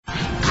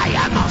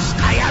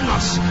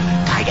Kayanos,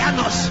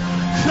 Kayanos,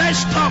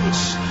 fresh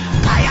tongues,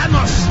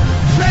 Kayanos,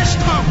 fresh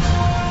tongues.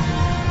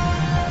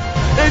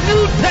 A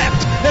new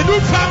depth, a new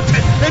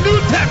fountain, a new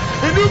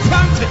depth, a new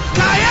fountain.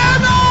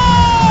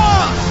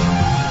 Kayanos!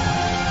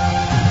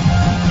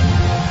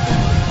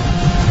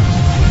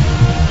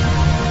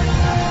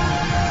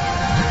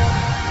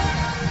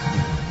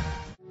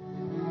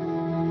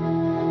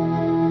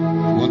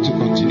 I want to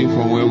continue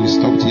from where we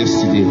stopped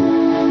yesterday.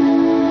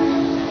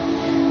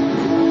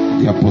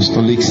 The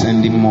Apostolic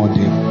sending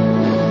model.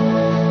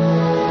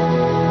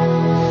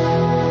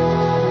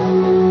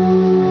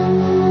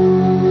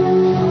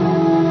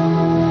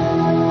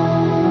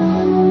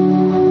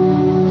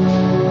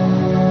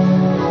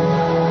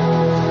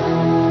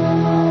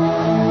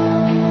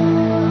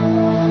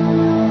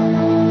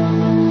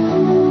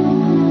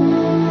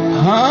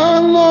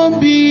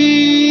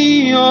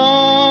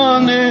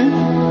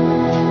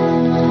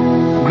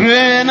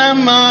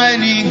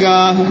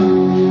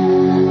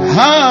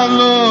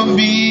 Hallowed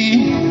be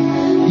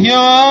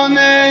your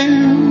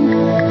name,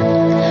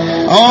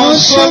 all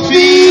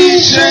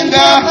sufficient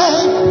God.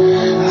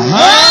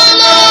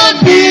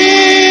 Hallowed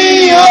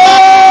be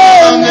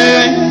your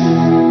name,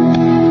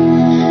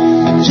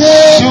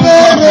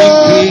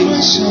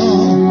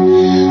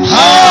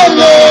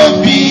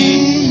 hallowed be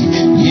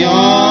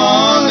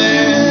your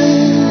name,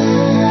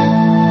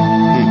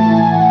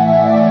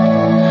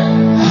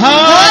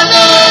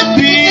 hallowed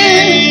be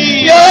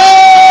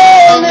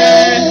your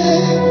name,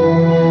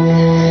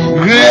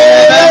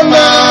 great and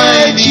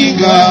mighty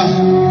God.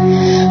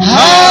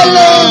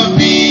 Hallowed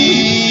be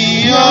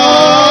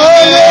your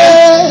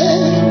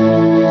name,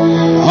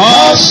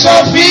 all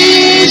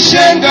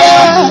sufficient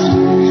God.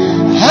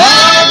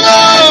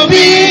 Hallowed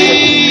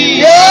be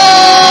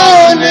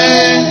your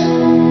name,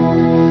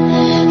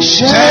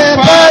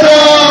 shepherd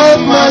of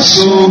my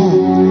soul.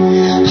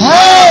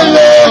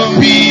 Hallowed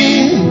be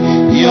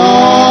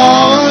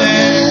your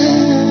name,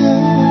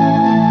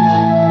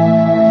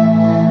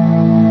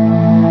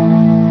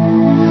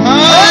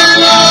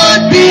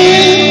 hallowed be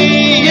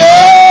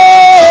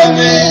your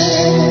name,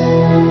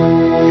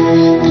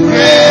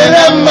 great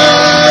and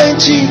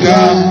mighty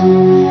God.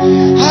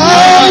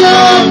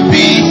 Hallowed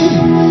be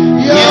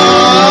your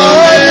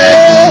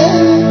name,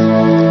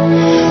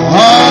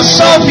 all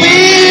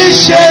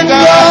sufficient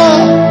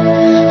God.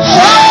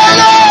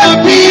 Hallowed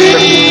be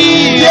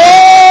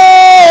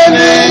your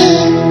name,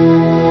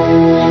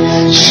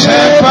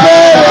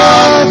 shepherd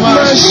of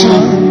my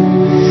soul.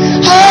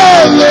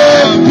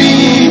 Hallowed be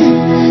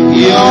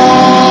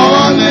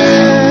your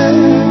name,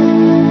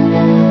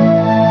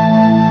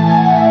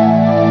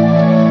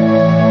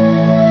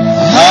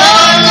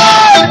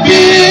 hallowed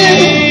be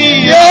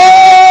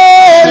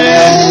your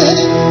name,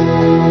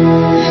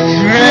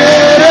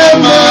 great and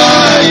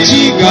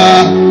mighty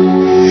God.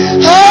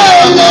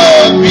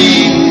 Hallowed be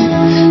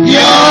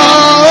your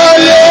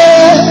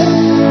name,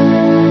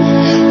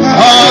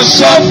 all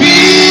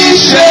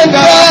sufficient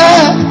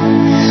God.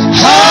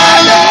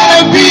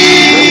 Hallowed be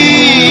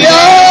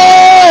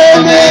your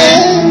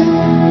name,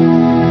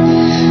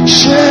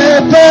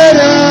 shepherd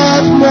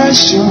of my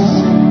soul.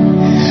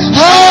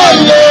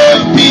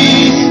 Hallowed be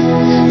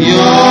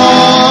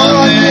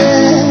your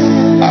name,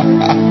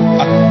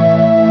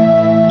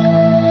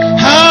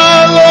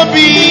 hallowed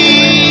be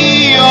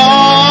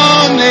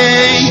your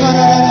name,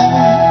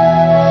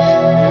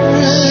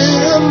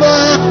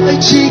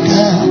 mighty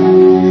God.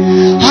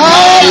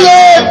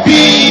 Hallowed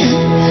be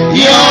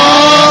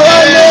your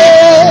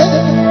name,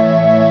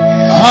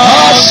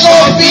 all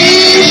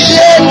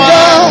sufficient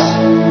God.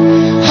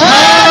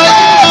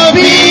 Hallowed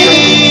be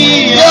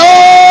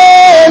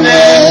your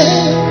name,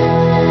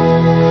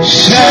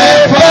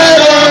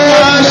 shepherd of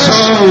my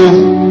soul.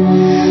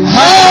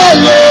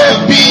 Hallowed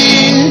be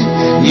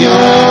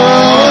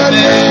your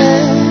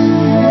name.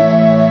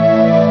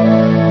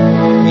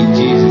 In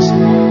Jesus'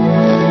 name.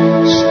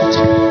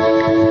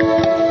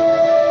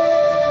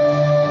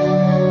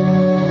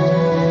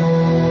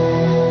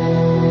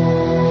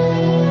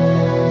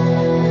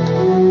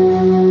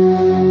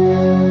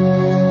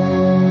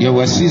 There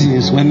were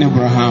seasons when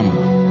Abraham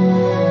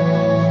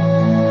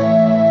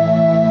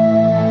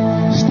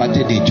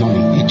started a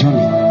journey.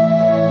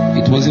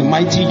 It was a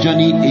mighty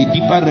journey, a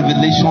deeper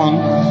revelation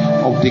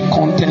of the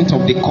content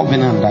of the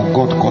covenant that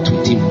God cut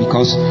with him.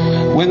 Because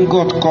when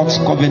God cuts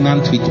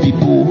covenant with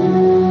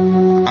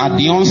people, at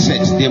the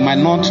onset, they might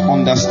not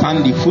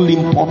understand the full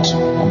import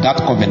of that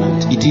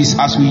covenant. It is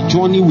as we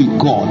journey with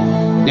God,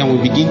 then we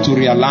begin to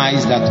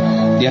realize that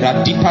there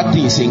are deeper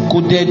things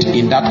encoded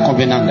in that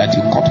covenant that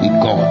you cut with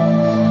God.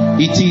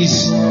 It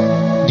is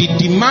the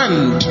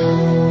demand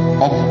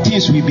of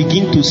things we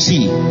begin to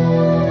see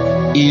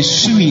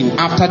ensuing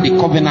after the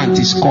covenant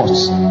is cut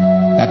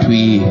that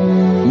we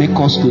make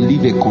us to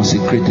live a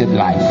consecrated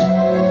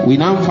life. We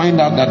now find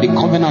out that the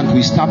covenant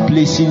will start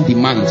placing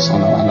demands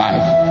on our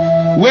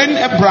life. When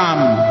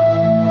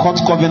Abraham cut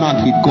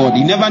covenant with God,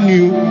 he never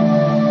knew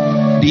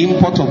the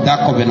import of that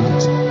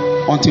covenant.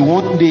 Until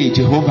one day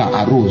Jehovah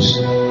arose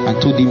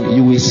and told him,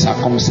 you will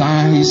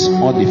circumcise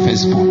all the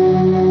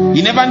firstborn.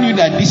 He never knew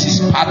that this is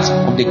part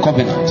of the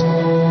covenant.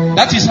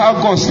 That is how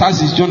God starts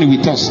his journey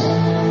with us.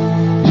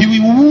 He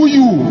will woo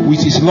you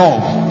with his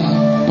love,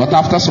 but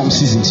after some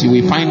seasons you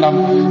will find out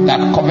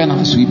that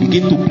covenants will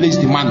begin to place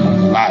demand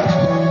on your life.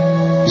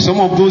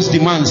 Some of those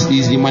demands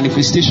is the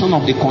manifestation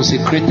of the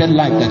consecrated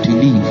life that you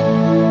live.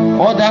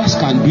 Others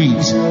can do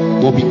it,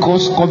 but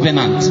because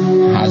covenant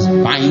has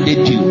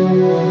binded you,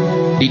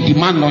 the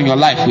demand on your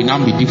life will now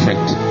be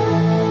different.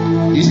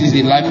 This is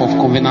the life of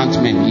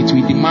covenant men. It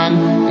will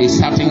demand a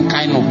certain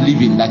kind of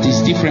living that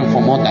is different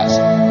from others.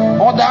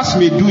 Others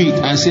may do it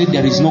and say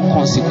there is no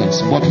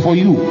consequence, but for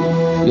you,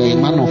 you are a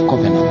man of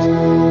covenant.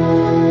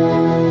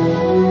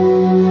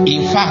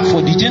 In fact,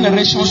 for the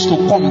generations to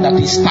come that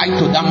is tied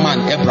to that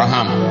man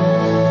Abraham,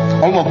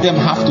 all of them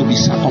have to be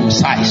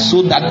circumcised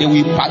so that they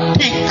will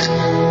partake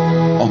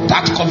of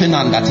that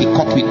covenant that he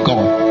cut with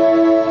God.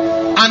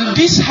 And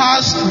this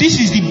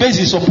is the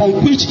basis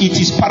upon which it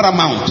is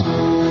paramount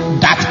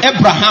that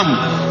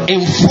Abraham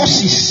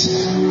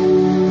enforces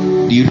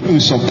the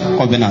rules of the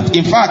covenant.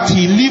 In fact,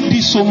 he lived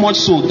it so much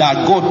so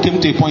that God came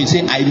to a point and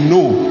said, I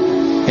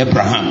know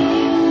Abraham.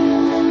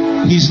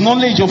 His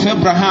knowledge of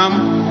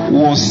Abraham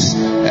was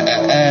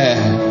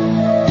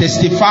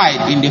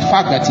testified in the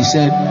fact that he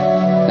said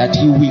that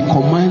he will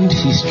command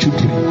his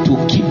children to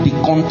keep the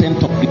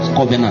content of this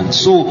covenant,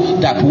 so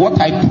that what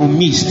I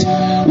promised,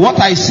 what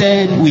I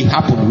said will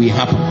happen, will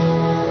happen.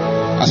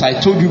 As I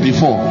told you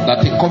before,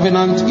 that a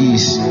covenant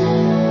is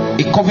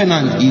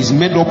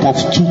made up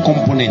of two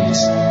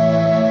components.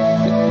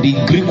 The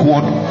Greek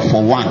word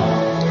for one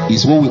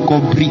is what we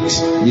call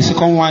brit. The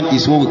second one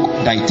is what we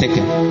call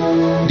diatheke.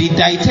 The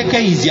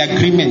diatheke is the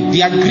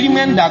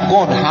agreement that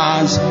God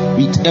has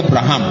with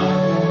Abraham.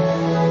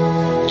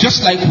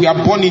 Just like we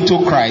are born into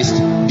Christ,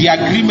 the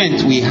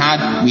agreement we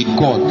had with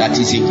God that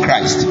is in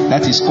Christ,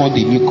 that is called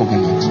the new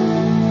covenant.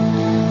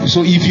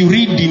 So if you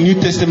read the New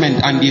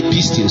Testament and the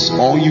epistles,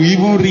 or you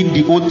even read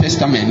the Old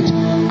Testament,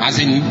 as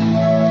in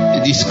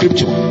the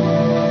scripture,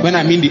 when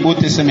I mean the Old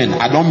Testament,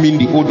 I don't mean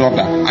the old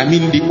order, I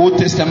mean the Old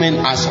Testament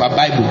as per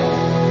Bible.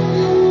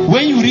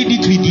 When you read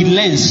it with the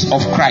lens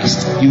of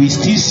Christ, you will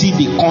still see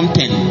the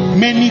content,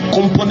 many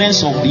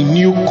components of the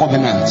new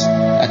covenant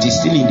that is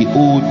still in the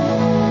Old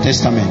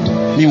Testament.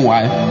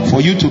 Meanwhile,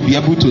 for you to be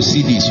able to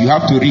see this, you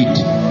have to read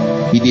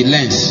with the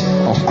lens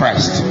of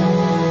Christ,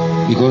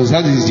 because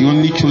that is the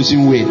only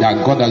chosen way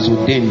that God has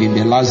ordained in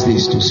the last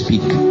days to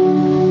speak.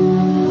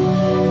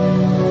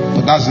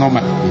 But that's not my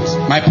point.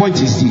 My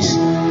point is this: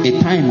 a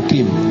time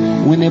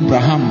came when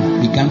Abraham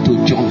began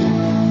to journey,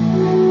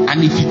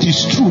 and if it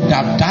is true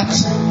that that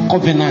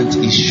covenant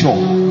is sure,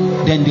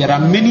 then there are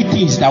many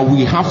things that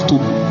we have to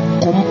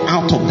come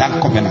out of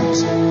that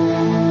covenant.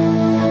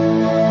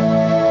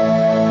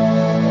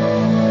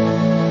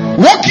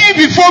 Walk ye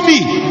before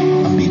me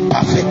and be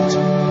perfect.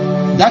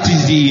 That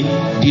is the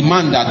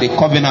demand that the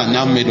covenant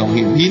now made on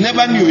him. He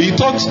never knew. He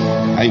thought,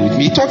 are you with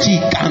me? He thought he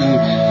can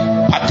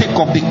partake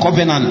of the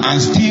covenant and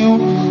still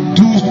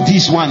do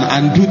this one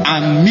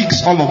and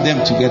mix all of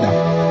them together.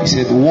 He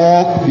said,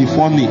 walk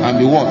before me and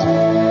be what?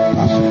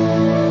 Perfect.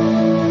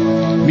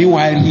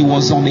 Meanwhile, he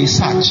was on a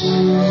search.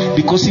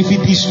 Because if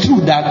it is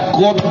true that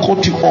God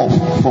cut you off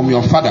from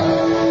your father,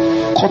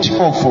 cut you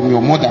off from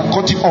your mother,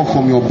 cut you off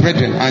from your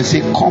brethren, and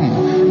say,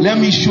 come, let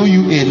me show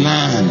you a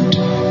land.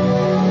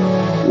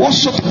 What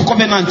sort of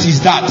covenant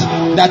is that?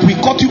 That we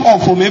cut you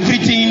off from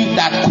everything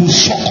that could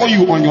succor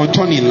you on your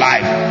journey in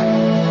life.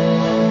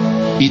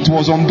 It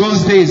was on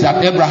those days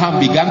that Abraham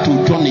began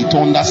to journey to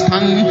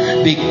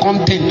understand the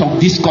content of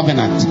this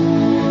covenant.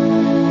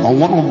 On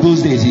one of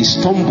those days, he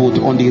stumbled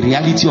on the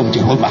reality of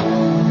Jehovah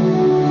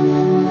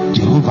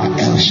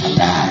El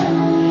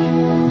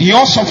Shaddai, the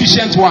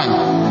all-sufficient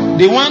one,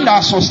 the one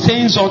that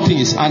sustains all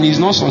things and is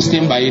not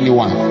sustained by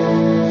anyone.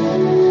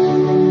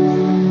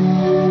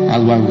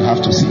 That's why we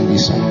have to sing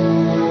this song.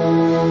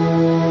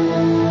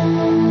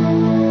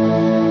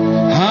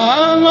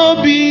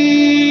 Hallowed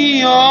be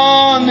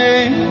your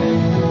name,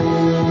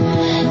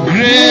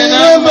 great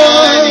and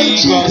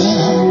mighty God.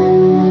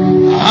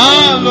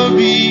 Hallowed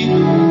be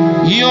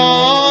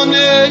your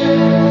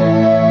name,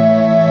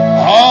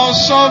 all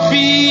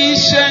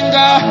sufficient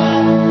God.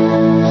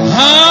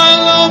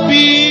 Hallowed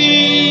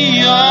be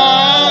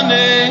your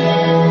name,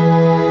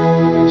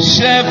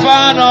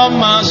 shepherd of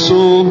my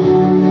soul.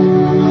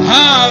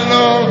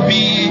 Hallowed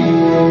be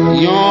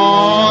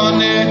your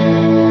name.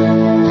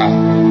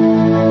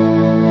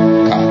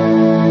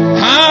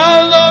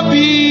 Hallowed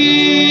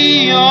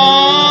be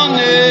your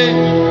name.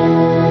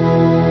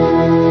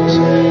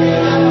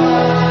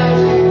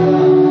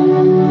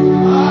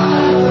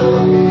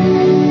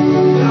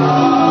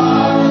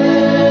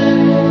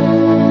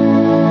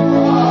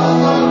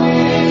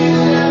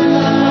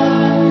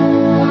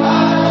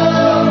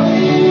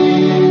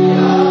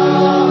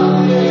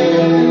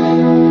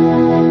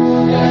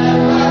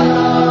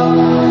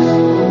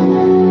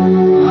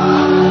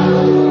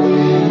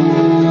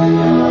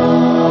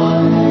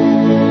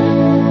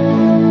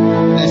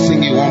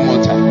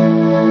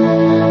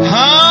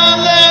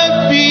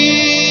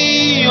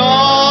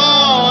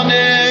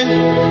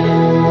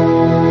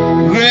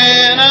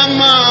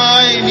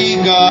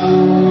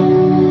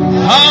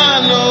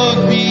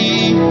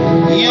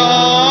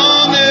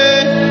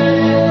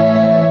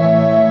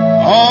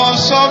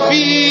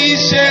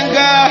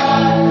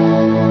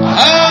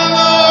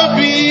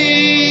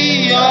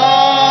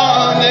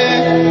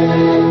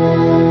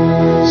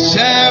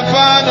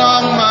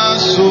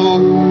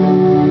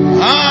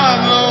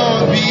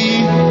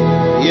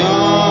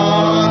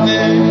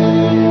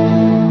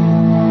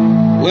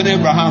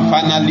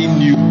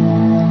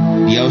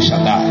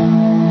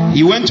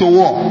 He went to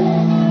war.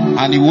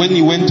 And when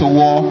he went to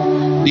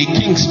war, the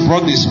kings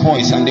brought the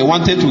spoils and they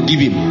wanted to give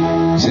him.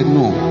 He said,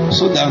 no.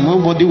 So that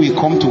nobody will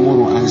come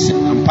tomorrow and say,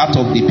 I'm part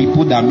of the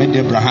people that made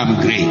Abraham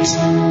great.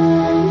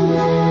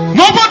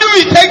 Nobody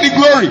will take the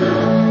glory.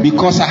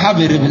 Because I have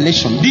a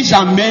revelation. These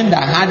are men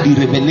that had the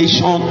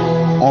revelation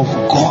of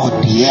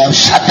God, the El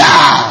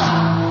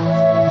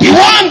Shaddai. The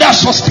one that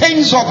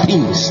sustains all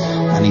things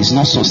and is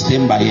not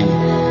sustained by him.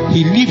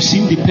 He lives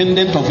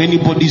independent of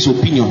anybody's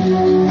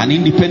opinion and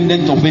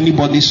independent of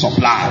anybody's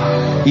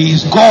supply. He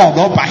is God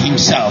all by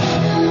himself.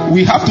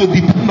 We have to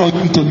depend on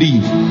him to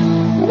live.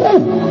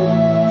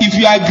 Oh. If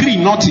you agree,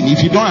 nothing.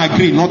 If you don't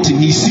agree, nothing.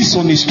 He sits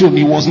on his throne.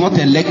 He was not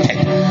elected.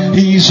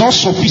 He is all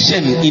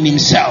sufficient in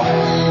himself.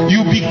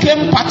 You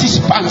became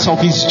participants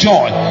of his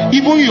joy.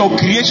 Even your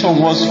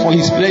creation was for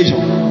his pleasure.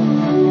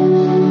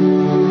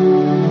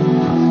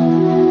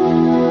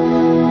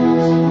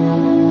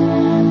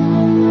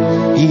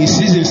 In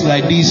seasons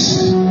like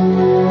this,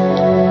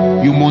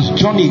 you must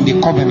journey in the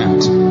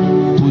covenant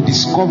to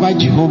discover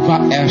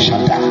Jehovah El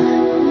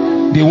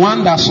Shaddai, the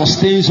one that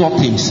sustains all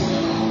things,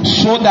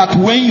 so that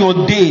when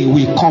your day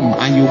will come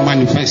and you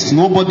manifest,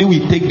 nobody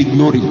will take the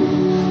glory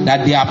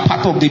that they are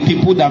part of the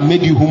people that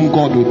made you whom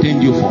God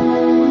ordained you for.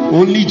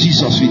 Only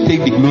Jesus will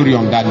take the glory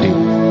on that day.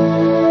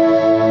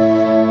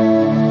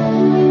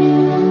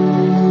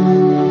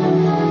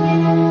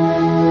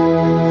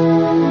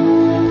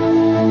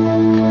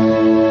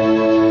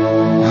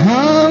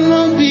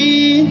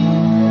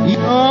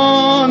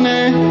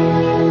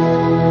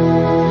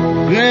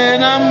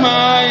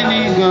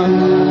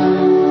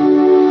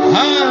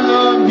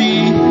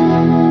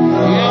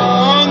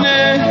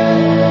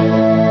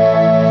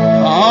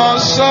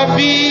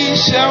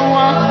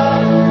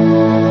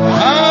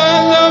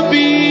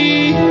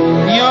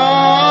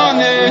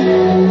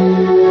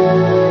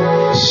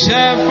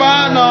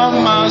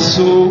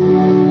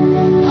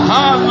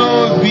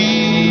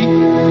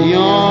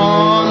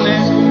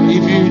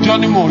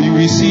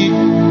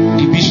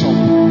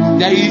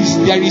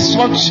 There is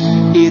such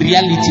a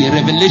reality, a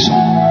revelation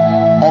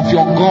of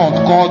your God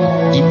called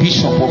the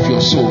bishop of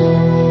your soul,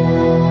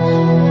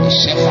 the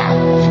shepherd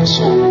of your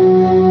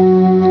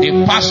soul,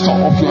 the pastor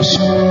of your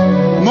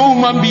soul. No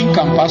human being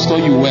can pastor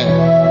you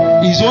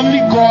well. It's only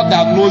God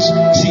that knows.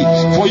 See,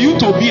 for you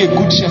to be a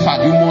good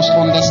shepherd, you must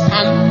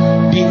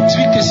understand the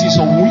intricacies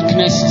of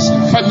weaknesses,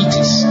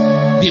 infirmities,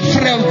 the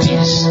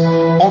frailties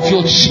of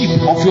your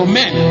sheep, of your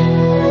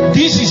men.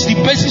 This is the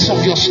basis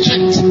of your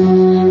strength.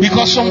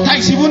 Because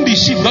sometimes even the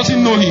sheep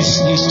doesn't know his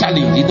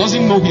challenge. He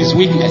doesn't know his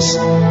weakness.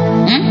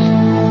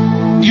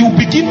 You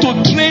begin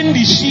to train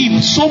the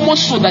sheep so much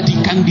so that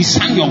he can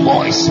discern your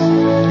voice.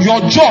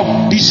 Your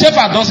job, the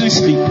shepherd doesn't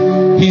sleep.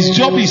 His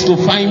job is to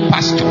find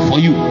pasture for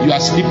you. You are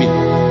sleeping.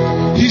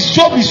 His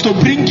job is to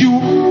bring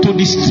you to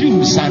the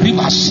streams and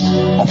rivers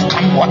of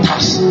calm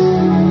waters.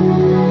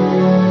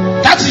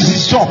 That is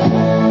his job.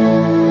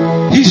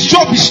 His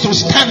job is to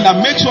stand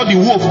and make sure the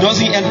wolf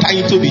doesn't enter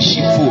into the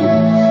sheepfold.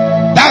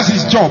 That's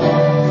his job.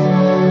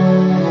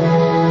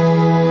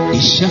 The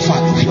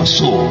shepherd of your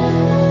soul.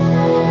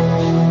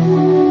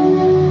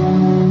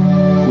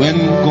 When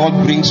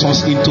God brings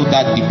us into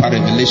that deeper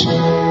revelation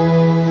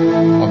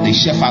of the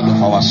shepherd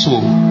of our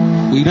soul,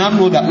 we now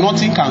know that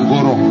nothing can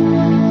go wrong.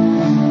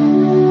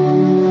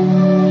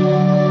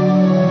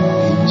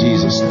 In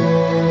Jesus' name.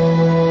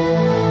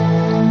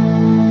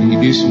 We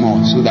do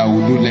small so that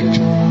we'll do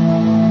lecture.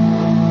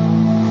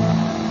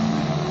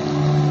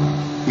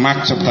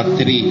 Mark chapter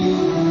 3.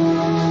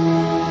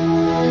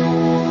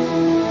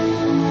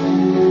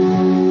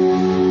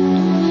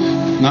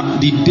 Now,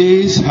 the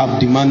days have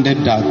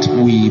demanded that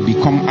we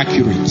become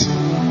accurate,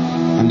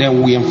 and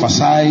then we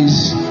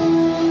emphasize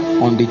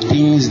on the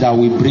things that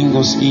will bring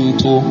us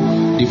into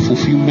the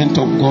fulfillment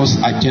of God's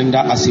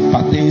agenda as it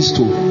pertains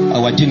to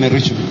our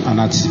generation and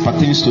as it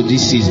pertains to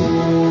this season.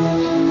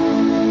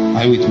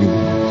 Are you with me?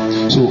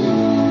 So,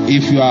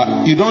 if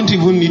you don't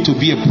even need to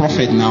be a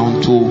prophet now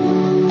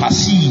to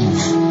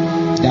perceive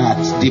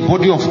that the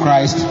body of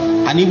Christ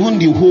and even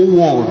the whole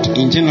world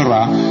in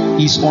general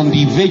is on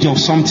the verge of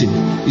something.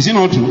 Is it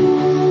not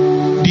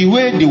true? The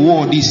way the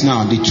world is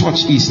now, the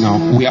church is now,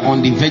 we are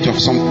on the verge of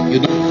something. You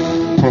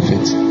know,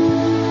 prophet.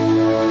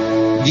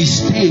 The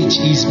stage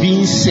is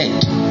being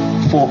set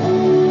for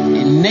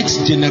a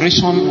next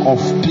generation of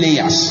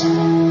players.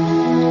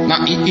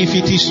 Now, if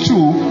it is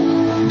true,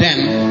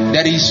 then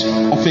there is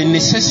of a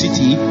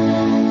necessity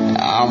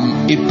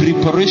a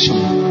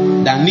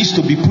preparation that needs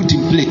to be put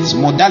in place,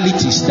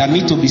 modalities that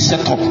need to be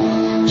set up,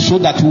 so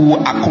that we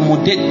will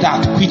accommodate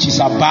that which is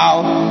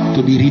about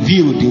to be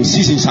revealed in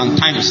seasons and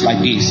times like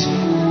this.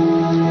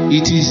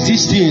 It is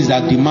these things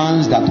that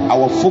demands that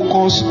our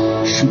focus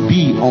should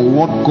be on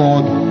what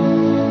God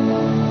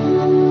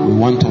will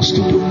want us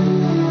to do.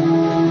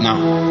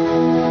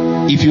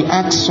 Now, if you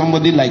ask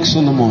somebody like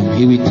Solomon,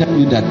 he will tell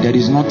you that there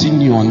is nothing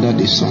new under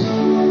the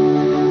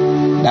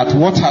sun. That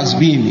what has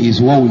been is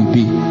what will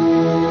be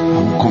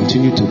and will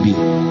continue to be.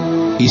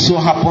 It so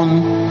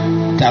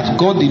happened that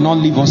God did not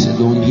leave us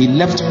alone. He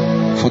left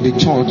for the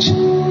church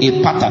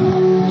a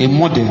pattern, a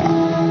model,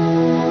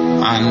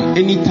 And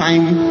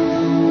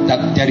anytime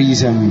that there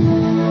is a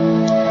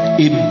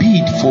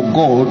bid for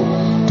God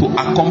to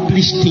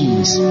accomplish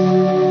things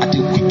at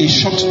a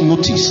short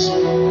notice,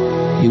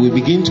 He will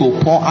begin to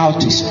pour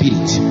out His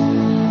Spirit.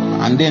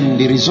 And then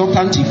the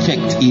resultant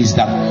effect is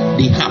that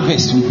the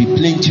harvest will be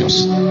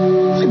plenteous.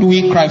 Why do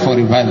we cry for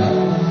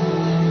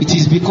revival? It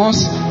is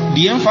because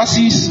the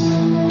emphasis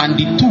and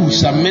the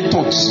tools and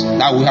methods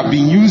that we have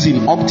been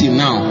using up till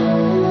now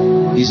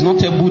is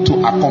not able to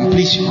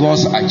accomplish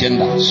God's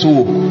agenda.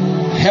 So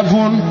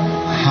heaven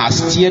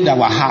has stirred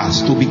our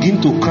hearts to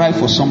begin to cry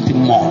for something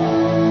more.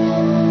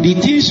 The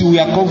things we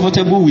are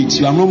comfortable with,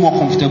 you are no more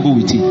comfortable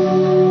with it.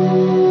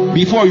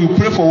 Before, you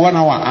pray for 1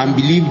 hour and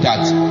believe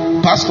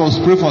that pastors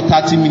pray for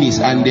 30 minutes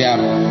and they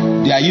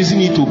are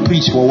using it to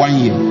preach for 1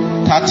 year.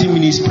 30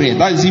 minutes prayer.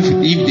 That is if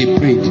they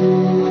prayed.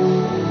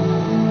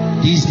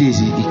 These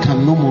days it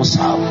can no more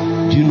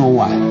serve. Do you know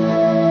why?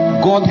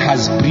 God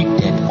has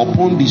breathed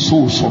upon the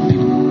souls of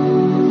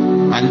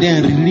people and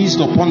then released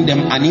upon them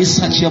an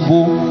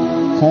insatiable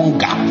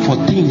hunger for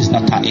things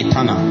that are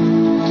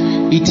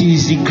eternal. It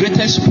is the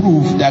greatest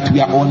proof that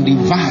we are on the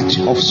verge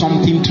of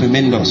something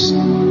tremendous.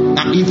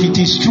 Now, if it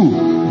is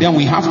true, then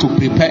we have to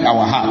prepare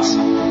our hearts.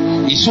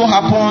 It so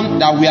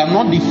happened that we are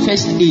not the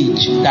first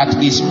age that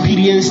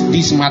experienced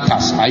these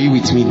matters. Are you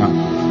with me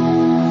now?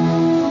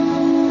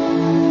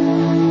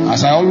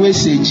 As I always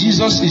say,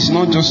 Jesus is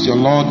not just your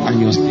Lord and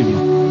your Savior.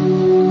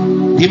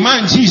 The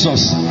man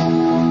Jesus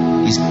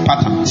is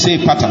pattern. Say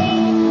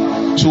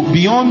pattern. So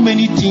beyond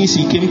many things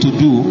He came to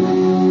do,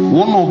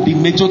 one of the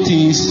major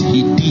things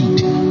He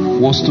did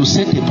was to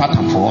set a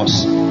pattern for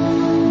us.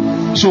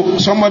 So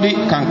somebody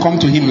can come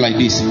to Him like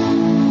this.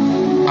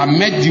 I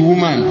met the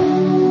woman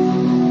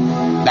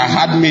that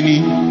had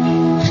many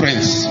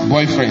friends,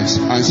 boyfriends,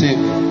 and said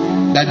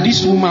that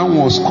this woman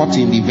was caught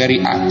in the very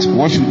act.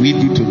 What should we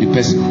do to the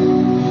person?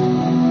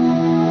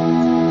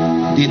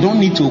 They don't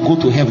need to go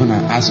to heaven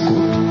and ask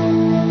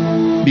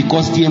God,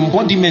 because the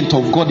embodiment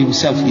of God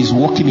Himself is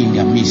working in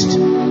their midst.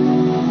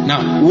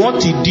 Now,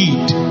 what He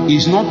did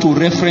is not to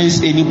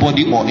reference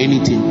anybody or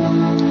anything.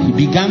 He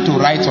began to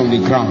write on the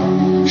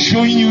ground,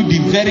 showing you the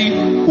very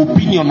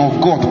opinion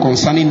of God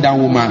concerning that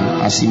woman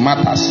as it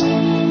matters.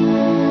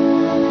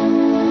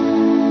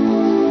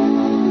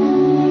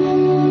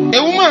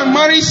 A woman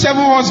marries 7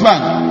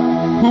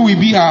 husbands. Who will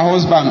be her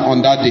husband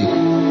on that day?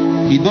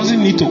 He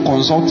doesn't need to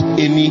consult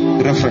any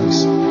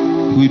reference. He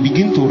will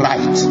begin to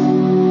write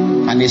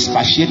and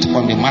expatiate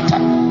on the matter,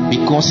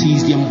 because he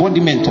is the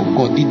embodiment of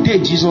God. The day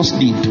Jesus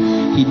lived,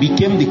 He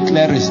became the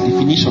clearest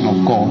definition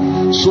of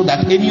God, so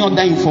that any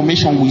other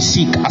information we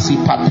seek as it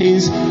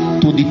pertains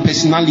to the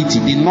personality,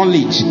 the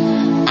knowledge,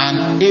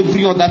 and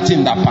every other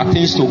thing that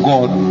pertains to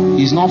God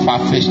is not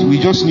far-fetched. We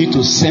just need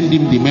to send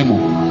Him the memo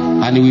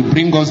and He will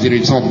bring us the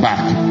result back.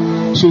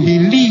 So He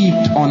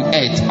lived on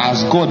earth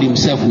as God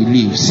Himself will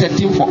live,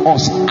 setting for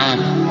us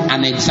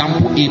an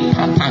example, a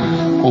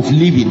pattern of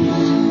living.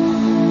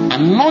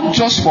 And not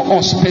just for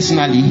us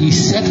personally, He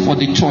set for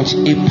the church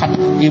a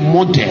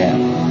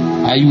model.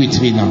 Are you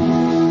with me now?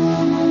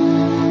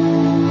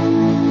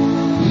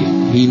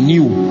 He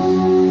knew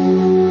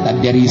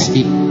that there is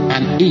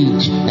an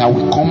age that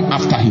will come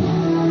after Him.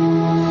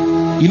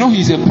 You know,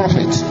 He's a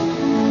prophet.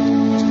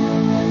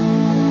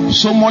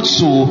 So much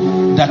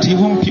so that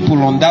even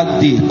people on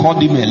that day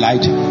called Him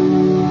Elijah.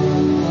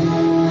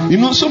 You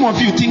know, some of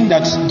you think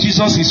that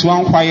Jesus is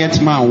one quiet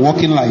man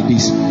walking like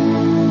this,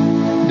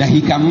 that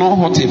He cannot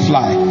hurt a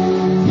fly,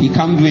 He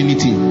can't do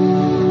anything.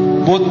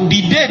 But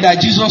the day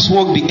that Jesus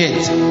walked the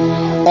earth,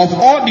 of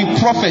all the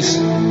prophets,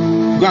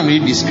 go and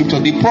read the scripture,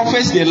 the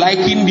prophets they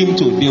likened Him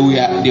to,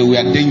 they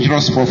were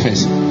dangerous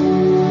prophets.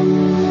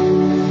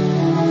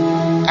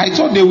 I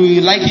thought they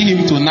were liking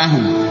Him to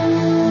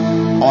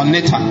Nahum or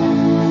Nathan.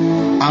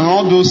 And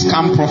all those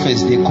scam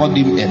prophets, they called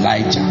Him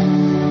Elijah.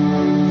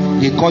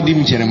 They called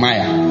Him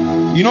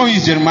Jeremiah. You know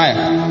who's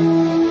Jeremiah?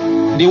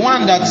 The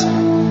one that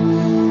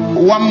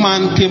one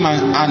man came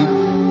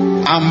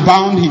and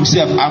bound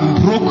himself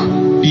and broke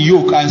the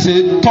yoke and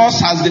said, "Thus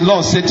has the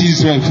Lord set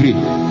Israel free."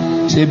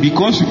 Say,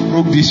 because you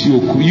broke this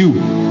yoke,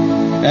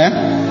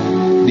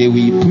 they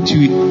will put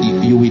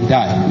you will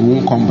die. You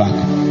won't come back.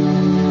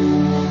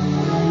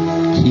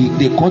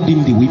 They called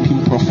Him the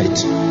weeping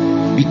prophet,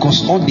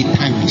 because all the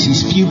time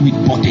he's filled with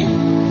burden.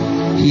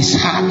 His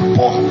heart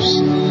burns.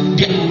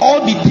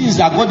 All the things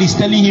that God is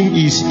telling him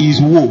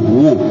is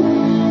woe.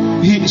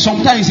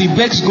 Sometimes he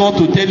begs God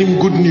to tell him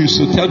good news,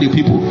 to tell the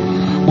people.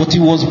 But he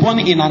was born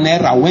in an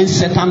era when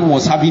Satan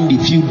was having the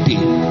field day.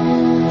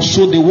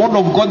 So the word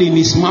of God in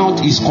his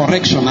mouth is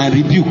correction and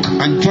rebuke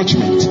and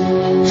judgment.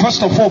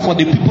 First of all for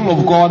the people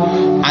of God,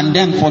 and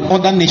then for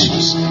other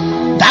nations.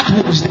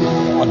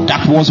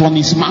 That was on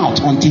his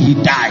mouth until he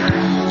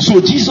died.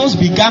 So Jesus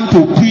began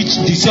to preach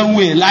the same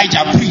way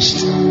Elijah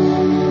preached,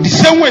 the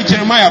same way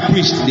Jeremiah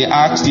preached. They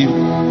asked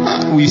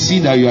him, "We see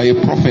that you are a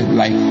prophet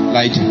like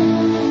Elijah."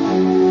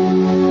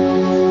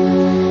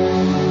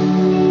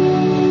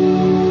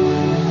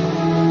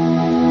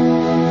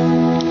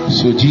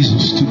 So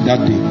Jesus stood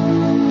that day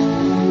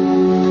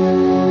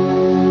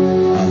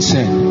and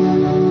said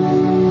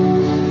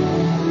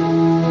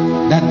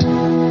that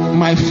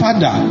my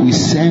Father will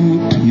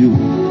send to you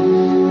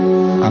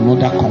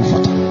another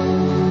comforter.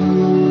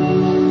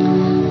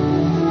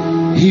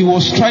 He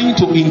was trying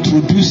to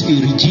introduce a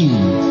regime.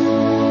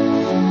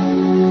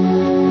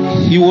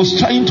 He was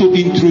trying to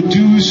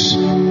introduce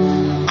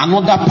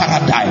another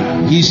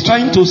paradigm. He's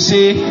trying to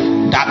say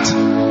that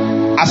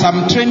as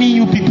I'm training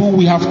you people,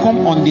 we have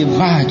come on the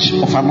verge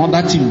of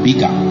another thing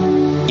bigger.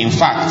 In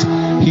fact,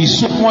 he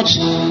so much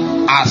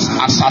as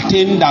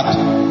ascertained that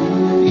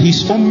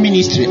his own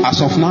ministry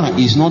as of now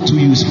is not too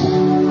useful.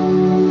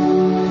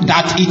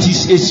 That it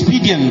is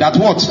expedient that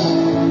what?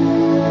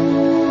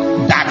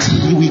 That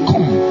he will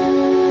come.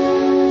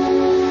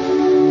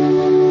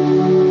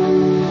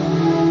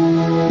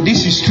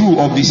 This is true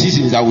of the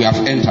seasons that we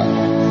have entered.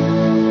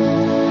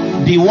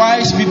 The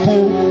wise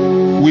people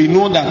will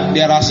know that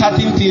there are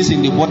certain things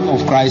in the body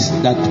of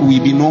Christ that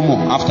will be no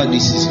more after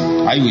this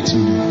season. Are you with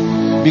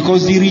me?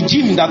 Because the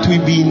regime that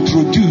will be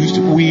introduced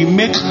will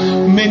make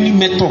many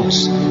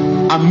methods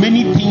and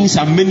many things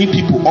and many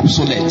people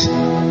obsolete.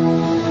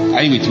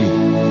 Are you with me?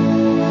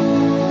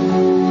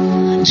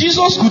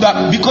 Jesus could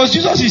have, because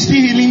Jesus is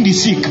still healing the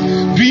sick,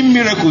 doing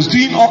miracles,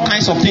 doing all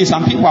kinds of things,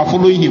 and people are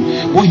following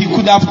him. But he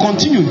could have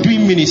continued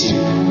doing ministry.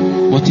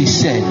 But he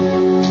said,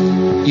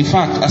 in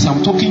fact, as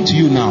I'm talking to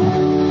you now,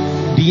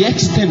 the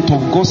extent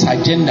of God's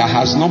agenda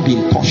has not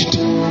been touched.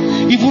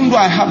 Even though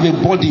I have a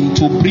burden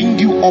to bring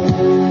you up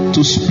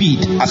to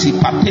speed as it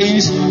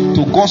pertains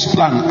to God's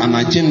plan and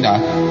agenda,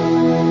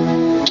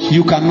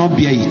 you cannot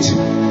bear it.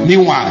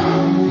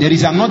 Meanwhile, there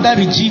is another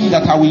regime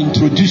that I will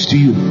introduce to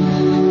you.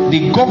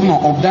 The governor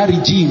of that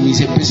regime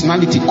is a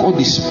personality called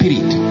the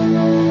Spirit.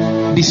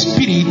 The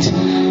Spirit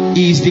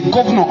is the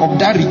governor of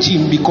that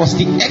regime because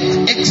the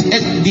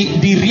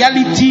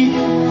reality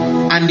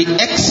and the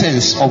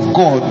essence of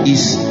God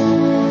is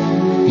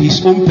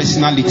his own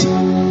personality.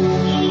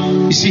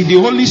 You see, the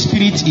Holy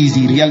Spirit is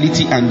the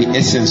reality and the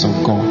essence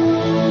of God.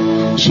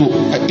 So,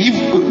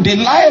 if the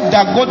life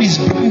that God is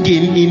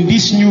bringing in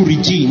this new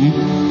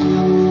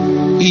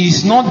regime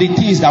is not the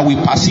things that we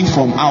perceive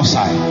from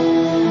outside.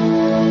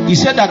 He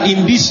said that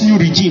in this new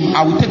regime,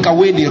 I will take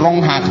away the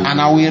wrong heart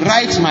and I will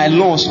write my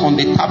laws on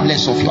the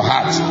tablets of your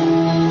heart.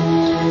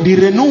 The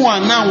renewal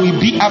now will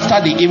be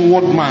after the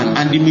inward man,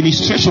 and the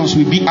ministrations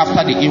will be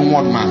after the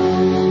inward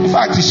man. In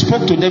fact, he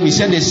spoke to them. He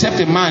said, except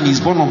a man is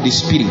born of the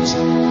Spirit.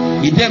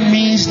 It then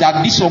means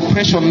that this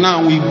operation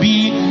now will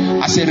be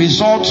as a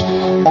result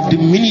of the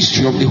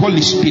ministry of the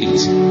Holy Spirit.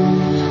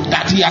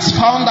 That he has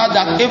found out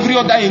that every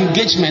other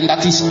engagement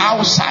that is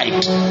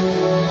outside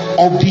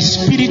of the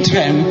spirit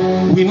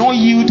realm will not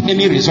yield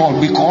any result,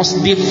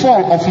 because the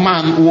fall of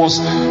man was,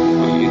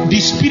 the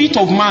spirit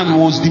of man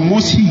was the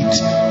most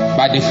hit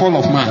by the fall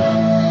of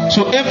man.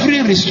 So every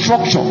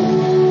restructure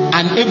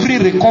and every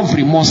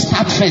recovery must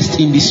start first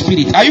in the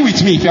spirit. Are you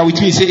with me? If you are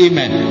with me, say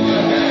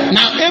amen.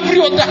 Now every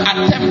other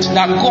attempt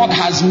that God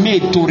has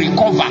made to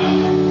recover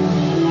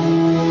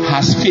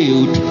has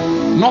failed,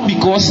 not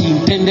because he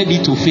intended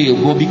it to fail,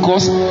 but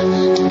because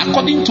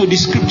according to the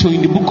scripture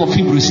in the book of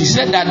Hebrews, he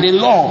said that the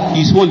law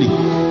is holy.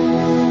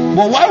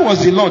 But why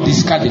was the law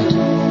discarded?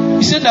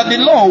 He said that the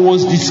law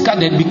was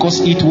discarded because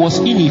it was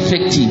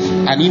ineffective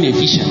and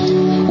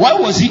inefficient. Why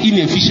was it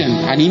inefficient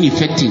and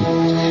ineffective?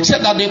 He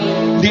said that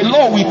the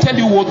law will tell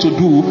you what to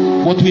do,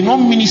 but will not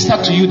minister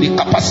to you the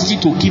capacity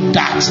to keep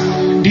that.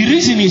 The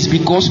reason is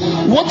because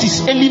what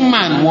is early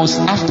man was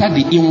after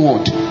the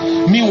inward.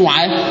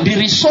 Meanwhile, the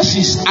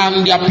resources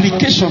and the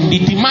application, the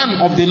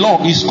demand of the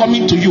law is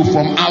coming to you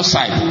from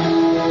outside.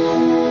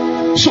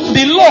 So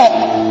the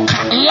law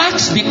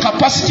lacks the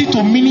capacity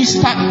to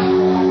minister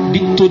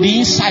to the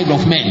inside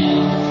of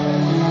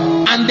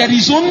men. And there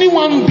is only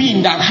one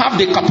being that have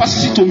the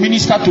capacity to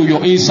minister to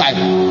your inside.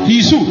 He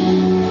is who?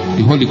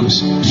 The Holy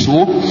Ghost.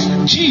 So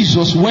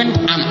Jesus went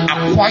and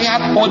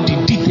acquired all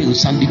the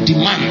details and the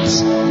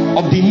demands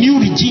of the new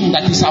regime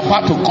that is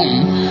about to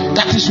come.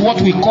 That is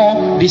what we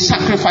call the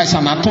sacrifice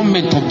and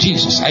atonement of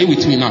Jesus. Are you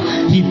with me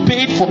now? He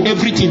paid for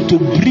everything to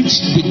bridge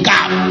the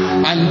gap,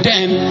 and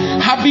then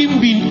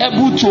having been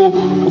able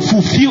to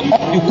fulfill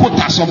all the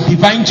quotas of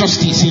divine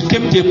justice, he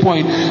came to a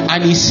point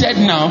and he said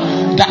now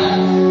that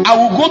I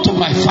will go to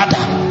my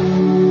Father.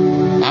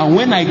 And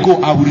when I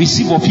go, I will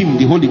receive of him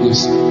the Holy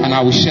Ghost, and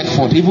I will shed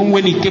forth. Even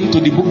when he came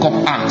to the book of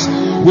Acts,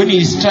 when he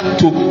is trying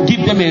to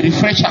give them a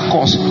refresher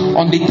course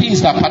on the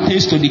things that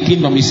pertains to the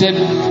kingdom, he said,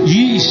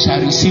 ye shall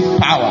receive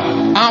power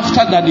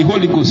after that the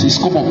Holy Ghost is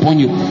come upon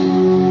you.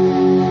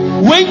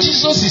 When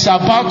Jesus is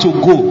about to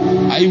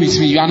go, are you with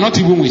me? You are not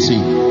even with me.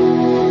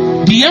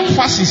 The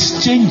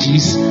emphasis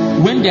changes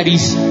when there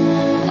is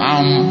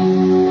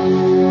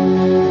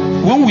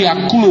when we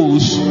are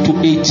close to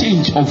a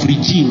change of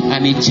regime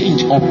and a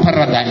change of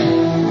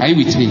paradigm. Are you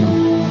with me?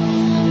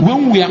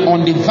 When we are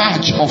on the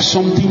verge of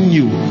something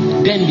new,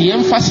 then the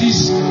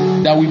emphasis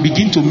that we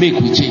begin to make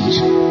will change.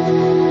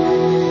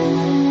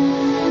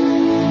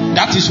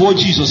 That is what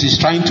Jesus is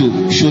trying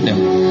to show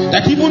them.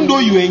 That even though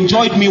you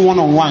enjoyed me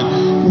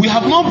one-on-one, we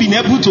have not been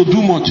able to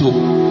do much.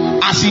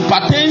 as it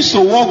pertains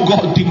to what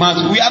God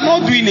demands, we are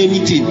not doing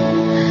anything.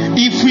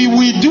 If we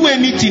will do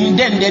anything,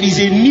 then there is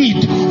a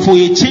need for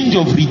a change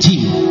of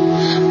regime.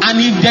 And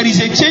if there is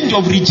a change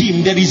of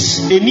regime, there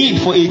is a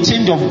need for a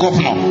change of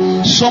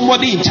governor,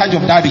 somebody in charge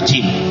of that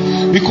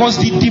regime. Because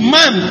the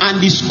demand and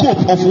the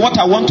scope of what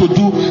I want to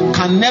do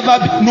can never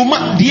be, no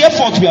matter the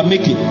effort we are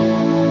making.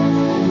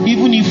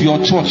 Even if your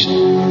church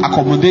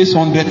accommodates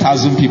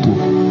 100,000 people,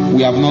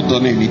 we have not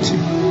done anything.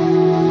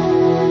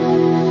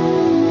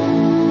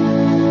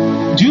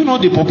 Do you know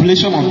the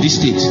population of this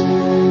state?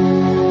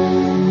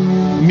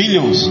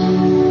 Millions.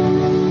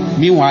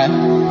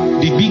 Meanwhile,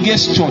 the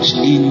biggest church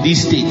in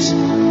this state,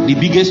 the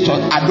biggest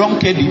church, I don't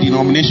care the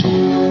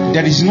denomination,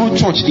 there is no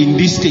church in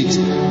this state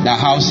that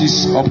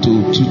houses up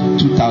to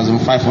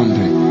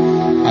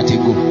 2,500 at a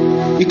go.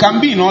 It can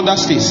be in other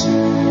states.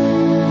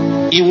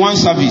 In one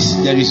service,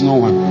 there is no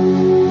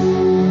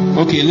one.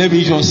 Okay, let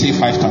me just say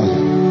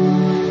 5,000.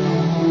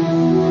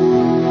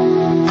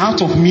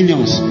 Out of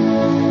millions,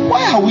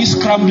 why are we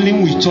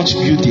scrambling with church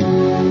building?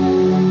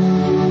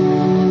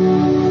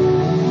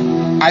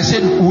 I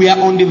said we are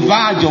on the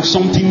verge of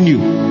something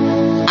new.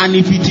 And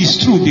if it is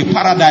true, the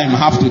paradigm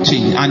have to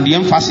change and the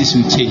emphasis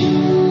will change.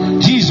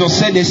 Jesus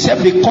said,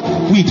 except the cut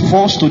wheat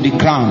falls to the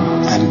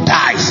ground and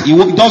dies,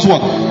 it does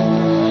what?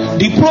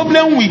 The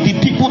problem with the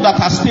people that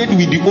have stayed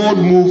with the old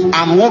move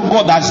and what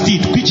God has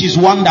did, which is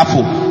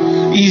wonderful,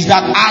 is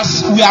that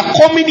as we are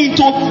coming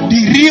into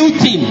the real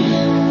thing,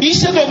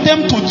 instead of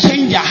them to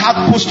change their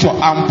heart posture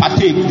and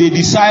partake, they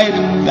decide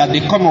that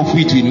the corn of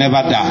wheat will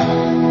never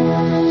die.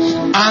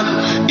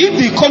 And if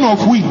the corn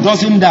of wheat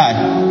doesn't die,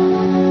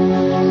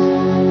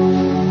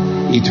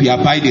 it will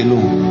abide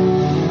alone.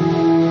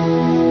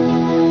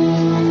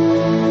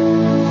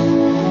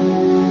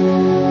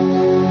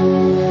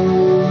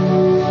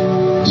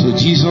 So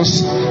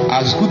Jesus,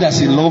 as good as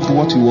he loved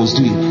what he was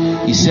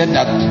doing, he said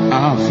that I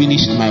have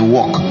finished my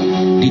work.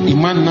 The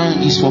demand now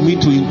is for me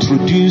to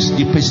introduce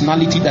the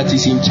personality that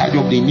is in charge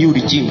of the new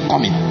regime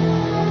coming.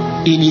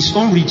 In his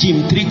own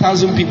regime,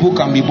 3,000 people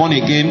can be born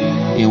again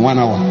in 1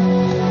 hour.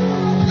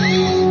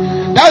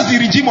 That's the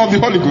regime of the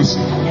Holy Ghost.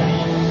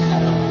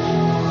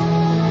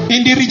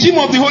 In the regime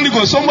of the Holy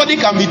Ghost, somebody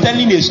can be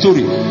telling a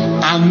story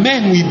and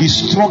men will be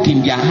struck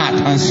in their heart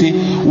and say,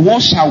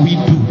 what shall we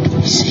do to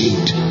be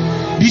saved?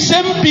 The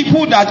same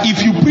people that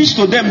if you preach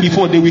to them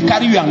before, they will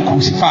carry you and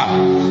crucify.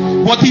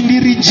 But in the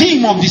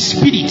regime of the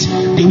Spirit,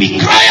 they will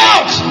cry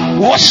out,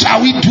 what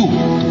shall we do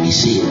to be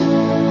saved?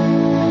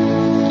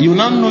 You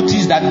now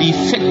notice that the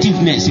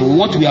effectiveness in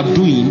what we are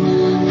doing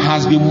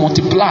has been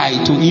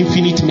multiplied to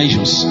infinite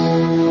measures.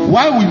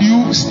 Why will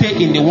you stay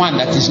in the one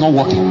that is not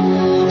working?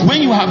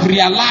 When you have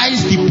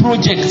realized the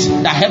project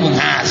that heaven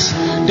has,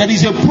 there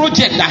is a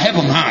project that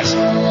heaven has,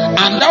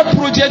 and that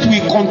project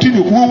will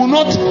continue. We will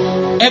not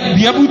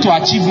be able to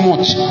achieve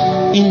much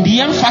in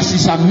the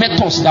emphasis and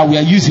methods that we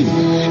are using.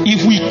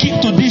 If we keep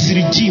to this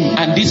regime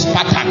and this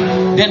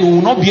pattern, then we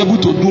will not be able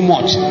to do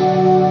much.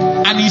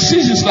 And in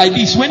seasons like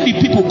this, when the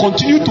people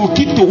continue to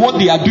keep to what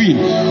they are doing,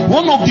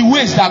 one of the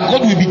ways that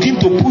God will begin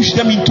to push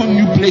them into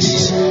new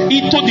places,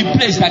 into the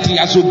place that he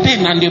has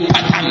ordained and the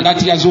pattern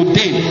that he has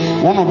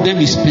ordained, one of them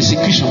is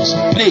persecutions,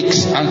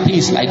 plagues and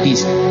things like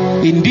this.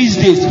 In these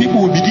days,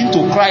 people will begin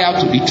to cry out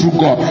to the true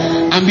God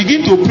and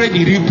begin to pray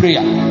the real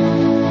prayer.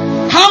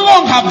 How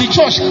long have the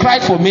church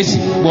cried for mercy?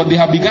 But they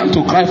have begun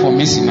to cry for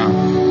mercy now,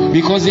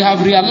 because they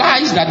have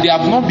realized that they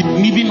have not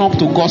been living up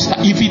to God's.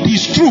 If it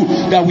is true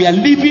that we are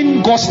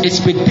living God's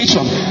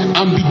expectation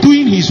and be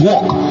doing his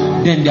work,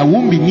 then there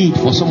won't be need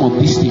for some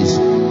of these things.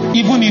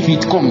 Even if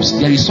it comes,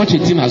 there is such a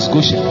thing as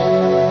Goshen.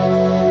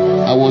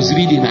 I was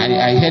reading,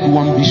 I heard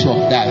one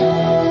bishop die.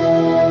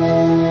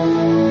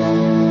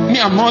 Me,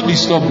 I'm not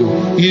disturbed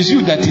though. It is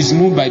you that is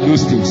moved by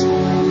those things.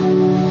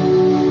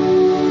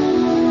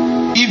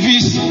 If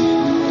it's,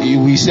 you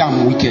will say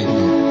I'm wicked.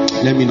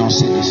 Let me not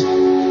say this.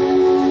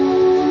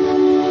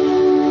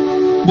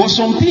 But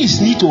some things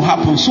need to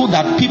happen so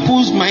that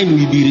people's mind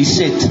will be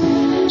reset,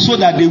 so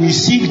that they will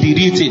seek the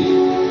real thing.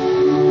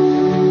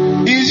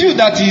 It is you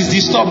that is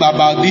disturbed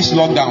about this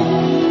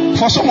lockdown.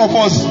 For some of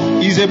us,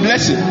 it's a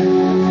blessing.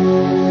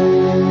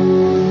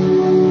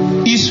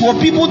 It's for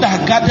people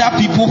that gather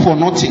people for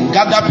nothing,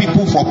 gather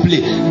people for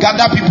play,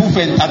 gather people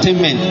for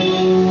entertainment.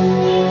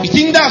 You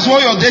think that's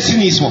what your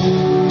destiny is for?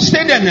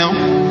 Stay there now.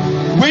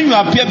 When you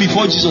appear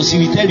before Jesus, he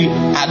will tell you,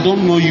 I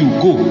don't know you,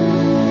 go.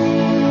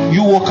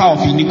 You worker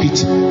of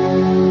iniquity.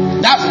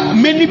 That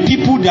many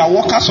people, they are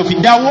workers of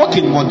it. They are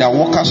working, but they are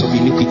workers of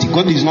iniquity.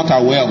 God is not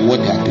aware of what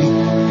they are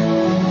doing.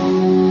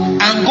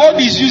 And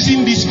God is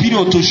using this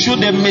period to show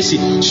them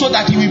mercy, so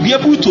that he will be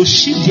able to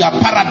shift their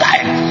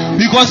paradigm.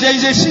 Because there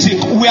is a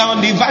season, we are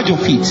on the verge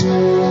of it.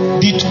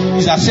 The truth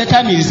is that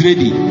Satan is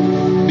ready.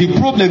 The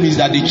problem is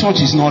that the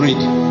church is not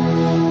ready.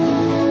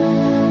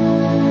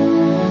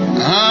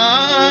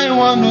 I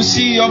want to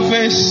see your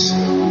face.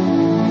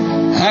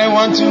 I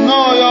want to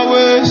know your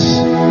ways.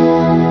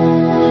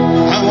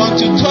 I want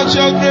to touch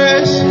your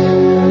grace.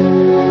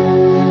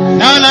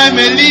 That I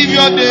may live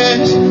your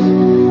days.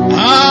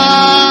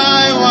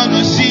 I want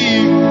to see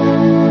you.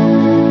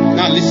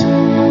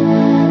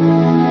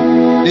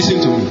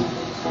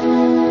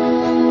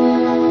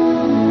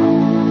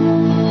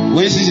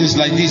 When seasons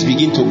like this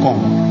begin to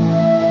come,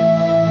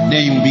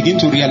 then you begin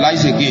to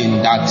realize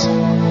again that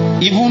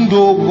even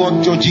though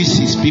God judges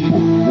his people,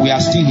 we are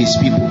still his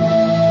people.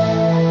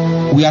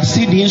 We are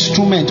still the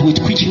instrument with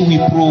which he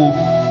will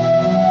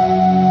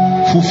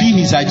fulfill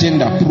his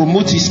agenda,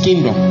 promote his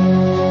kingdom.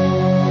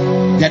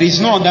 There is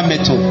no other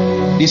method.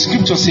 The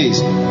scripture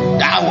says,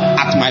 thou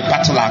art my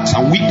battle axe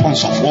and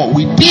weapons of war.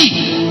 With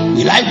thee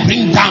will I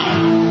bring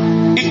down.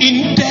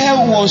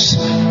 There was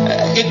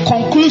a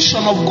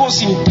conclusion of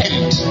God's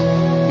intent.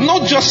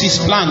 Not just his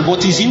plan,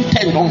 but his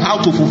intent on how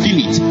to fulfill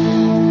it.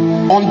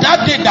 On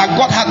that day that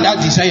God had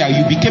that desire,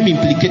 you became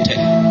implicated.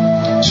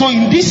 So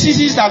in these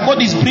seasons that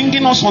God is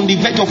bringing us on the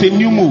verge of a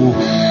new move,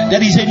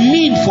 there is a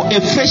need for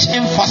a fresh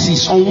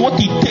emphasis on what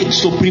it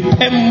takes to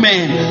prepare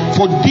men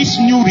for this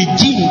new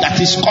regime that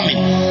is coming.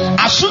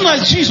 As soon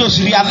as Jesus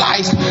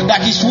realized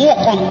that his work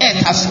on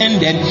earth has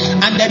ended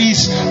and there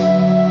is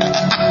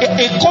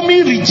a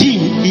coming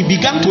regime, he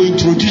began to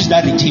introduce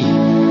that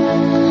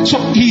regime. So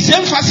his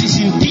emphasis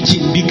in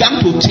teaching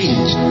began to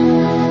change.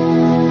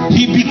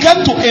 He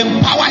began to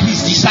empower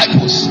his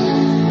disciples.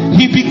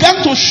 He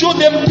began to show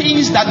them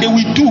things that they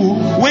will do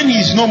when he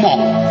is no more.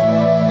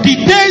 The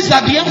days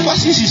that the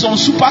emphasis is on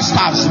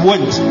superstars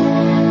went.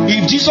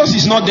 If Jesus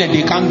is not there,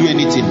 they can't do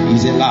anything.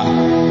 He's a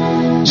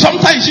lie.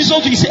 Sometimes Jesus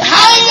will say,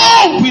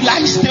 how long will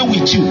I stay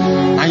with you?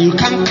 And you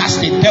can't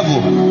cast a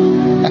devil.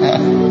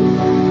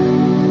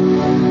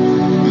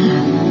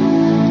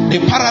 The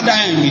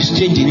paradigm is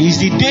changing. It's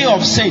the day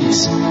of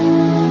saints.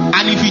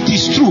 And if it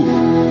is true,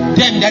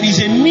 then there is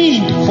a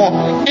need for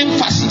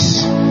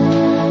emphasis.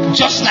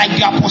 Just like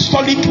the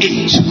apostolic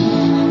age,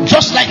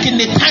 just like in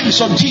the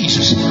times of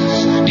Jesus,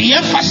 the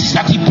emphasis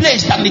that he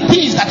placed and the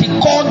things that he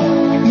called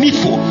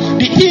needful,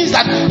 the things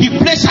that he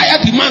placed higher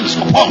demands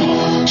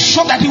upon,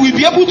 so that he will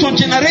be able to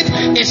generate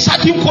a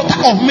certain quota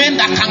of men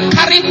that can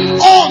carry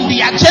on the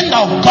agenda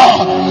of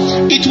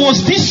God. It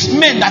was this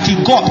men that he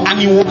got, and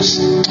he was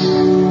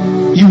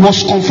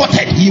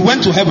comforted. He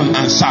went to heaven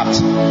and sat.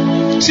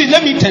 See,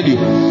 let me tell you,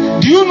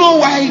 do you know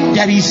why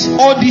there is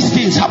all these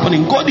things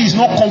happening? God is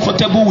not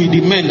comfortable with the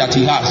men that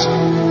he has.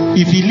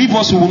 If he leaves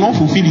us, we will not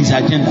fulfill his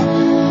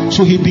agenda.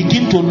 So he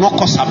begin to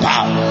knock us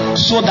about,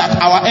 so that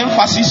our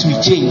emphasis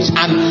will change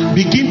and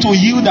begin to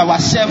yield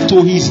ourselves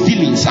to his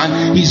dealings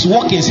and his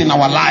workings in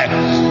our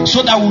life,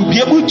 so that we'll be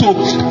able to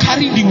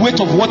carry the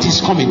weight of what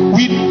is coming.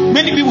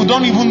 Many people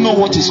don't even know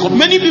what is coming.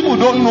 Many people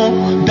don't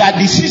know that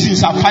the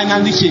seasons are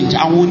finally changed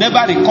and will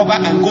never recover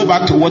and go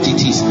back to what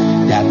it is.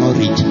 They are not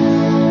ready.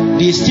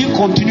 They still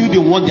continue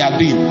doing what they are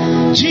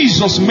doing.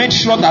 Jesus made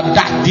sure that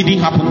didn't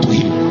happen to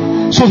him.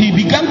 So he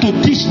began to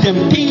teach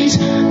them things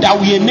that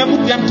will enable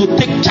them to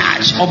take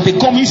charge of the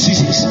coming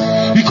seasons.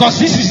 Because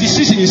this is the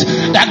seasons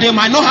that they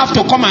might not have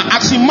to come and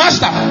ask him,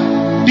 Master,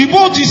 the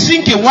boat is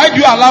sinking, why do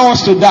you allow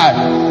us to die?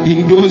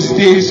 In those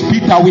days,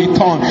 Peter will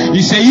turn.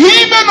 He said,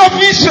 ye men of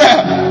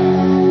Israel,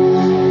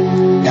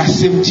 that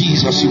same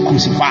Jesus you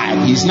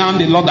crucified, he is now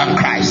the Lord and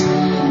Christ.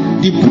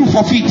 The proof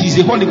of it is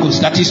the Holy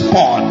Ghost that is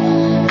poured.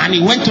 And he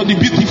went to the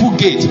beautiful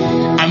gate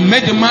and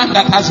met the man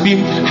that has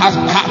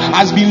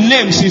been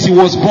lame since he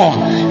was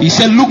born. He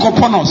said, look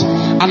upon us.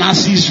 And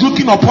as he's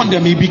looking upon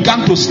them, he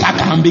began to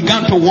stagger and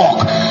began to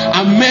walk.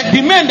 And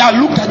the men that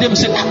looked at them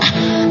said,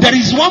 there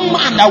is one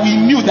man that we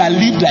knew that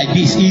lived like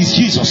this. He is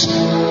Jesus.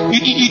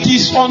 It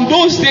is on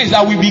those days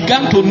that we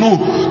began to know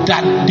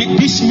that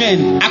these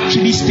men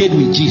actually stayed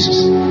with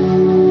Jesus.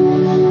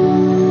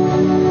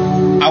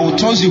 I will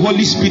trust the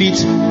Holy Spirit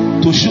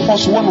to show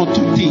us one or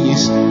two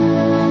things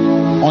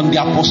on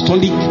the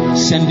apostolic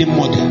sending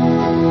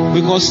model,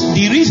 because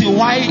the reason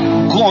why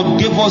God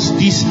gave us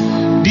this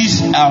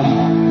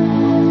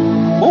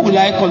what will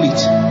I call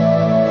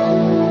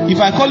it? If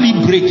I call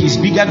it break, it's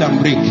bigger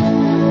than break.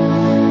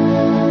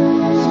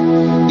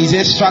 It's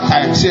extra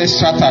time. It's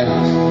extra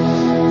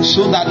time,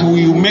 so that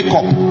we will make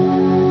up.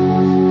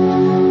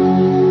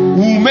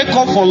 We will make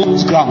up for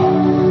lost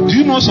ground. Do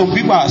you know some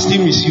people are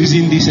still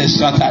misusing this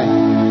extra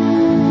time?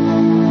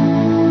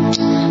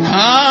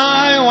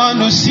 I want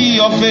to see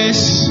your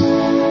face.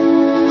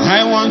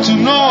 I want to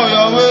know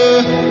your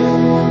way.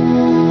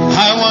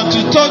 I want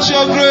to touch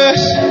your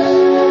grace,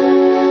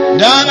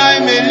 that I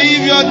may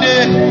live your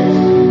day.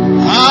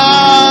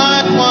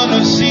 I want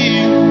to see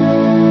you.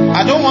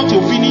 I don't want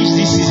to finish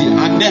this season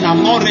and then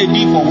I'm not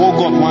ready for what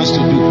God wants to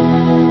do.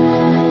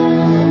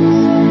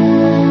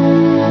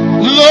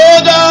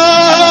 Lord,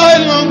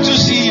 I long to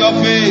see your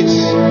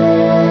face.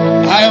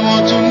 I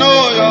want to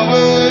know your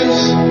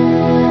ways.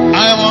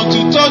 I want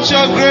to touch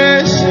your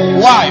grace.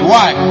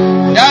 Why?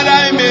 That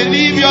I may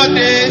live your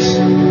days.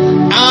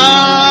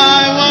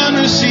 I want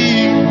to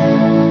see you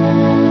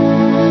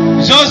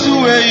just the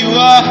way you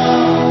are.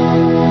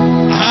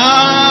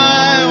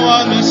 I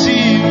want to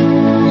see you.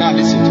 Now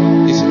listen.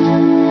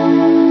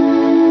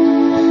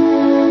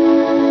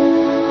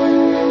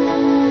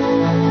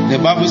 The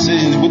Bible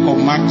says in the book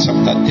of Mark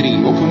chapter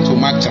 3. Open to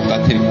Mark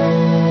chapter 3.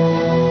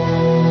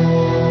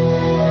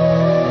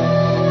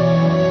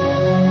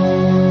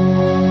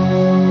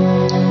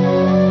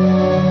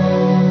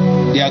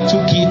 There are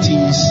two key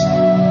things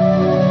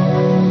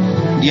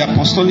The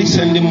apostolic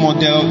sending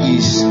model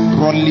is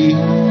broadly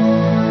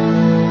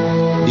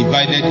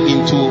divided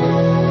into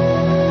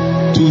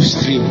two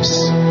streams.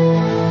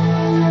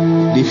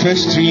 The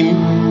first stream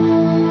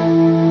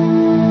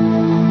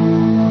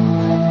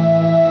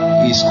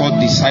is called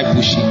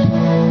discipleship.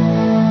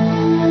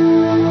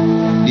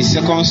 The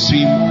second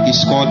stream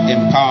is called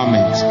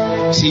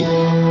empowerment. See,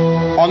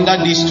 under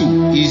these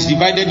two, it is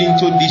divided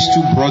into these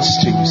two broad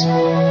streams.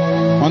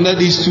 Under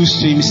these two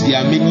streams, there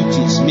are many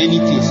things.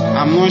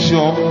 I'm not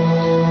sure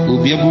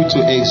we'll be able to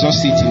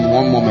exhaust it in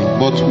one moment,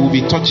 but we'll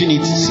be touching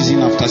it season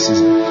after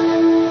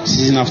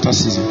season after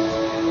season.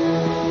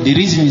 The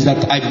reason is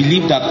that I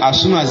believe that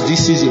as soon as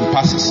this season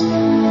passes,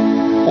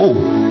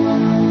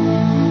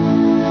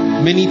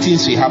 many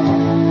things will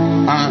happen,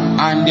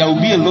 and there will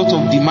be a lot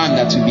of demand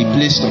that will be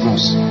placed on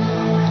us.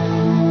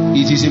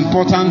 It is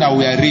important that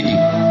we are ready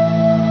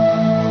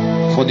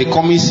for the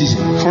coming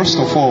season. First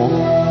of all,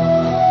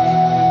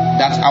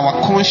 that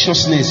our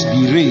consciousness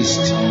be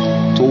raised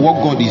to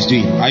what God is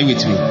doing. Are you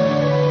with me?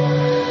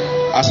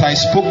 As I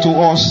spoke to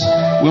us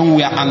when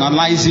we are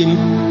analyzing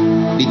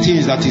the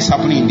things that is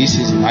happening in this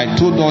season, I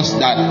told us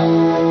that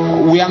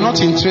we are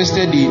not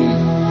interested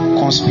in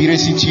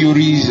conspiracy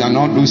theories and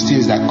all those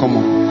things that come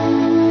up.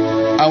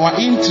 Our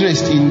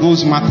interest in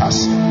those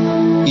matters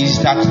is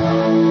that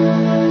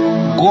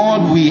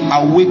God will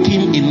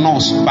awaken in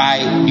us by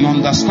the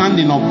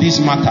understanding of these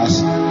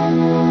matters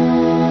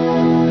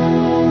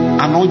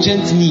an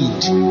urgent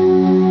need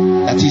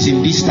that is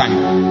in this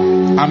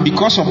time. And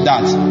because of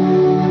that,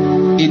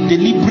 a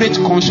deliberate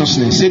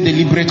consciousness, say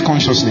deliberate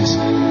consciousness.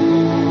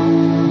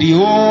 The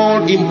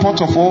whole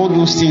import of all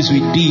those things we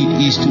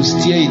did is to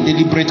steer a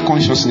deliberate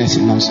consciousness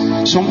in us,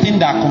 something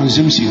that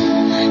consumes you.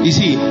 You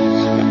see,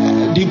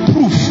 the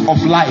proof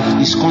of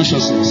life is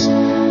consciousness.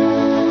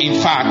 In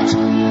fact,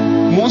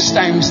 most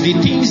times the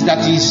things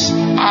that is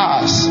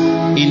ours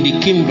in the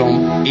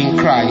kingdom in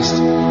Christ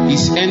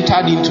is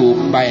entered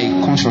into by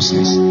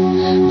consciousness.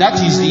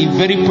 That is the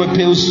very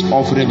purpose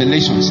of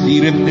revelations. The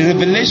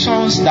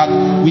revelations that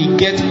we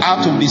get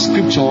out of the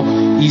scripture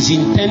is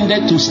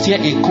intended to steer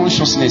a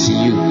consciousness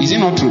in you. Is it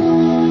not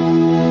true?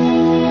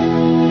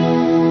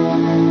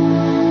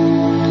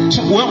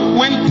 So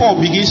when Paul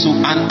begins to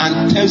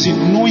and tells you,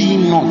 know ye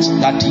not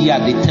that ye are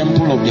the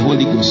temple of the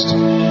Holy Ghost,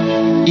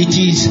 it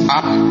is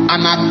an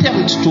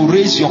attempt to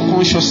raise your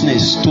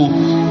consciousness to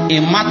a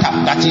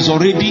matter that is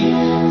already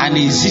an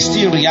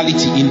existing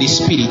reality in the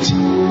spirit.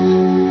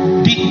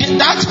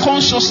 That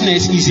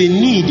consciousness is a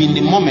need in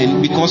the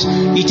moment, because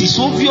it is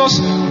obvious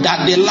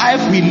that the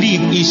life we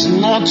live is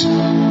not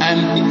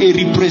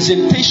a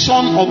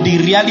representation of the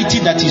reality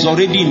that is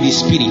already in the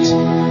spirit.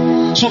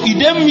 So it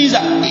then means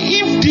that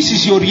if this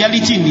is your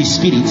reality in the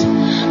spirit,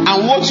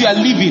 and what you are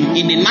living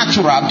in the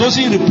natural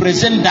doesn't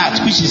represent that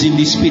which is in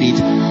the spirit,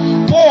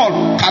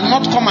 Paul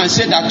cannot come and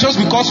say that just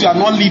because you are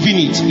not living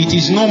it, it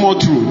is no more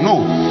true.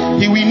 No.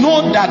 He will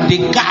know that the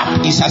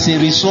gap is as a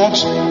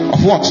result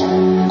of what?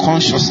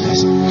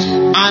 Consciousness.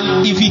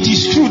 And if it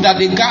is true that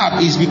the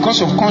gap is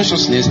because of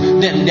consciousness,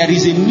 then there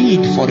is a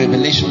need for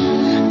revelation.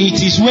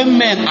 It is when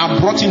men are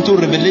brought into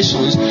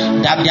revelations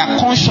that their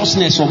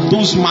consciousness of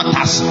those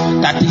matters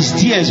that is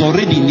there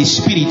already in the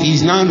spirit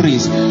is now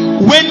raised.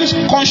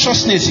 When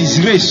consciousness is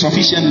raised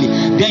sufficiently,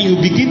 then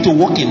you begin to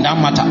walk in that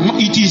matter. No,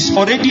 it is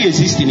already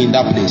existing in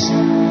that place.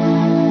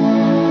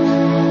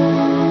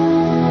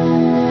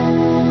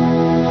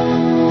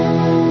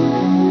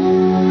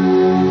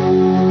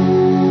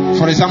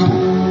 For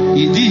example,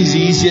 this is the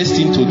easiest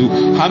thing to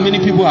do. How many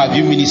people have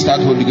you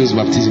ministered Holy Ghost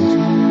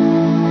baptism?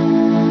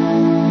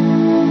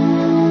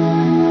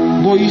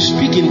 But you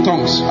speak in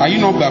tongues. Are you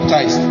not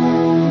baptized?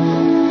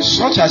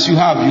 Such as you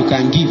have, you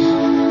can give.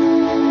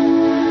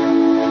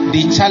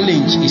 The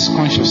challenge is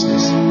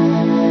consciousness.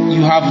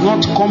 You have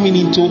not come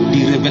into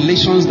the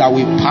revelations that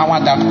will power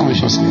that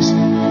consciousness.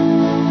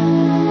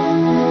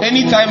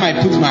 Anytime I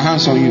put my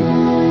hands on you,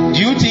 do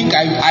you think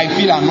I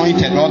feel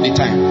anointed all the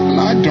time?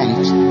 No, I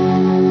don't.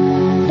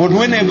 But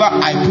whenever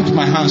I put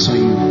my hands on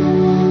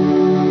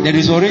you, there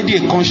is already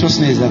a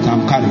consciousness that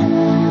I'm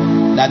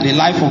carrying, that the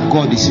life of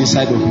God is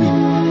inside of me.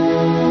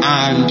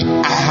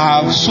 And I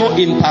have so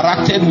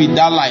interacted with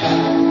that life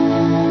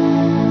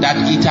that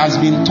it has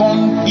been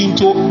turned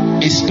into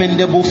a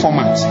spendable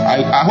format.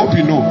 I hope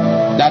you know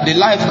that the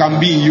life can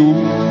be in you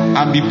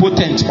and be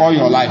potent all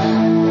your life.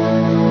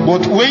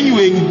 But when you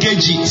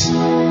engage it,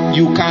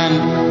 you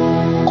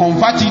can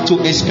convert it to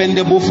a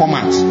spendable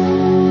format.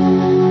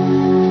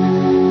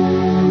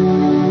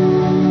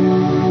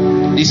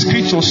 The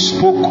scripture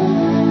spoke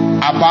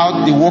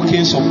about the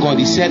workings of God.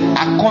 He said,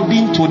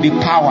 according to the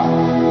power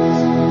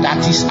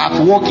that is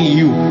at work in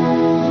you.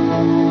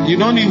 You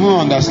don't even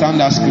understand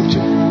that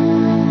scripture.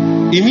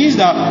 It means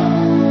that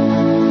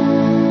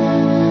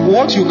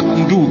what you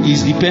can do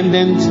is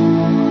dependent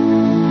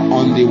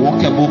on the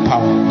workable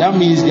power. That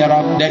means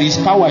there is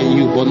power in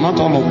you, but not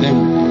all of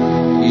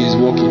them is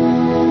working.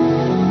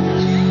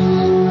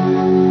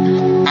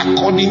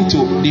 According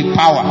to the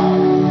power.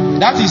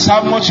 That is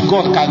how much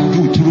God can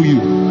do through you.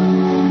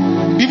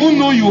 even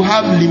though you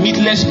have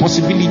limitless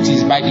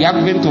possibilities by the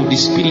advent of the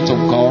Spirit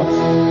of God,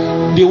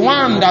 the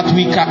one that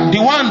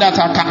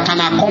can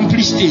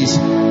accomplish this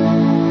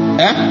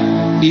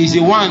is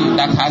the one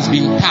that has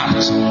been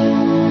tapped.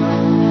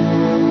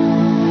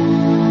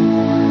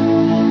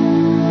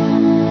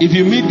 If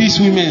you meet these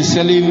women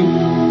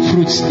selling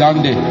fruits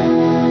down there,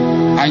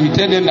 and you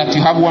tell them that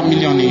you have 1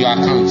 million in your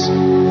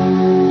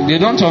account, they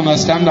don't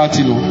understand that,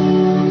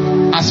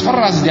 As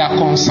far as they are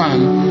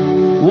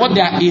concerned, what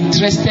they are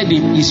interested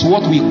in is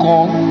what we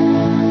call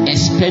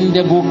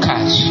expendable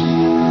cash.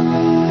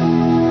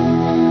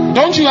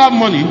 Don't you have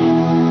money,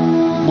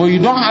 but you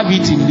don't have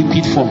it in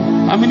liquid form?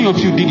 How many of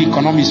you did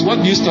economics?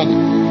 What do you study?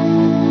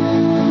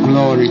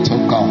 Glory to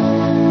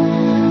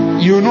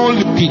God. You know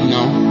liquid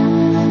now.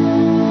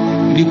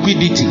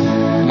 Liquidity.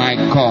 My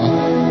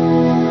God.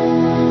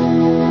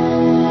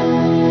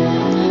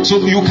 So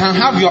you can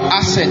have your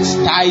assets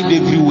tied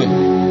everywhere,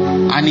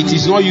 and it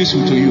is not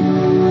useful to you.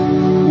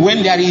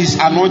 When there is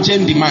an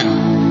urgent demand.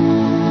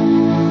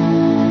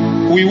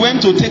 We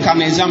went to take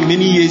an exam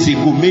many years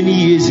ago,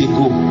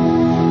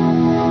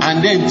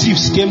 and then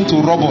thieves came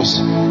to rob us.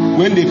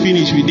 When they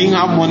finished, we didn't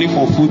have money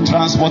for food,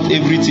 transport,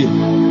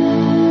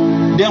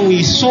 everything. Then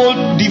we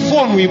sold the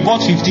phone we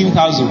bought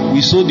 15,000,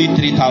 we sold it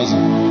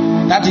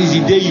 3,000. That is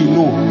the day you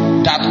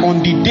know that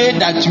on the day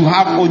that you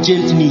have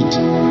urgent need,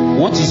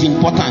 what is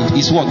important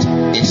is what?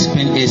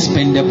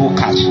 Expendable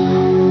cash.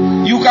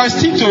 You can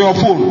stick to your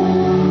phone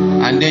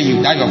and then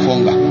you die of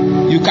hunger.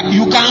 You can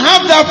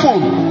have that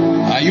phone.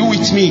 Are you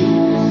with me?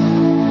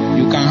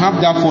 You can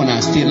have that phone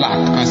and still lack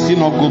and still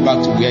not go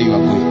back to where you are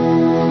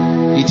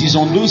going. It is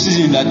on those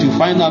seasons that you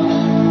find out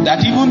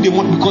that even the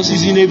money, because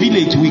it's in a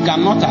village, we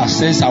cannot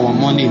access our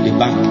money in the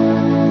bank.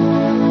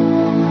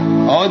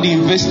 All the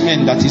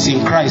investment that is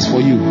in Christ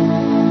for you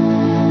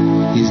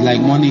is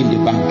like money in the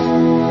bank.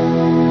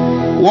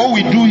 What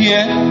we do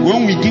here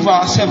when we give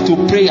ourselves to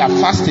prayer,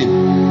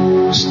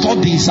 fasting,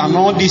 studies and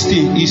all these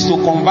things is to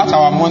convert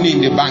our money in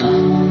the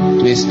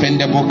bank to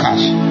expendable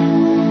cash.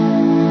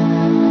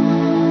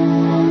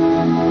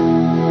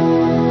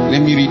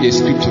 Let me read the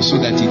scripture so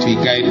that it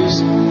will guide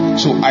us.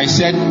 So I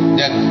said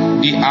that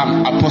the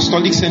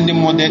apostolic sending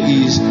model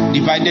is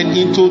divided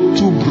into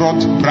two broad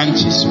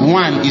branches.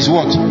 One is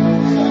what?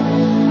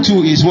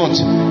 Two is what?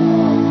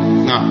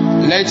 Now,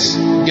 let's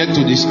get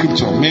to the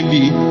scripture.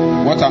 Maybe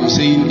what I'm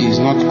saying is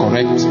not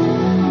correct.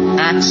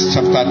 Acts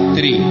chapter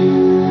 3.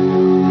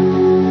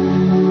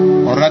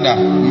 Or rather,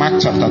 Mark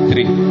chapter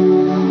 3.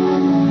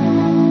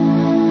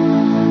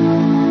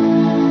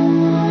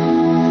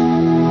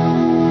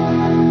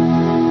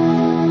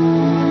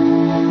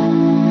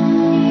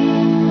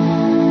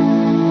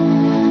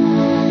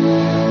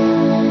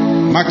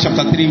 Mark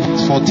chapter 3,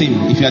 verse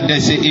 14. If you are there,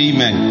 say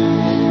amen.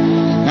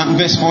 Now,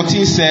 verse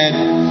 14 said,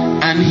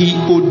 and he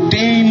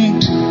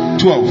ordained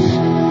 12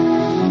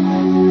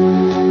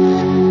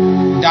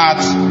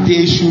 that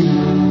they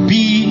should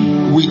be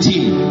with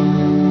him,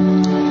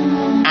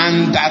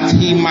 and that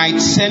he might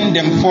send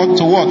them forth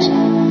to what?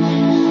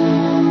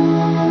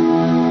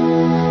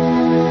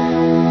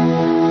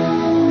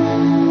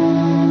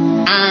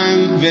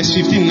 And verse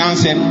 15 now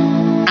said,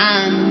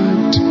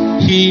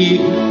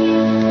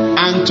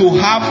 and to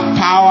have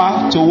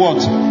power to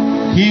what?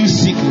 Heal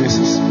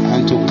sicknesses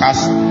and to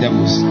cast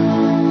devils.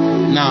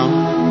 Now,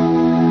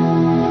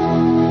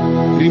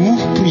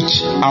 remove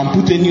preach and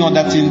put any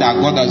other thing that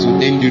God has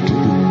ordained you to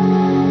do.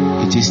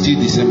 It is still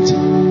the same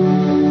thing.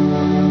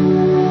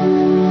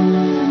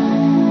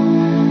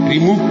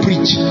 Remove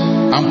preach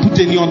and put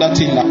any other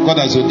thing that God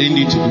has ordained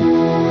you to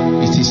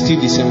do. It is still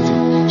the same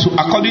thing. So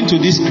according to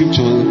this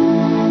scripture,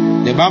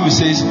 the Bible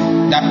says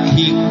that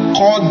he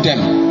called them.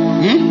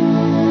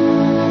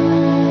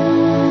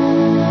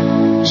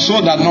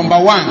 So that number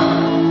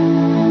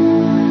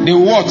one, they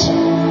what?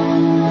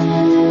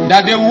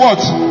 That they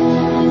what?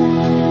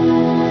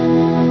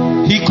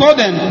 He called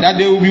them that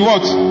they will be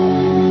what?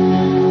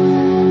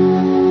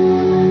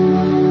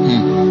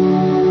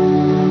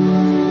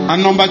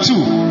 And number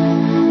two,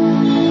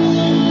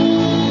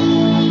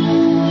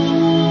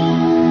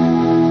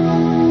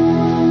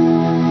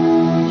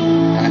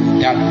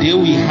 and that they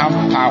will have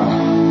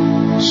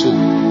power. So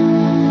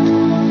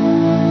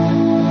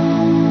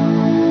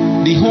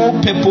the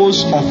whole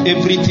purpose of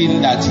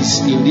everything that is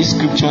in this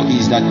scripture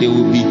is that they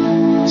will be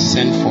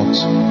sent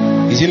forth.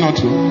 Is it not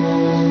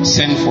true?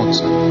 Sent forth.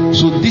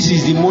 So this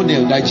is the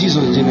model that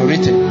Jesus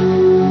generated.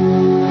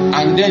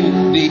 And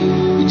then the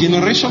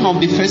generation of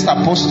the first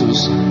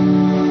apostles,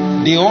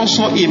 they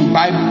also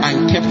imbibed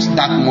and kept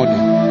that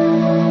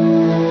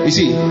model. You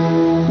see,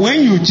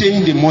 when you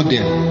change the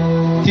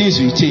model, things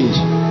will change.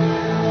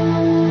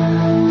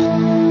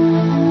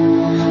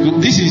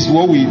 This is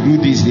what we do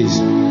these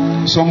days.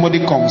 Somebody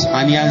comes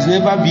and he has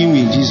never been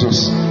with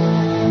Jesus.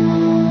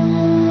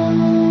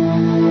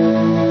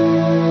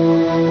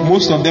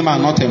 Most of them are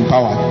not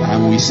empowered,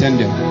 and we send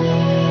them.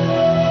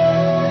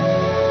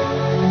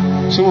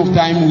 Some of the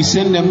time we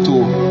send them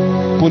to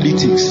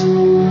politics,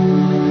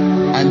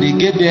 and they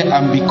get there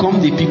and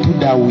become the people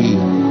that we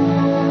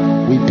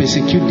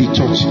persecute the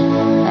church.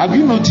 Have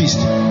you noticed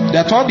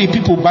that all the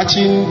people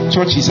bashing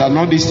churches are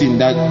not this thing,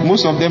 that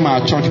most of them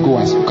are church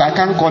goers? I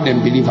can't call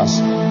them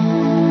believers.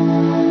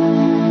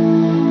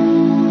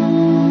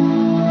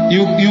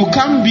 You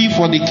can't be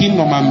for the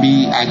kingdom and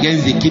be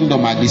against the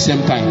kingdom at the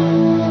same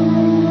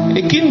time.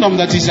 A kingdom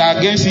that is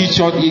against each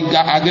other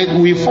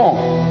will fall.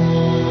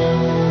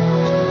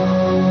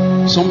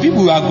 Some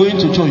people are going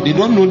to church, they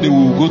don't know they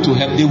will go to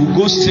hell. They will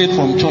go straight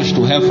from church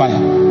to hellfire.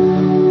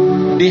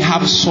 They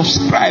have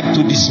subscribed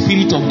to the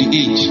spirit of the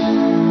age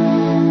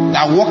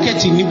that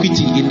worketh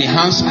iniquity in the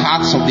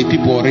hearts of the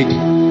people already.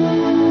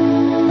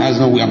 That's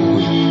not where I'm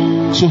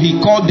going. So he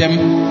called them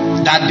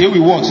that they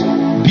will what?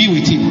 Be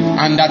with him,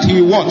 and that he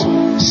will what?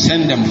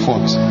 Send them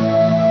forth.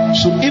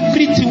 So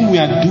everything we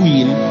are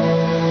doing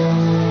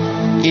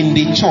in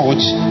the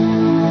church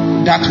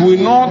that will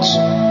not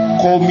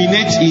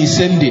culminate in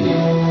sending,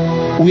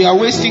 we are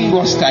wasting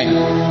God's time.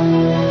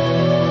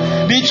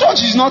 The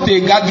church is not a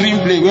gathering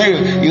place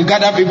where you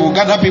gather people,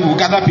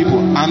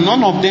 and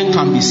none of them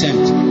can be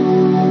sent.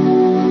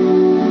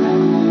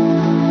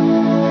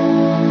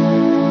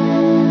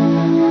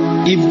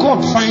 If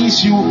God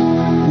finds you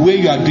where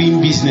you are doing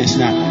business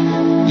now,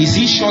 is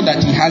he sure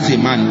that he has a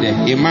man there,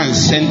 a man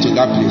sent to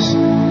that place?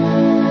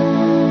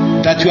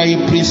 That you are a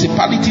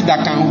principality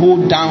that can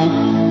hold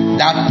down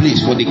that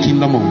place for the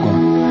kingdom of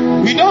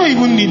God. We don't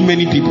even need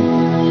many people.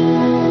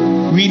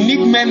 We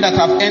need men that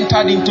have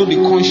entered into the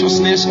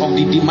consciousness of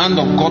the demand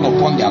of God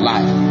upon their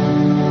life.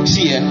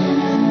 See,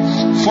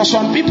 for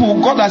some people,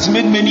 God has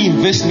made many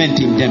investments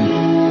in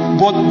them,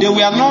 but they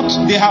have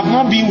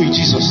not been with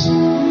Jesus.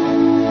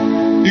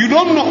 You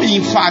don't know,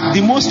 in fact,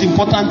 the most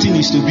important thing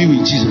is to be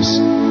with Jesus.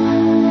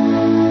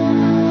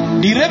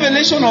 The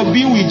revelation of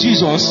being with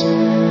Jesus,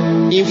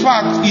 in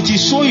fact, it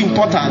is so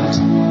important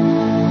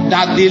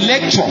that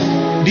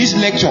this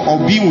lecture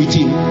of being with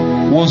him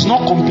was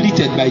not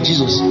completed by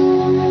Jesus.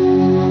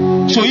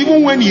 So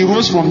even when he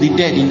rose from the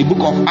dead in the book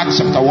of Acts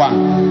chapter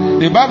 1,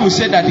 the Bible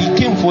said that he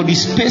came for the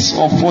space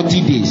of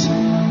 40 days.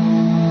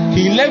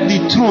 He left the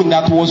throne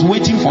that was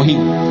waiting for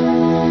him.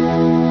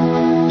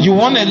 You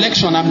won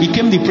election and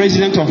became the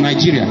president of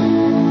Nigeria.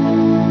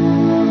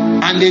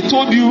 And they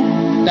told you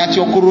that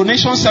your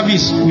coronation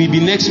service will be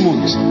next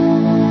month,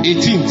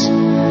 18th.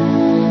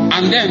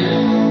 And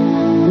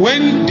then,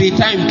 when the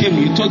time came,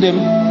 you told them,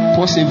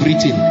 pause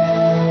everything.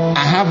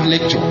 I have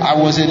lecture. I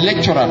was a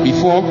lecturer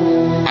before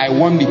I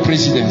won the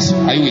presidency.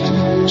 Are you with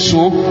me?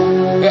 So,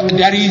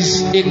 there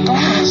is a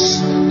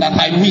class that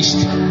I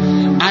missed.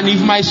 And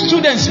if my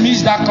students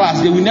miss that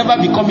class, they will never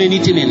become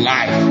anything in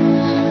life.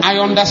 I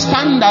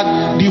understand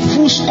that the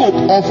full scope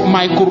of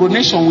my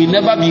coronation will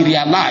never be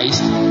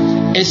realized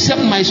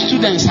except my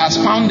students has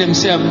found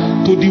themselves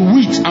to the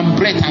width and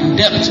breadth and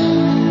depth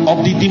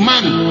of the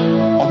demand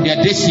of their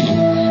destiny.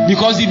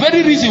 Because the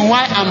very reason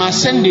why I'm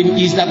ascending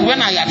is that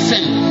when I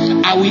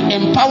ascend, I will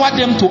empower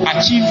them to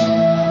achieve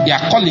their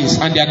callings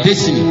and their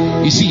destiny.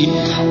 You see,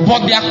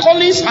 but their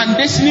callings and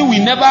destiny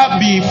will never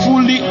be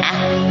fully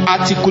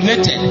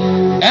articulated.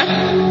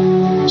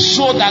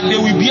 So that they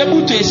will be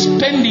able to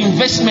spend the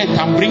investment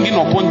I'm bringing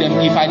upon them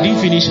if I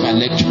didn't finish my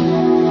lecture.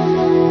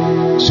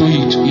 So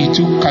he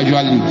took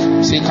casual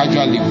leave. Say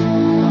casual leave.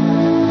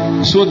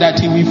 So that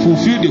he will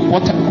fulfill the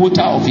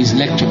quota of his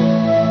lecture.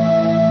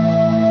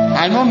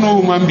 I don't know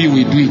human being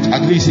will do it,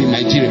 at least in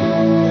Nigeria.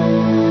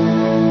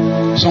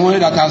 Somebody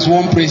that has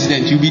one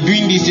president, you'll be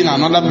doing this thing,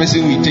 another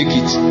person will take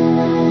it.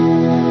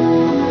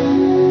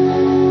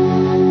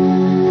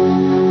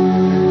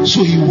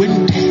 So he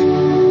went there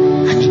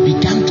and he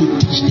began to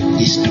teach them.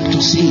 The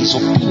scripture says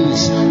of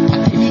things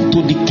pertaining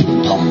to the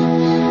kingdom.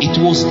 It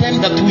was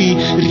then that we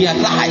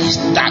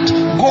realized that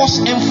God's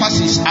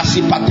emphasis as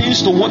it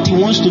pertains to what he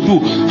wants to do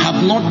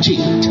have not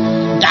changed.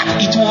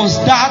 That it was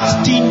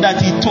that thing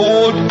that he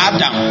told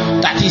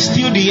Adam that is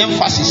still the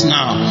emphasis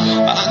now.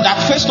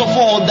 That first of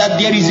all, that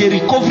there is a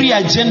recovery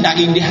agenda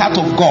in the heart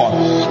of God.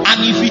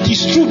 And if it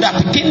is true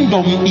that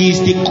kingdom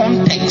is the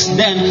context,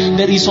 then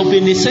there is of a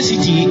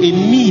necessity, a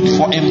need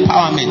for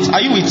empowerment.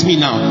 Are you with me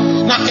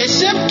now? Now,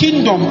 except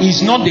kingdom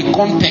is not the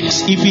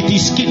context, if it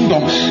is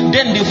kingdom,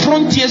 then the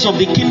frontiers of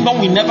the kingdom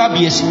will never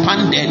be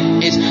expanded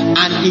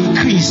and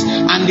increased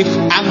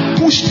and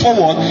pushed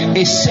forward,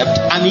 except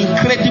an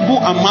incredible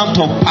amount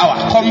of power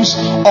comes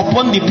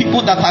upon the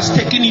people that has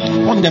taken it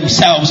on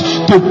themselves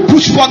to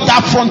push forward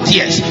that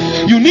frontiers.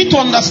 You need to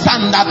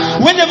understand that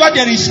whenever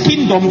there is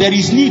kingdom, there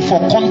is need for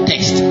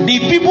context. The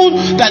people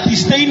that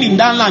is staying in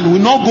that land will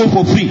not go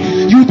for free.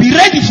 You'll be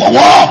ready for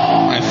war,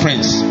 my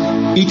friends.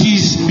 It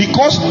is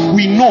because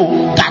we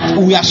know that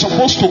we are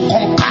supposed to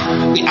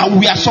conquer.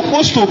 We are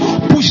supposed to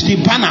push the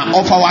banner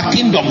of our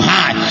kingdom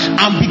high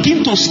and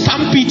begin to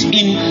stamp it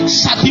in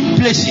certain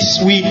places.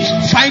 We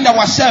find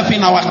ourselves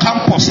in our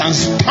campus and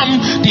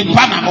stamp the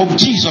banner of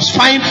Jesus.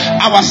 Find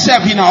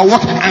ourselves in our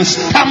work and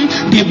stamp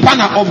the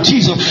banner of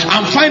Jesus.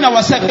 And find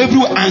ourselves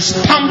everywhere and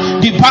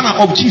stamp the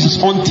banner of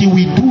Jesus. Until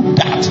we do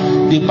that,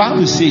 the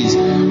Bible says,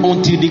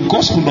 until the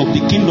gospel of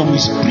the kingdom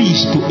is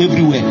preached to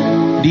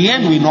everywhere, the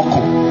end will not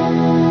come.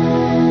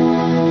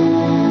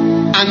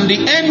 And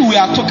the end we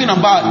are talking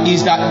about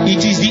is that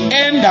it is the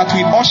end that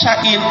we usher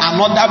in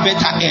another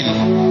better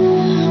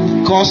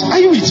end. Because, are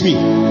you with me?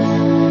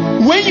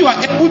 When you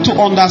are able to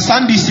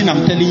understand this thing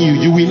I'm telling you,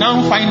 you will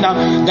now find out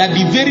that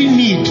the very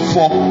need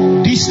for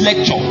this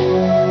lecture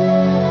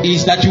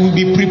is that you will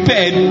be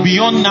prepared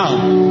beyond now,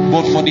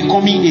 but for the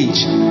coming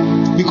age.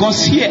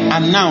 Because here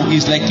and now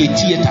is like a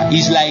theater.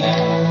 It's like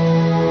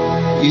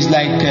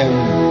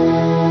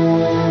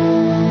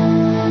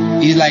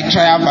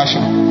trial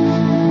version.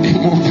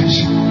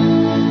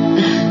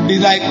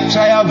 It's like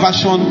trial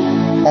version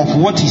of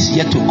what is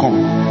yet to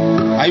come.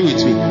 Are you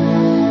with me?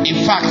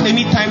 In fact,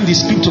 anytime the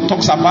scripture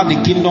talks about the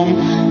kingdom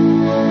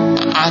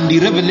and the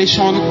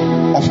revelation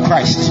of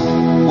Christ,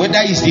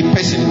 whether it's the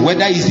person,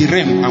 whether it's the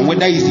realm, and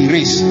whether it's the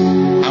race,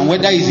 and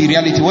whether it's the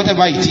reality,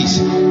 whatever it is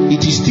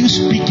still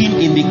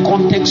speaking in the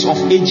context of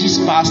ages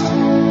past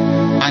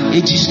and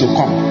ages to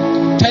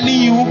come, telling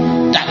you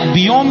that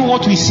beyond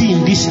what we see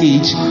in this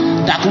age,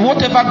 that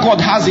whatever God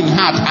has in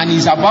heart and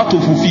is about to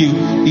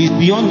fulfill is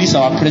beyond this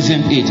our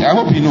present age. I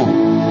hope you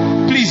know.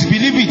 Please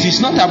believe it. It's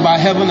not about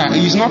heaven.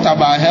 It's not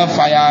about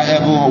hellfire,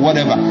 heaven, or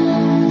whatever.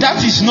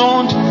 That is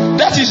not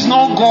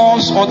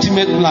God's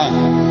ultimate plan.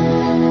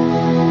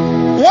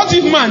 What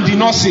if man did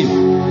not sin?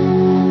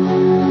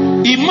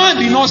 If man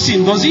did not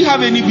sin, does he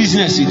have any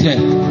business with hell?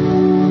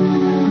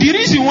 The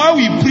reason why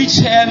we preach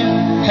hell,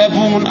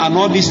 heaven, and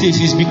all these things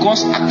is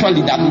because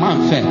actually that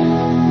man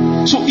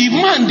fell. So if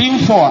man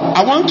didn't fall,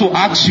 I want to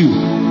ask you,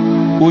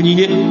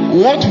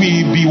 Onyinye, what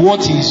will be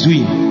what he is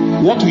doing?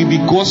 What will be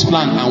God's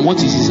plan and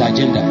what is his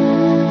agenda?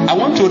 I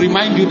want to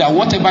remind you that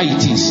whatever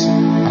it is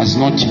has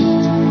not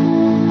changed.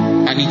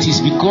 And it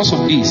is because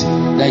of this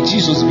that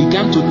Jesus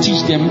began to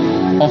teach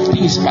them of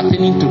things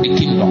pertaining to the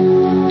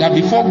kingdom. That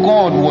before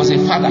God was a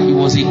father, he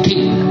was a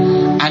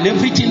king. And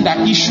everything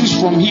that issues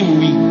from him,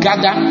 we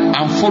gather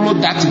and follow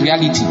that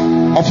reality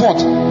of what?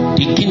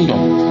 The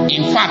kingdom.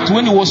 In fact,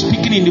 when he was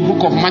speaking in the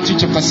book of Matthew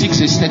chapter 6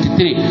 verse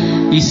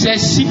 33, he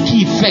says, seek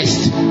ye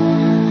first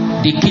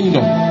the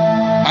kingdom.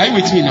 Are you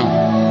with me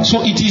now?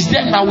 So it is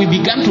then that we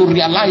began to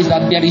realize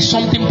that there is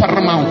something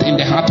paramount in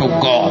the heart of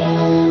God.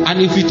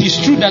 And if it is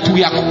true that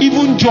we are,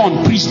 even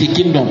John preached the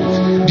kingdom,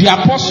 the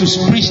apostles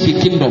preached the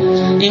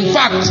kingdom. In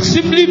fact,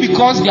 simply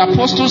because the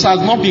apostles have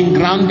not been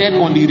grounded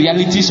on the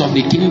realities of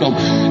the kingdom,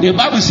 the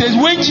Bible says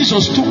when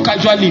Jesus took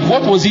casual leave,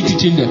 what was he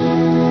teaching them?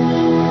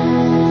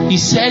 He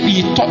said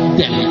he taught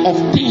them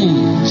of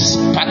things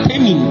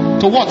pertaining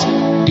to what?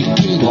 The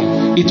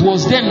kingdom. It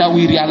was then that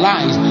we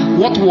realized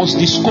what was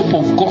the scope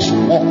of God's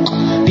work.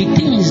 The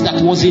things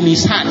that was in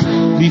his heart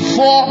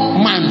before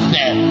man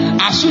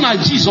fell. As soon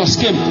as Jesus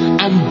came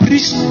and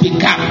bridged the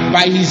gap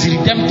by his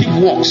redemptive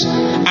works,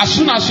 as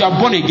soon as you are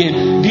born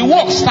again, the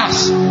work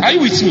starts. Are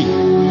you with me?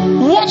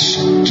 What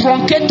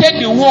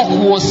truncated the work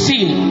was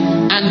sin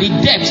and the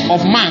death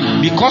of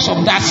man because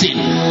of that sin.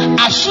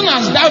 As soon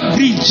as that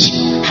bridge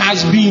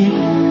has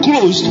been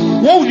closed,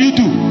 what will you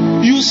do?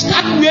 You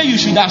start where you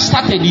should have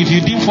started if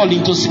you didn't fall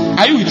into sin.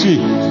 Are you with me?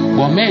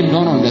 But men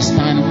don't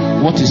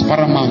understand what is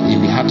paramount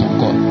in the heart of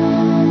God.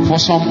 For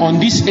some on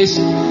this earth,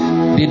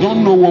 they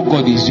don't know what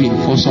God is doing.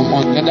 For some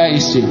on the other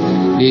earth,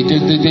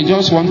 they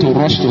just want to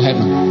rush to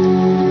heaven.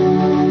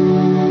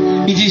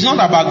 It is not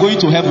about going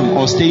to heaven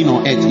or staying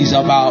on earth. It's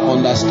about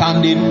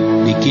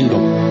understanding the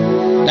kingdom.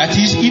 That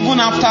is, even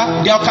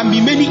after, there can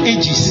be many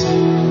ages.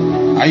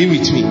 Are you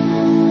with me?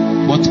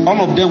 But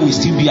all of them will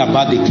still be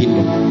about the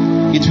kingdom.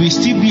 It will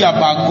still be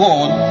about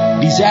God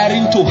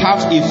desiring to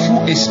have a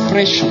full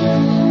expression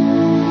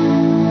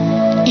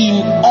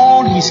in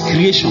all his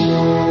creation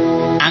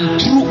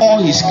and through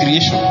all his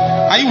creation.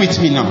 Are you with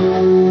me now?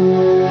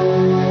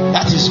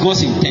 That is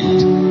God's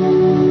intent.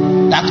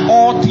 That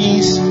all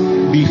things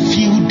be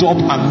filled up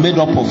and made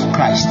up of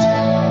Christ.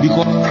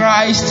 Because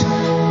Christ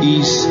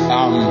is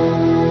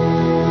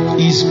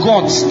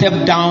God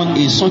stepped down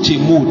in such a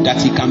mode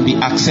that he can be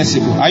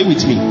accessible. Are you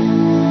with me?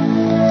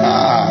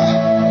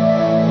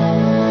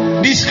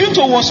 The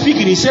scripture was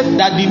speaking. He said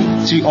that the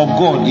mystery of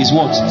God is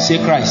what? Say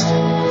Christ.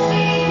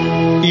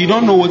 You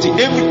don't know what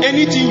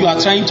anything you are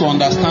trying to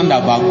understand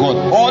about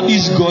God, all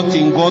this God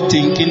thing,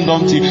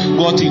 kingdom thing,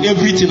 God thing,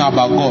 everything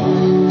about God,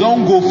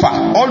 don't go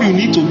far. All you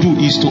need to do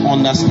is to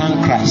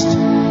understand Christ.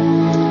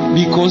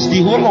 Because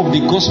the whole of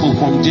the gospel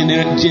from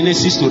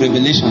Genesis to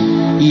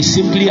Revelation is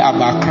simply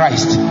about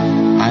Christ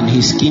and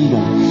his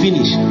kingdom.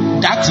 Finish.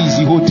 That is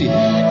the whole thing.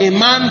 A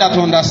man that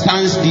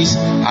understands this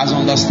has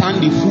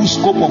understand the full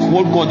scope of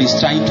what God is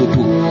trying to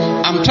do.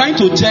 I'm trying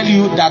to tell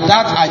you that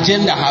that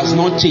agenda has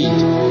not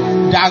changed.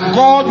 That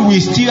God will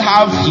still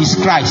have his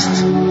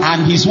Christ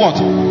and his what?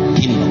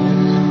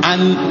 Kingdom.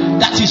 And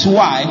that is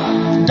why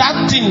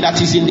that thing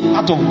that is in the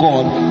heart of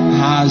God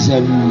has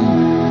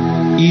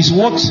is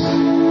what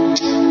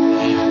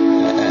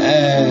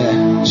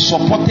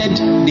supported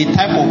the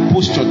type of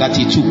posture that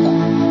he took.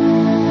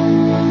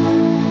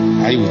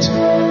 Are you with me?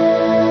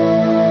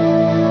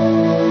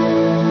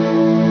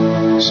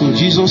 So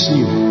Jesus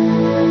knew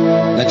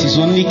that it's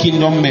only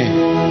kingdom men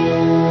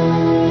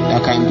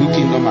that can do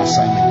kingdom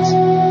assignments.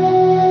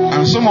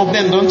 And some of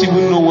them don't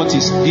even know what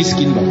is this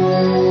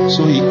kingdom.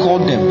 So he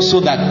called them so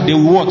that they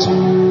would what?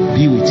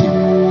 Be with him.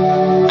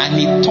 And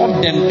he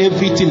taught them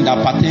everything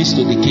that pertains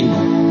to the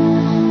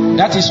kingdom.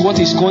 That is what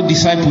is called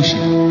discipleship.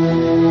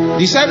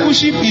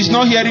 Discipleship is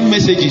not hearing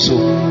messages. So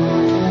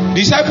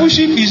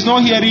discipleship is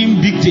not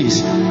hearing big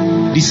things.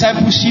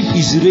 Discipleship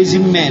is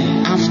raising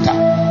men after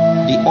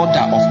the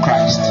order of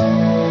Christ.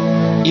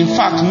 In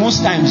fact,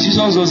 most times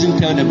Jesus doesn't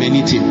tell them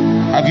anything.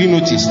 Have you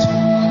noticed?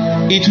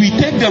 It will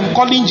take them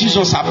calling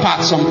Jesus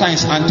apart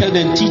sometimes and tell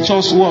them, teach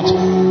us what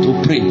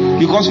to pray.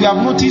 Because we have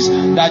noticed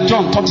that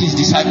John taught his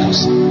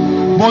disciples.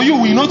 But you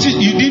will notice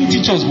you didn't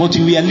teach us, but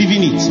we are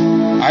living it.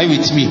 Are you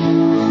with me?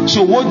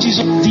 So what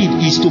Jesus did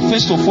is to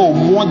first of all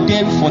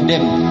model for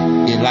them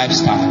a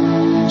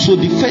lifestyle. So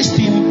the first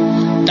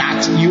thing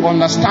that you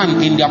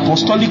understand in the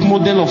apostolic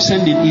model of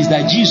sending is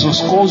that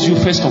Jesus calls you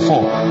first of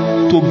all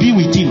to be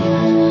with him.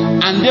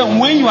 And then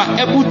when you are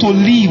able to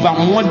live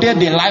and model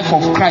the life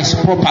of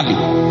Christ properly,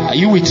 are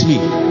you with me?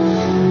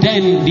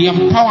 Then the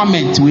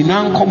empowerment will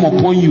now come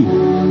upon you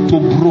to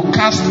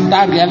broadcast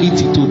that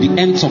reality to the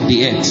ends of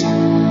the earth.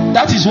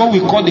 That is what we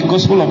call the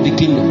gospel of the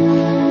kingdom.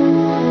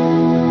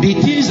 The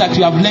things that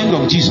you have learned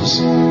of Jesus.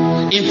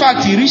 In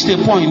fact, he reached a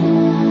point,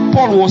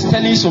 Paul was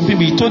telling some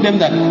people, he told them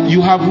that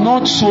you have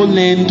not so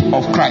learned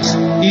of Christ.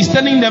 He's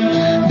telling them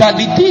that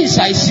the things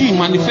I see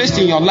manifest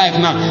in your life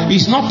now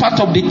is not part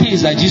of the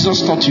things that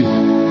Jesus taught you.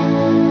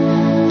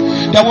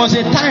 There was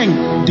a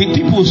time the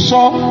people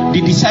saw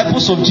the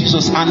disciples of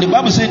Jesus, and the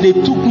Bible said they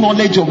took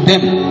knowledge of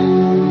them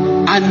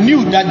and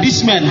knew that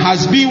this man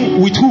has been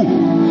with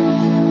who?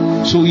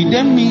 So it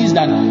then means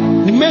that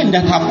the men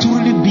that have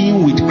truly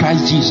been with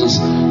Christ Jesus,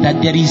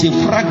 that there is a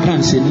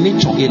fragrance, a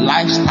nature, a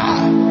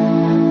lifestyle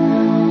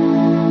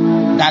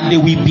that they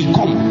will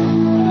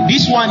become.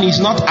 This one is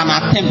not an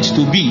attempt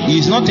to be. It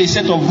is not a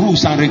set of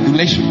rules and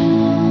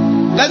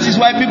regulations. That is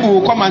why people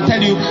will come and tell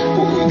you,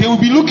 they will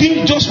be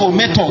looking just for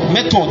method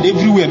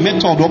everywhere,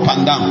 method up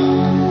and down.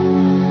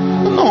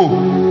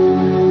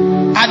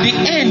 No. At the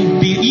end,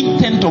 the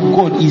intent of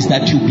God is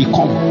that you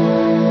become.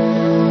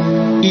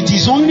 It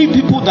is only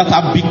people that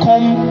have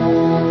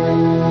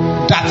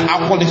become, that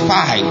are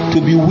qualified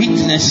to be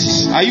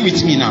witnesses. Are you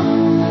with me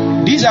now?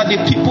 These are the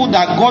people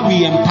that God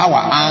will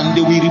empower, and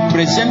they will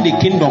represent the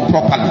kingdom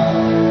properly.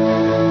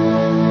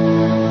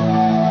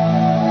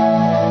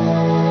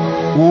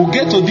 We'll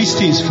get to these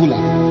things fuller.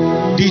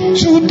 The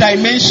two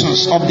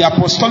dimensions of the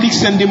apostolic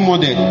sending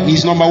model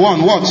is number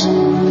one, what?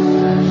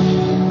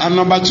 And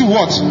number two,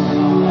 what?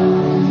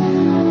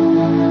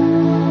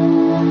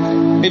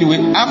 Anyway,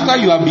 after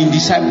you have been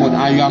discipled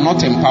and you are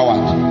not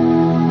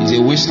empowered, it's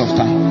a waste of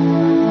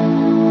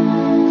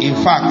time. In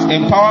fact,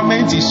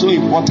 empowerment is so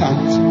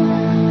important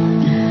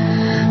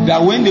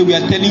that when they were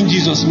telling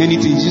Jesus many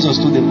things, Jesus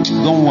told them,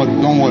 don't worry,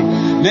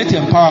 let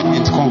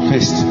empowerment come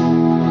first.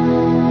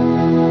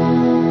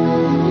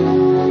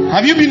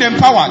 Have you been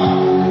empowered?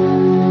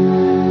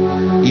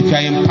 If you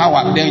are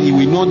empowered, then you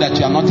will know that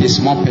you are not a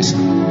small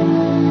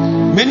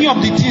person. Many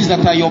of the things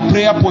that are your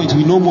prayer point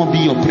will no more be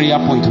your prayer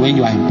point when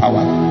you are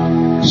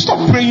empowered.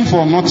 Stop praying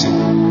for nothing.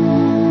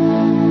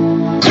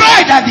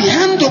 Cry that the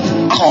hand of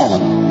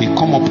God will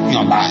come up in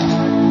your life,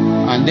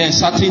 and then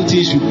certain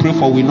things you pray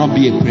for will not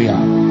be a prayer.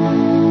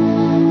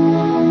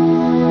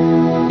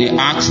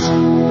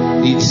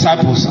 The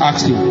disciples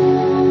asked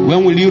him,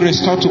 when will you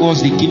restore to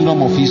us the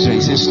kingdom of Israel?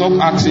 He said, stop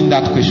asking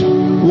that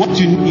question. What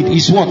you need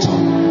is what?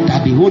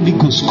 That the Holy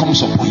Ghost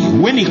comes upon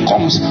you. When it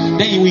comes,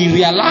 then you will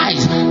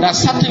realize that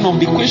certain of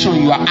the question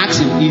you are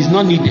asking is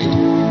not needed.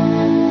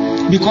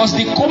 Because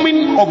the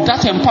coming of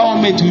that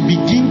empowerment will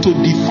begin to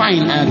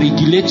define and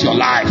regulate your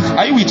life.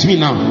 Are you with me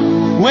now?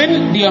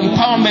 When the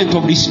empowerment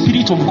of the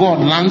Spirit of God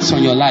lands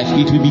on your life,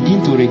 it will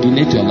begin to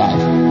regulate your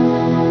life.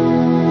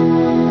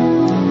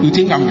 You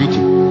think I'm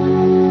joking?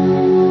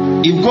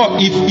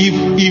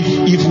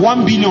 If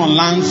 1 billion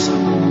lands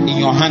in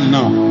your hand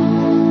now,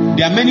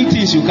 there are many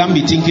things you can't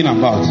be thinking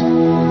about.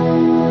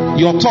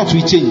 Your thoughts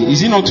will change.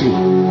 Is it not true?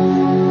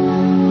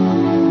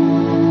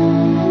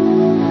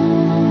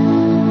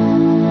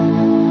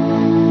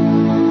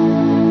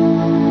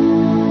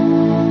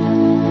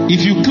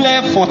 If you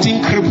clear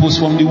 14 cripples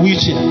from the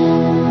wheelchair,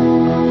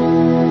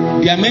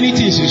 there are many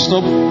things you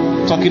stop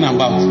talking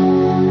about.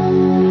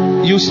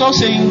 You stop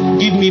saying,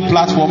 give me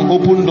platform,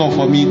 open door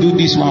for me, do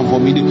this one for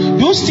me.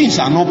 Those things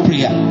are not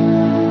prayer.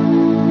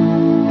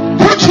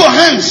 Put your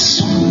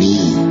hands on me.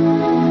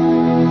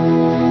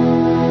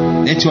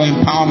 Let your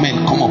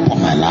empowerment come upon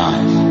my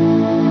life.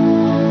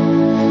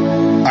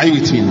 Are you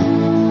with me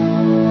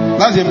now?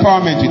 That's the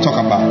empowerment we talk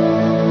about.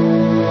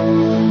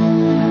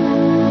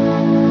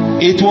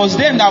 It was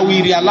then that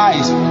we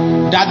realized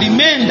that the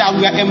men that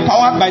were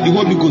empowered by the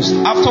Holy Ghost,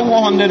 after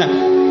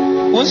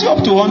 100, was it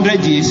up to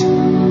 100 years,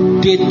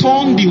 they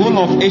turned the whole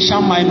of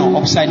Asia Minor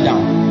upside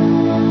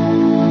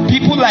down.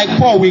 People like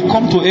Paul will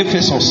come to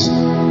Ephesus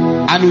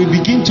and we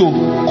begin to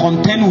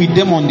contend with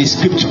them on the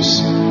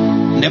scriptures.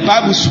 The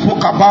Bible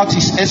spoke about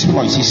his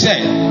exploits. He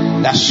said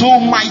that so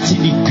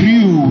mightily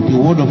grew the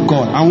word of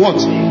God. And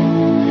what?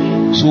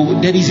 So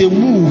there is a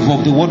move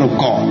of the word of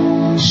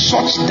God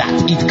such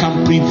that it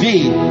can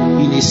prevail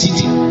in a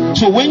city.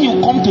 So when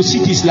you come to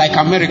cities like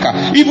America,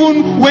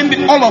 even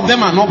when all of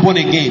them are not born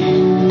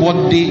again,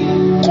 but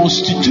the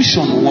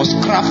constitution was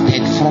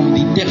crafted from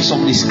the depths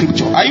of the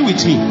scripture. Are you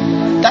with me?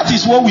 That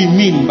is what we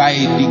mean by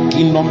the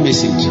kingdom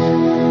message.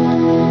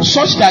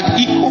 Such that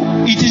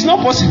it is not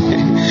possible.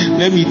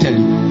 Let me tell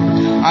you.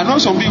 I know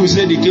some people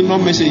say the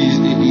kingdom message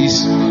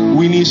is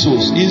winning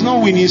souls. It's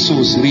not winning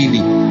souls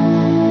really.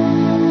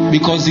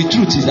 Because the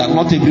truth is that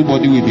not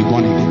everybody will be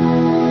born again.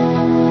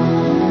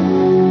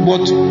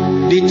 But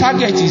the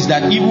target is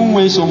that even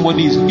when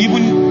somebody is,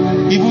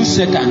 even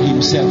Satan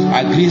himself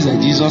agrees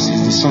that Jesus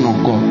is the Son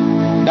of God.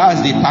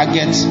 That's the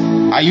target.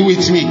 Are you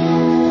with me?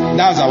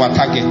 That's our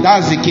target.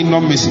 That's the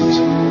kingdom message.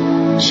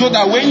 So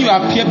that when you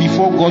appear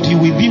before God, you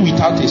will be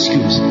without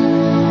excuse.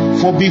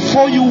 For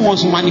before you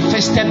was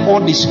manifested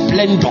all the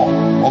splendor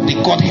of the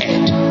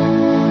Godhead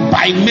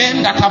by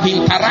men that have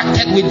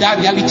interacted with that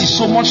reality,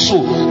 so much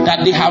so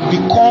that they have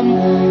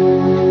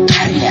become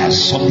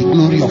carriers of the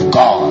glory of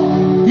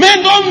God.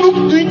 Men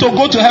don't need to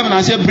go to heaven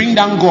and say, bring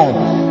down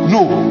God.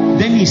 No.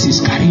 Dennis is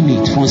carrying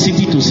it from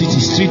city to city,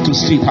 street to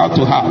street, house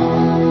to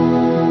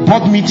house,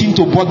 board meeting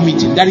to board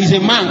meeting. There is a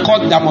man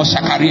called Damos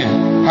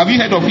Shakarian. Have you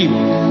heard of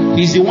him?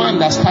 He's the one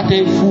that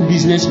started Full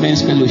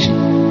Businessmen's Fellowship.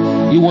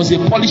 He was a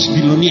Polish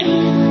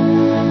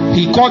billionaire.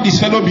 He called his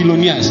fellow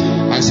billionaires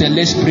and said,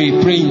 let's pray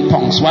in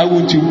tongues. Why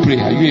won't you pray?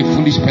 Are you a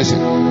foolish person?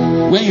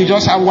 When you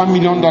just have $1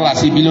 million,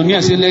 a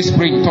billionaire said, let's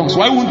pray in tongues.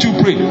 Why won't you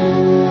pray?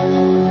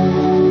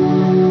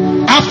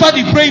 After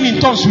the praying in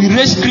tongues, we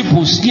raise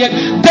cripples,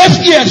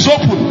 deaf ears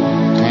open.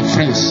 My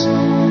friends,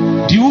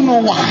 do you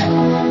know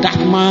why? That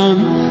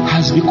man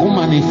has become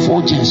an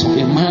effulgence of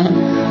a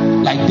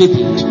man like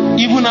David.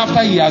 Even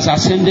after he has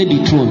ascended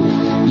the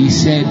throne, he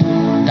said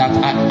that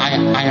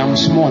I am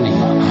small in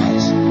your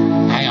eyes.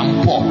 I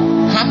am poor.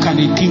 How can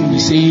a king be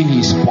saying he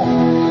is poor?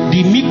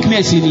 The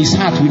meekness in his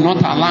heart will not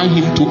allow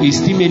him to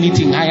esteem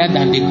anything higher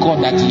than the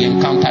God that he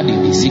encountered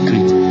in the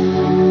secret.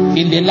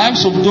 In the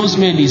lives of those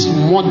men is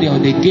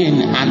modeled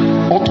again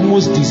an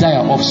utmost desire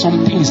of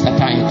some things that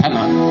are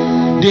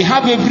eternal. They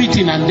have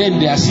everything and then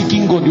they are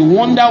seeking God. You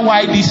wonder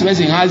why this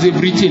person has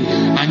everything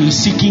and is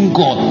seeking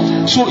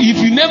God. So if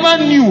you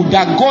never knew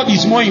that God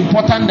is more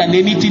important than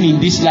anything in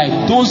this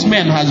life, those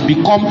men has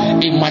become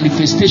a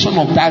manifestation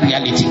of that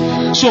reality.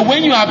 So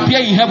when you appear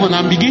in heaven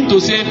and begin to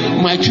say,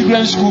 my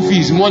children's school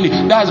fees, money,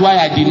 that's why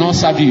I did not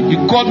serve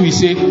you. God will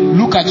say,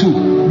 look at you,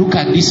 look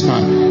at this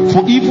man.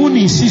 For even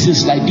in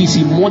seasons like this,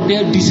 he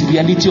modeled this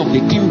reality of the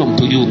kingdom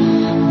to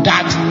you.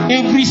 That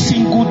every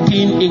single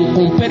thing in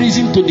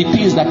comparison to the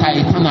things that are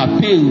eternal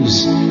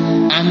pales.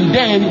 And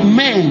then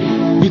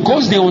men,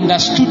 because they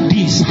understood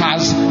this,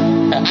 has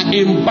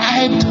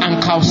imbibed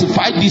and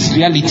calcified this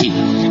reality.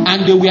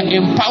 And they were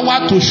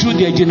empowered to show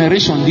their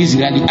generation this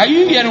reality. Are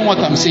you hearing what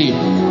I'm saying?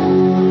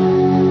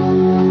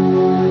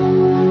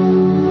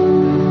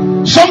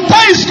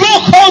 Sometimes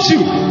God calls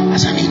you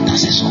as an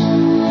intercessor.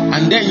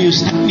 And then you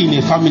stand in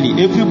a family.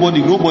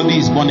 Nobody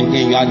is born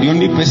again. You are the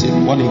only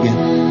person born again.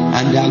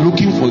 And they are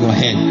looking for your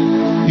head.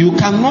 You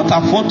cannot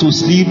afford to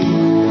sleep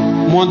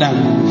more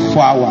than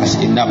 4 hours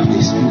in that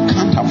place. You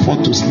can't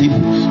afford to sleep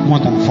more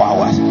than 4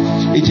 hours.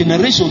 A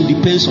generation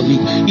depends on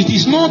it. It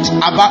is not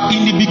about,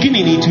 in the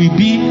beginning, it will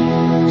be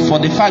for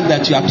the fact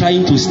that you are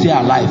trying to stay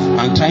alive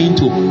and trying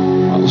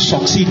to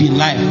succeed in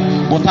life.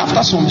 But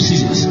after some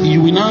seasons,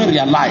 you will now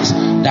realize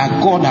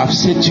that God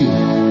has set you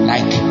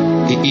like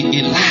a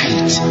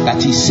light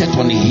that is set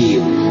on a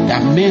hill,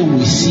 that men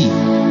will see,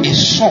 a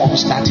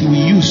salt that he will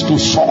use to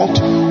salt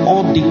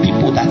all the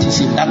people that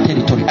is in that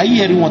territory. Are you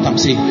hearing what I'm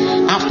saying?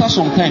 After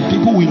some time,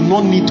 people will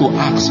not need to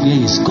ask, where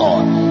is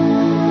God?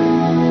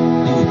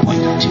 They will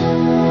point at you.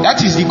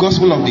 That is the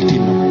gospel of the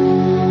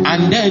kingdom.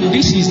 And then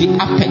this is the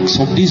apex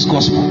of this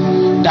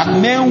gospel,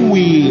 that men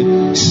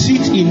will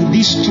sit in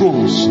these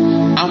thrones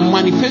and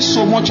manifest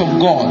so much of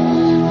God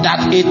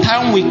that a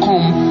time will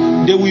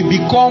come, they will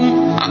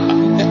become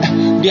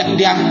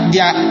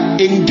their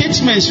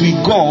engagements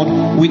with God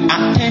will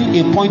attain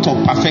a point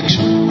of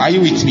perfection. Are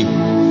you with me?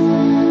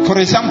 For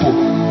example,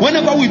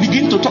 whenever we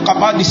begin to talk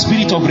about the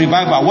spirit of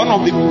revival, one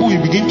of the people we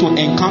begin to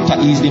encounter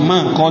is the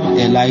man called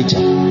Elijah.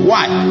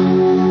 Why?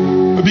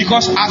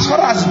 Because as far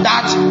as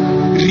that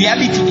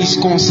reality is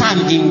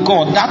concerned in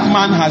God, that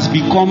man has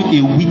become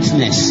a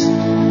witness.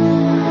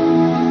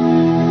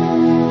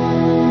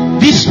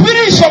 The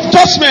spirits of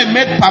judgment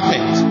made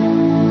perfect.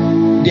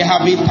 They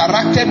have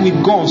interacted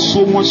with God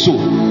so much so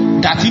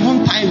that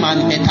even time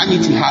and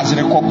eternity has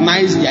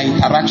recognized their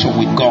interaction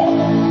with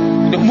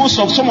God.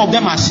 Some of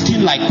them are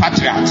sitting like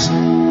patriarchs.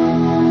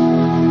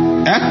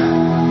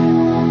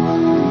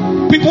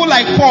 People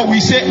like Paul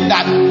will say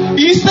that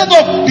instead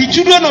of the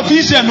children of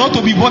Israel not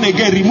to be born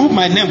again, remove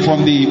my name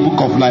from the book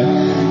of life.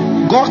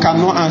 God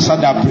cannot answer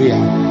that prayer.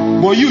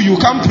 But you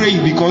can't pray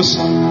it because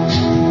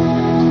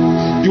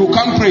you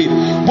can't pray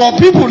it. But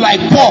people like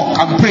Paul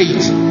can pray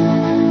it.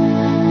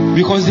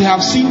 Because they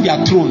have seen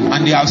their throne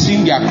and they have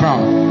seen their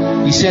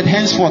crown. He said,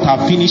 henceforth I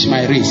have finished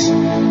my race.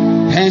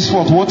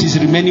 Henceforth, what is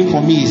remaining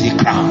for me is the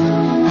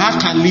crown. How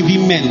can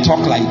living men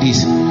talk like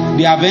this?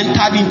 They have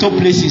entered into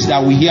places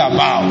that we hear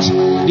about.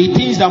 The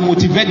things that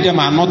motivate them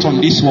are not on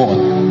this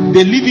world.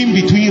 They live in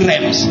between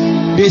realms.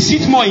 They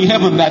sit more in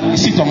heaven than they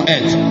sit on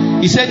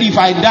earth. He said, if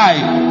I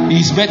die,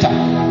 it's better.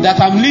 That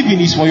I'm living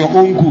is for your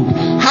own good.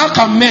 How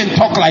can men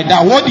talk like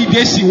that? What did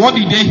they see? What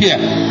did they hear?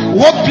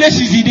 What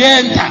places did they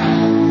enter?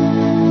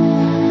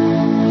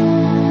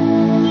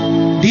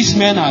 These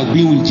men have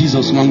been with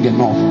Jesus long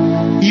enough.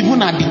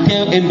 Even at the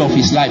tail end of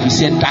his life, he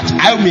said that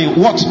I may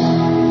what?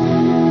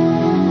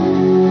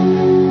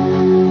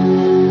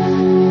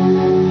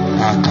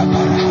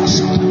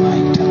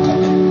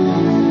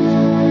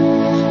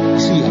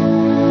 See,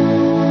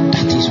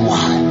 that is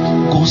why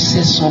God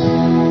sets up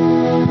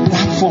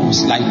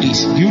platforms like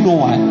this. Do you know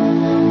why?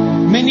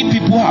 Many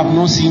people have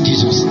not seen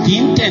Jesus. The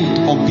intent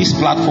of this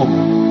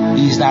platform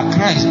is that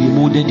Christ be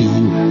molded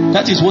in you.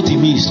 That is what it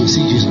means to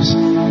see Jesus.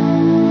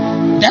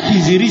 That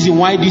is the reason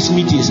why these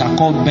meetings are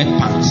called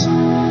bedpans.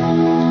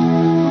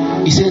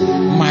 He said,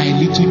 my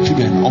little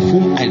children, of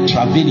whom I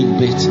travel in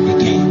birth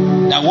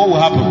again. That what will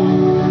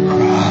happen?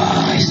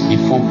 Christ be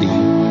formed in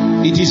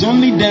you. It is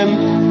only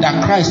them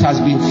that Christ has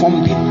been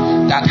formed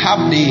in that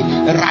have the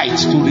right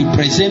to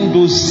represent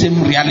those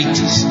same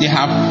realities. They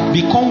have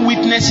become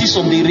witnesses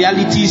of the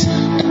realities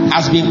that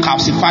has been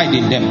calcified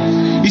in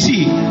them. You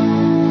see,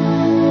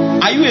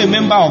 are you a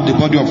member of the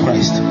body of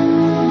Christ?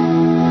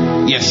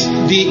 Yes.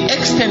 The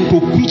extent to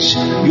which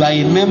you are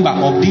a member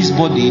of this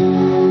body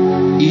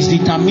is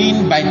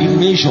determined by the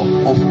measure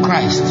of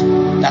Christ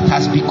that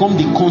has become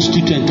the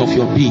constituent of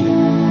your being.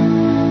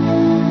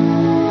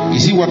 You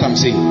see what I'm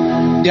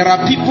saying? There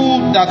are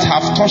people that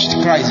have touched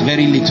Christ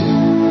very little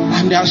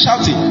and they are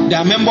shouting, they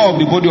are a member of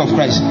the body of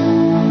Christ.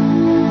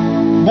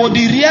 But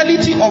the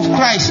reality of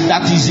Christ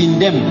that is in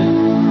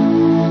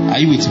them, are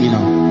you with me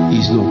now?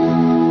 Is low.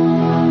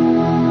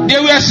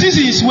 There were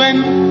seasons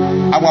when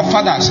our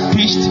fathers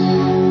preached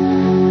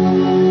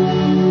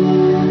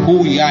who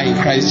we are in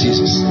Christ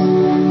Jesus.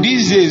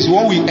 These days,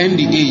 what we end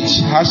the age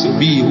has to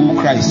be who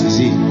Christ is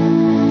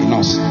in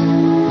us.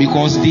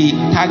 Because the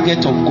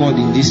target of God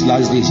in these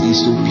last days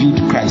is to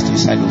build Christ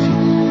inside of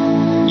you.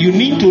 You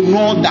need to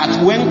know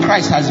that when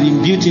Christ has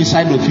been built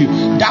inside of you,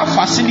 that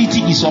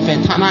facility is of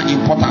eternal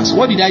importance.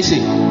 What did I say?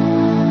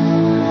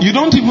 You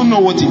don't even know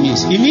what it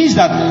means. It means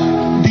that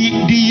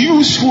the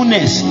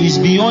usefulness is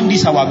beyond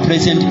this our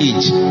present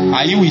age.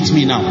 Are you with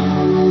me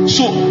now?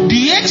 So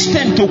the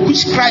extent to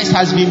which Christ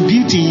has been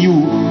built in you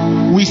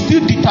will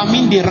still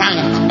determine the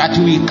rank that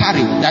you will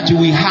carry, that you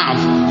will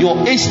have,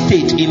 your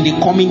estate in the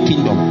coming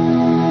kingdom.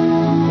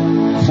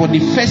 For the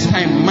first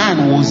time,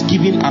 man was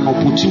given an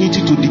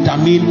opportunity to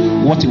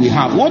determine what we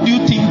have. What do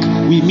you think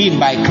we mean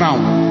by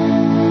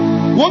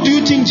crown? What do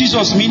you think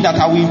Jesus means that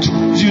I will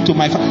introduce you to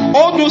my Father?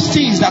 All those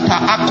things that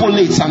are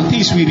accolades and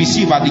things we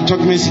receive at the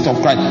judgment seat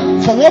of Christ.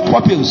 For what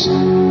purpose?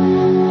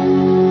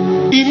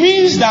 It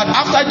means that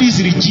after this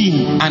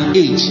regime and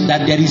age,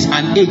 that there is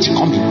an age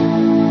coming.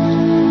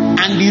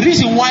 And the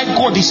reason why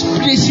God is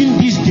placing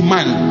this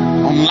demand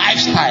on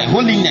lifestyle,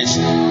 holiness,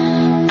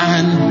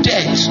 and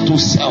death to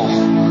self,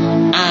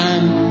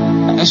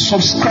 and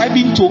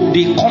subscribing to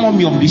the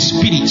economy of the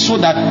spirit, so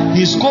that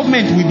his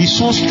government will be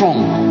so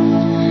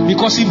strong.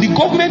 Because if the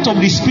government of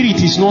the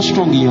spirit is not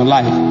strong in your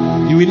life,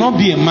 you will not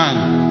be a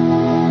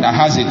man that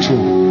has a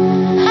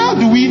throne. How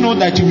do we know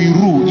that you will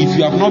rule if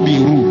you have not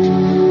been ruled?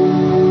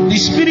 The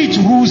spirit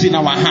rules in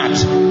our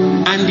heart,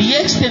 and the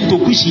extent to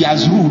which he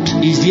has ruled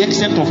is the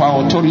extent of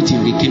our authority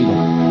in the kingdom.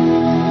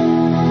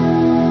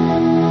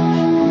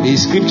 The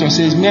scripture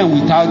says, men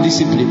without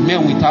discipline,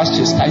 men without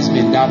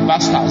chastisement, they are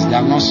bastards, they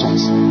are not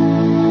sons.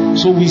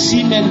 So we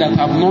see men that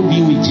have not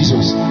been with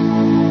Jesus.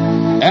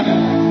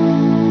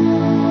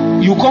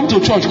 You come to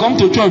church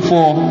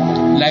for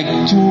like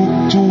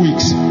two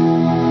weeks,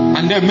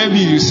 and then maybe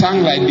you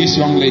sang like this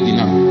young lady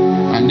now,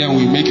 and then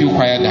we make you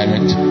choir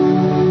director,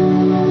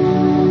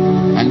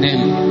 and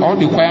then all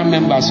the choir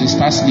members will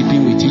start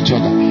sleeping with each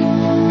other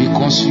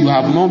because you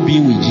have not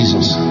been with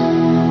Jesus.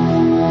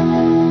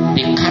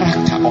 The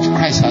character of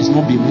Christ has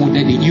not been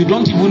molded in you.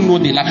 Don't even know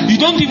the life. You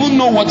don't even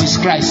know what is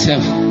Christ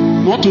self.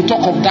 Not to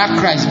talk of that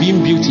Christ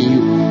being built in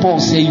you. Paul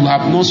said you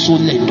have not so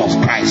learned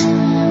of Christ.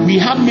 We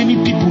have many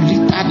people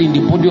littered in the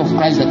body of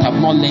Christ that have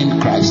not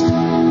learned Christ,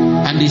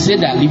 and they say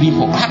they are living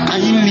for. How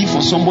can you live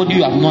for somebody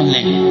you have not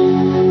learned?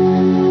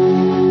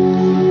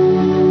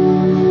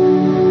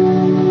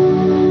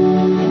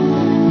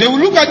 They will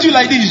look at you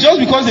like this just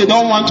because they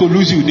don't want to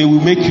lose you. They will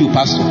make you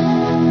pastor.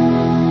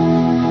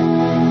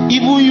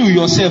 Even you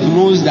yourself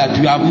knows that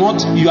you are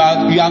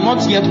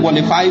not yet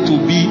qualified to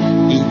be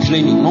in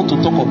training, not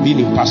to talk of being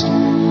a pastor.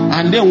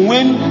 And then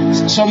when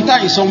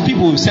sometimes some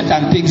people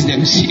Satan takes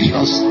them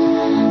serious,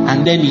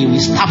 and then he will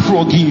start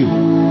flogging you.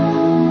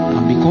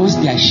 And because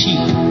their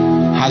sheep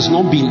has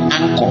not been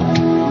anchored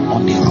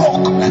on the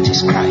rock that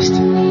is Christ,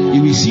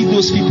 you will see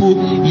those people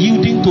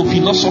yielding to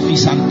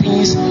philosophies and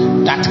things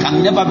that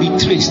can never be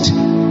traced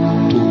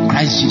to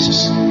Christ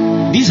Jesus.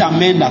 These are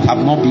men that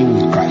have not been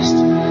with Christ.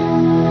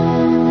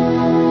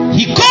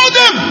 He called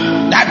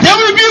them that they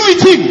will be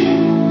with him.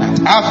 That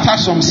after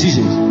some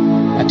seasons,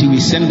 that he will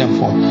send them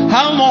forth.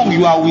 How long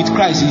you are with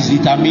Christ is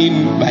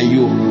determined by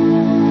you.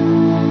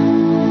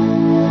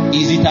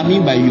 Is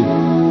determined by you.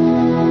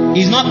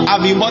 It's not,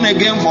 I've been born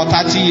again for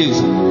 30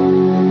 years.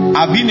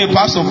 I've been a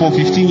pastor for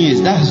 15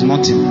 years. That is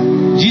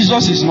nothing.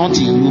 Jesus is not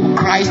in you.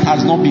 Christ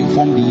has not been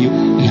formed in you.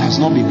 He has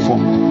not been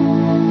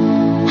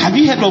formed. Have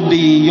you heard of the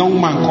young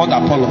man called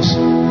Apollos?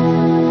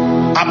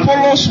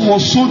 Apollos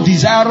was so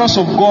desirous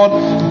of God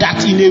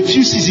that in a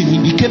few seasons he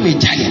became a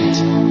giant.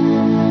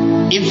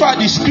 In fact,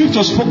 the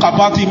scripture spoke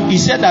about him. He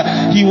said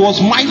that he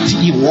was mighty.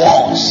 He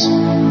was.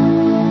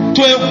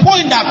 To a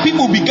point that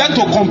people began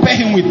to compare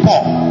him with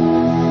Paul.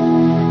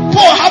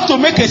 Paul had to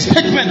make a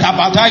statement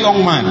about that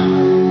young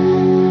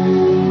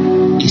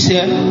man. He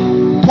said,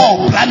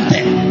 Paul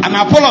planted and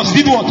Apollos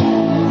did what?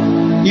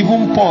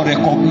 Even Paul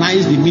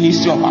recognized the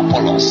ministry of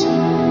Apollos.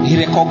 He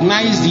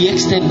recognized the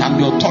extent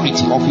and the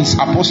authority of his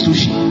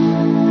apostleship,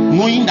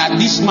 knowing that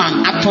this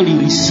man actually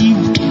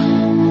received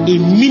a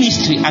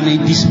ministry and a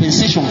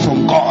dispensation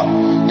from God.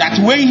 That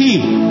when he,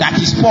 that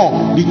is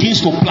Paul,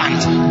 begins to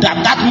plant,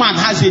 that man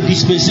has a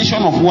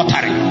dispensation of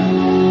watering.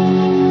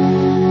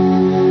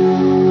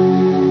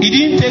 It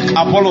didn't take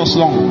Apollos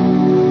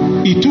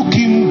long. It took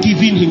him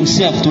giving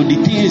himself to the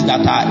things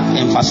that are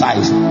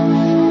emphasized.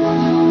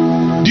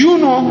 Do you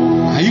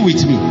know? Are you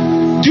with me?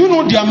 Do you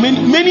know there are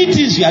many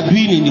things you are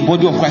doing in the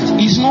body of Christ?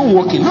 It's not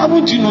working. How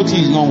would you notice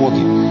it's not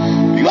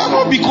working? You are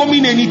not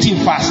becoming anything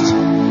fast.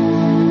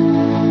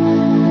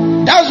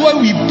 That's why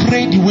we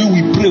pray the way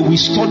we pray. We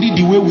study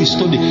the way we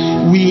study.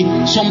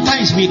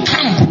 Sometimes we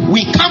camp.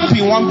 We camp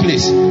in one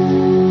place.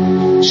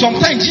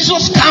 Sometimes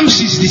Jesus camps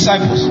his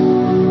disciples.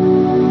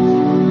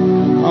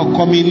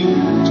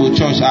 Coming to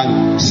church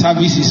and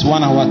service is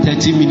 1 hour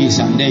 30 minutes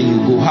and then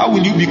you go. How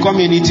will you become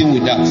anything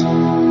with that?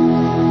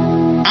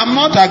 I'm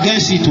not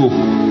against it.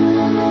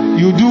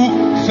 You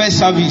do first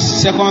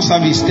service, second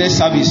service, third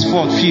service,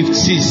 fourth, fifth,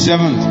 sixth,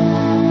 seventh,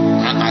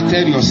 and I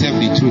tell yourself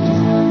the truth.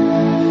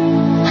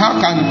 How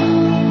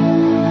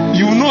can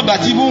you know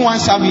that even one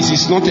service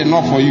is not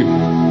enough for you,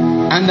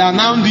 and they are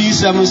now doing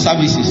 7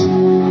 services?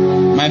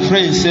 My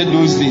friend said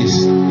those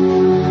days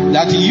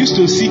that he used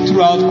to sit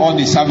throughout all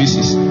the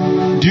services.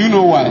 Do you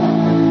know why?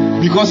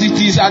 Because it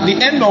is at the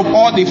end of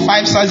all the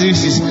 5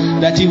 services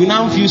that he will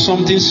now feel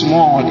something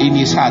small in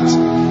his heart.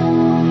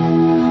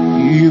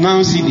 You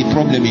now see the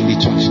problem in the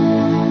church.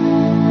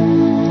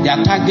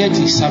 Their target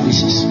is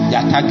services.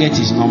 Their target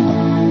is number.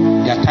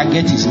 Their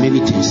target is many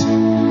things.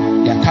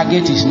 Their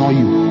target is not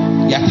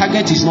you. Their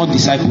target is not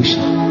discipleship.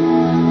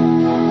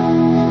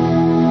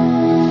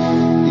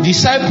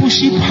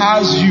 Discipleship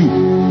has you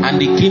and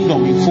the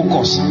kingdom in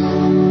focus.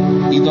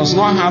 It does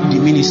not have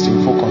the ministry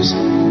in focus.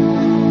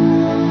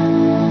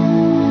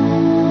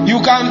 You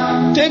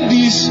can take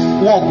this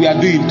work we are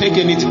doing, take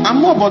anything.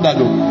 I'm not bothered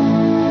though.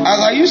 As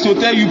I used to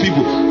tell you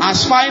people,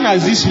 as fine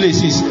as this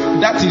place is,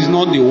 that is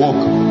not the work.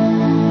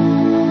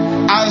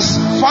 As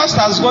fast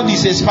as God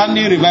is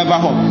expanding Revival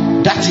Hall,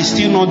 that is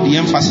still not the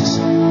emphasis.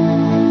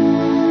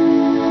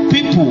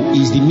 People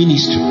is the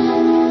ministry.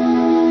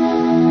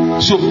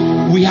 So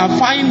we have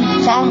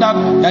found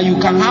out that you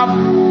can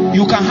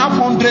have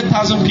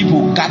 100,000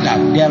 people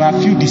gathered. There are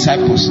few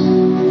disciples.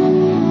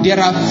 There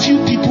are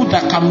few people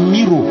that can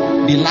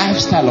mirror the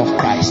lifestyle of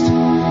Christ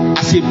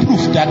as a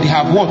proof that they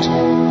have what?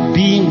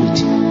 Being with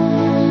him.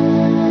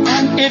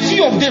 And a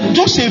few of them,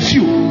 just a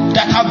few,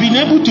 that have been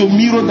able to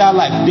mirror that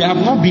life, they have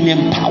not been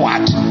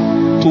empowered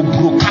to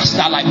broadcast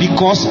that life,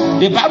 because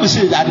the Bible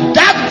says that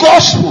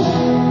gospel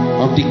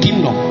of the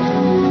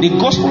kingdom, the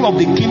gospel of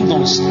the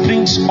kingdom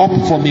springs up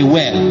from a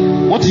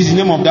well. What is the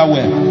name of that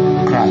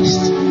well?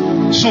 Christ.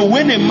 So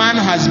when a man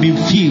has been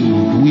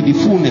filled with the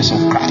fullness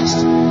of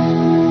Christ,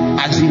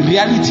 as the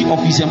reality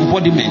of his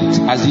embodiment,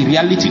 as the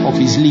reality of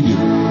his living,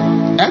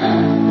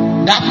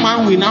 that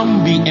man will now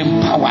be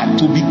empowered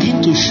to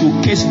begin to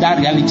showcase that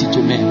reality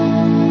to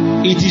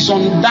men. It is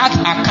on that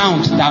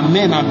account that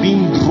men are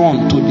being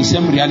drawn to the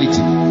same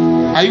reality.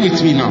 Are you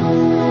with me now?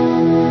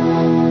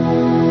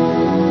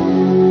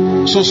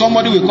 So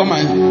somebody will come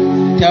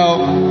and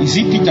tell, is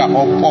it Peter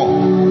or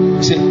Paul?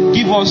 He said,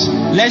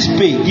 let's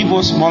pay, give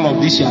us more of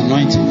this your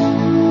anointing.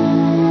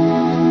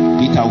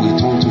 Peter will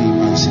turn to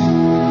him and say,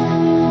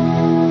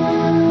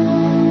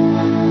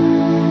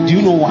 do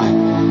you know why?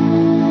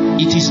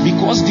 It is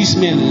because these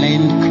men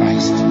learned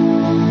Christ.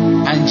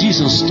 And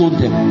Jesus told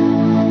them,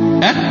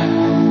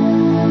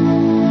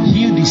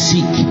 heal the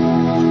sick,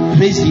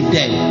 raise the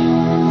dead,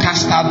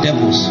 cast out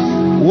devils.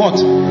 What?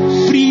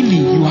 Freely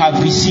you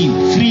have received,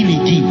 freely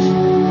give.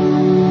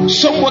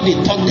 Somebody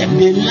taught them,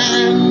 they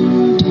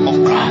learned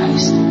of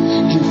Christ.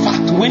 In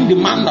fact, when the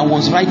man that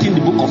was writing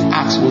the book of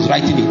Acts was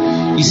writing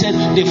it, he said,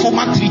 the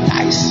former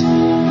treatise,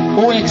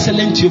 O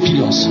excellent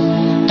Theophilus.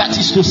 That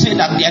is to say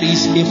that there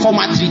is a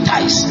former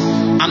treatise,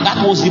 and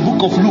that was the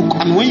book of Luke.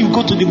 And when you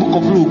go to the book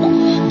of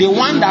Luke, the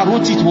one that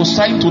wrote it was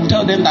trying to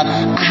tell them that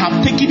I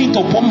have taken it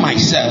upon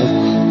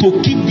myself to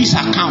keep this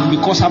account,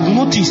 because I've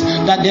noticed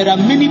that there are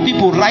many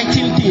people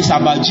writing things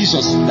about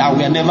Jesus that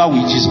were never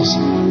with Jesus.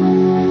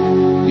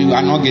 You You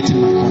are not getting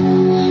my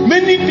point.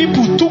 Many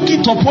people took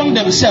it upon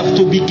themselves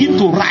to begin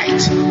to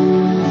write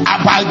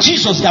about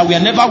Jesus that were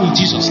never with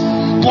Jesus.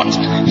 But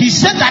he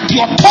said that the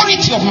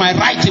authority of my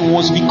writing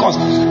was because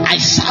I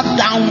sat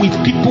down with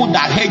people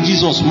that heard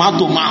Jesus mouth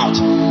to mouth,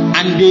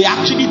 and they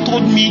actually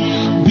told me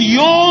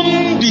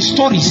beyond the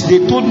stories,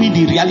 they told me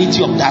the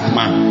reality of that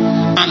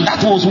man, and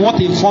that was what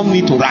informed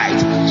me to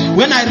write.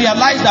 When I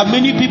realized that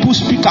many people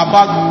speak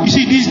about, you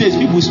see, these days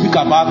people speak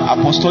about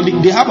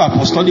apostolic, they have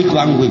apostolic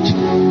language.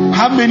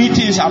 How many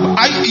things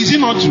is it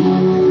not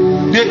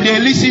true? They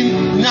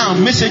listen now,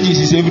 messages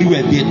is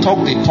everywhere. They talk,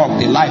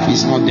 the life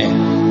is not there.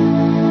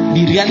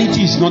 The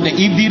reality is not there.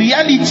 If the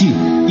reality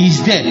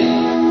is there,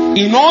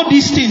 in all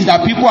these things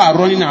that people are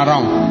running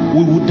around,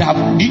 we would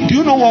have, do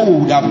you know what we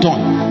would have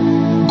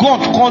done?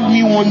 God called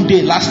me one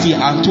day last year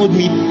and told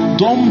me,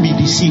 don't be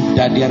deceived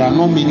that there are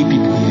not many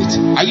people yet.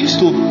 I used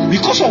to,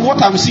 because of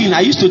what I'm seeing,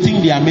 I used to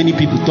think there are many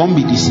people. Don't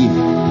be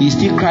deceived. He's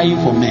still crying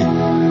for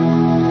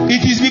men.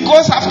 It is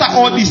because after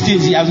all these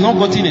things, he has not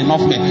gotten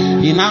enough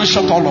men. He now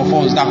shut all of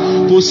us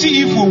down to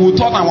see if we will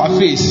turn our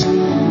face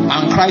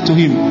and cry to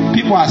him.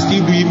 People are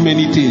still doing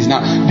many things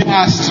now. They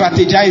are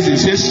strategizing.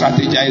 Say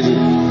strategizing.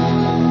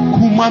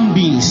 Human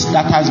beings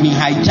that has been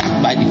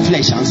hijacked by the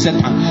flesh and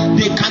Satan,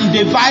 they can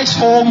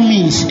devise all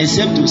means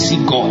except to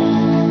see God.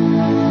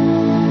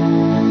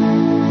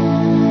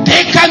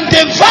 They can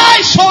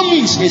devise all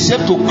means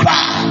except to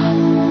cry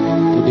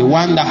to the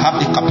one that have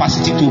the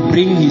capacity to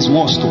bring his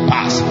words to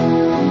pass.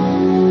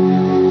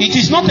 It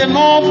is not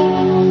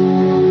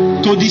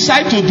enough to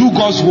decide to do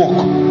God's work.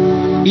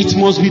 It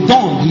must be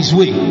done his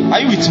way. Are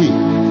you with me?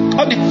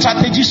 All the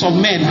strategies of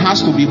men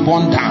has to be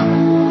borne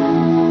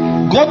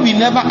down. God will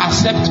never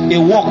accept a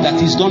work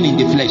that is done in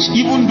the flesh,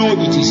 even though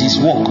it is his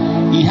work.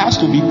 It has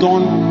to be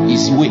done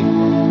his way.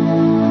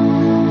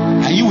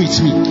 Are you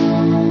with me?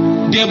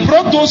 They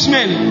brought those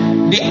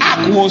men. The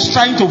ark was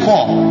trying to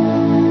fall,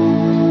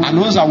 and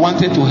Moses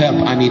wanted to help,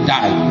 and he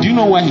died. Do you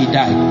know why he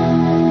died?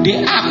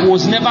 The ark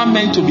was never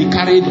meant to be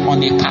carried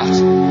on a cart.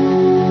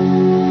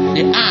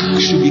 The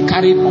ark should be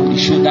carried on the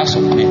shoulders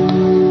of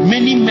men.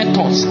 Many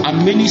methods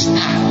and many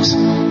styles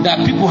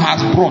that people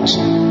have brought,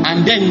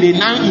 and then they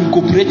now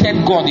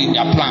incorporated God in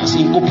their plans,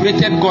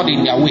 incorporated God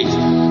in their ways.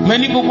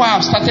 Many people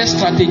have started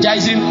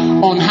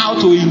strategizing on how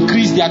to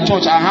increase their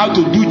church and how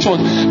to do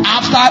church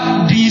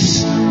after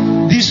this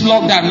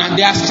lockdown, and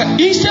they are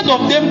instead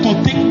of them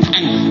to take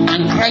time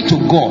and cry to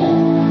God,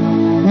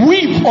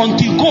 weep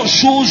until God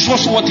shows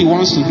us what he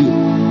wants to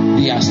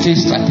do, they are still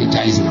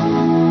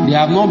strategizing. They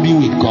have not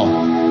been with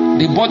God.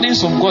 The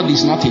burdens of God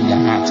is not in their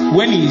heart.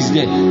 When he is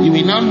there, you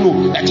will now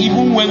know that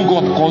even when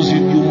God calls you,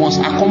 you must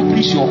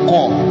accomplish your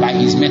call by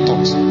his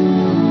methods.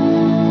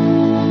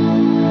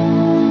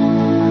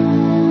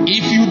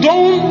 If you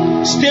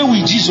don't stay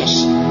with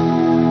Jesus,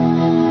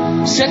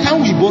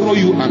 Satan will borrow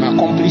you and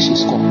accomplish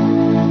his call.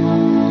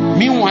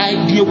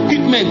 Meanwhile, the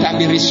equipment and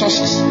the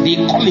resources,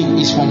 the calling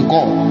is from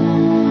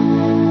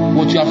God.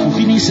 But you are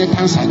fulfilling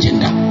Satan's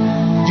agenda.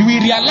 You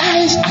will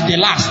realize at the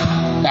last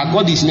that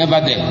God is never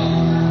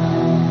there.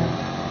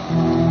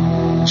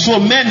 So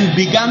men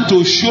began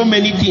to show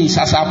many things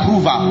as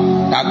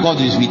approval that God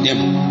is with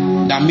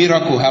them, that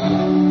miracle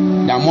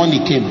happened, that money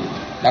came,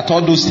 that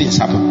all those things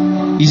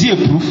happened. Is it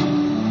a proof?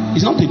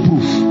 It's not a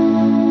proof.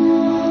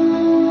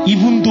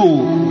 Even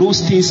though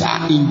those things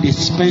are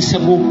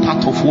indispensable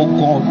part of what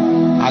God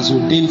has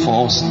ordained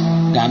for us,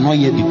 they are not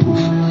yet the proof.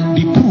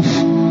 The proof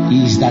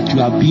is that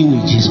you are being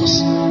with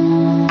Jesus.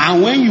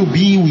 And when you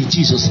be with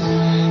Jesus,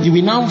 you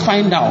will now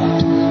find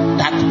out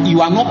that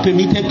you are not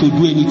permitted to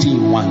do anything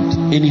you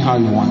want, anyhow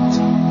you want.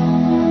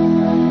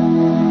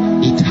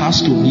 It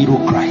has to mirror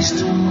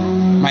Christ.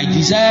 My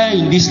desire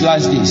in these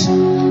last days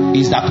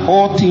is that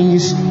all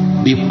things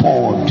be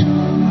poured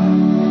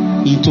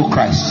into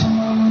Christ.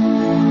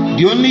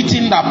 The only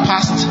thing that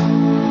passed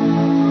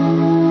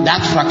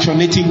that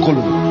fractionating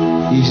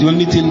column is the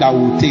only thing that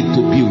will take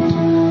to build.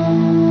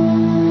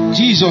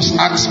 Jesus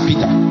asked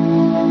Peter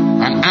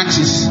and asked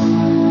his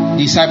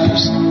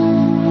disciples,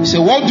 he said,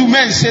 what do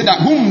men say that,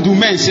 whom do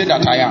men say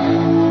that I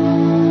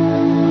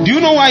am? Do you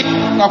know why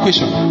that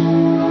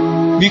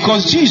question?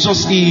 Because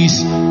Jesus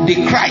is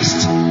the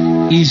Christ,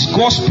 is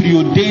God's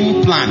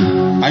preordained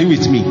plan. Are you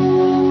with me?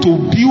 To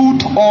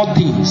build all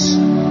things.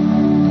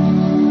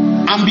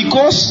 And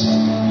because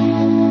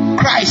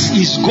Christ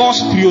is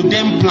God's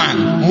preordained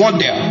plan,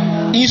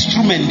 model,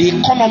 instrument, the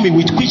economy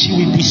with which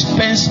he will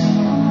dispense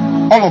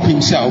all of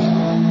himself,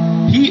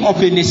 he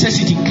of a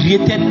necessity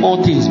created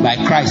all things by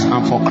Christ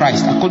and for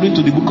Christ, according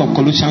to the book of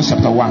Colossians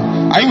chapter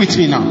 1. Are you with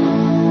me now?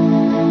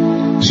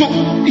 So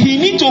he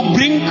needs to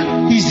bring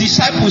his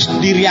disciples to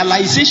the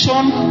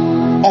realization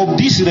of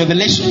this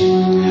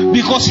revelation,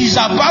 because he's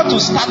about to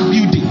start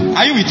building.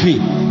 Are you with me?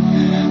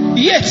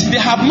 Yet they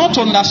have not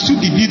understood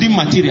the building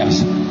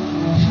materials.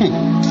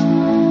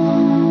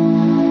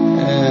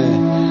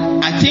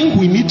 I think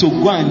we need to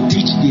go and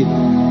teach the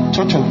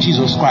Church of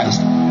Jesus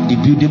Christ the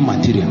building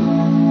material.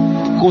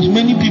 Because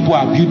many people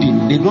are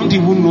building, they don't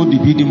even know the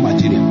building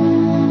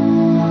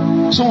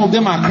material. Some of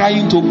them are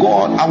crying to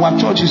God. Our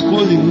church is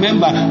closing.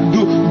 Remember,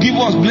 give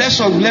us, bless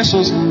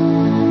us.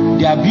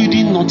 They are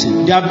building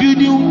nothing. They are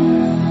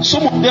building.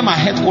 Some of them are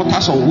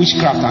headquarters of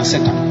witchcraft and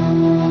Satan.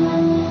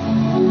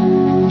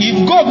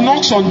 If God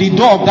knocks on the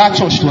door of that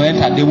church to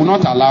enter, they will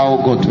not allow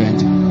God to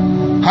enter.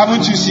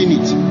 Haven't you seen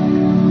it?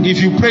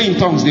 If you pray in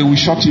tongues, they will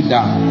shut you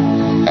down.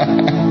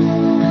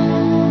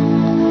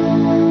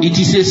 It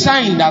is a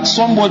sign that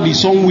somebody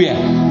somewhere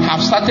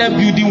have started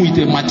building with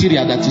a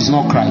material that is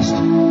not Christ.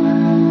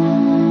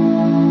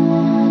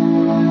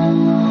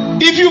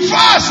 If you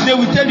fast, they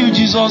will tell you,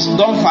 Jesus,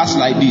 don't fast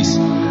like this.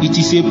 It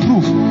is a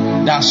proof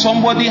that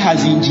somebody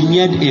has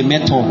engineered a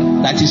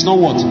method that is not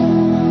what?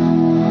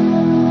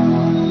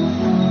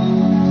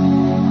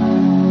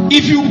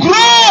 If you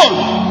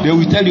groan, they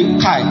will tell you,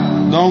 Kai,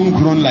 don't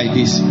groan like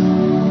this.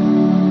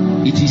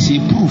 It is a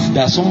proof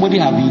that somebody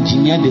have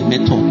engineered a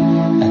method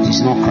that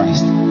is not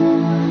Christ.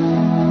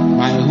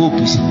 My hope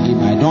is in him.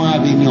 I don't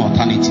have any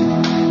alternative.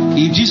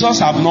 If Jesus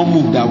have not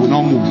moved, I will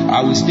not move.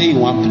 I will stay in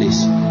one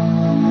place.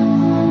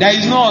 There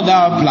is no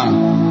other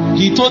plan.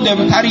 He told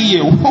them, tarry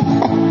here.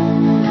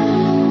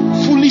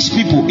 Foolish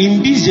people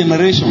in this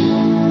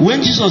generation,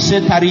 when Jesus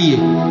said tarry here,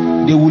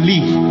 they will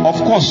leave.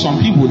 Of course, some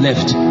people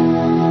left.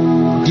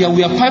 There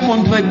were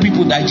 500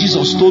 people that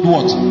Jesus told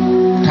what?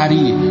 Tarry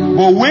here.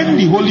 But when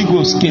the Holy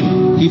Ghost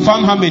came, he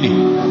found how many?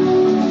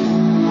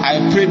 I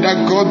pray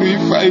that God will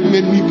find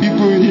many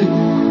people here.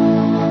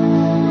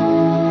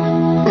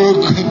 Oh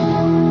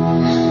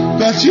God,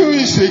 that you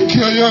will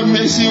secure your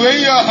mercy where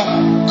you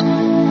are.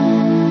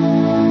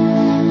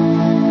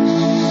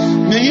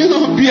 May you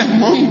not be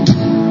among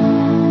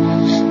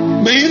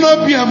them. May you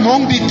not be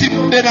among the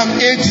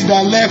 208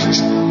 that left.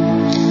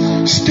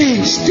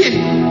 Stay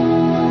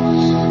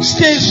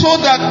so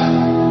that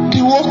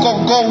the work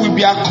of God will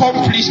be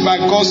accomplished by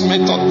God's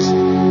method.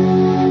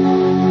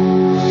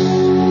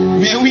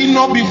 May we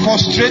not be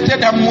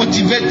frustrated and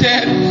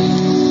motivated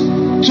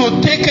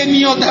to take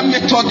any other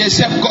method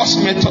except God's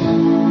method.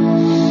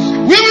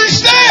 We will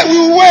stay, we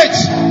will wait.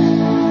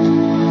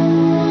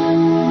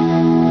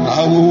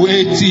 I will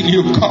wait till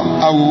you come.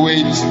 I will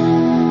wait.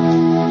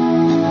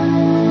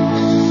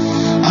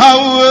 I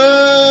will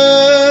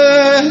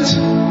wait.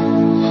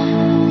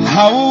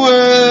 I will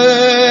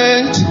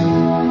wait.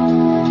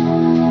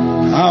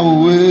 I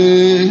will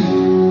wait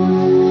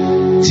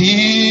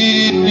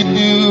till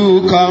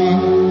you come.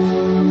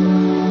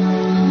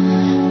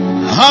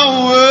 I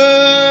will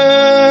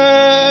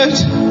wait.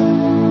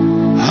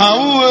 I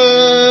will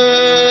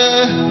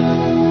wait.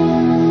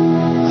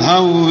 I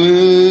will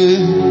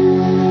wait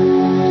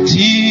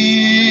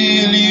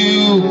till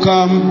you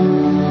come.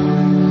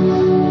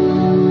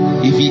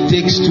 If it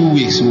takes 2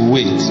 weeks, we'll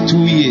wait. 2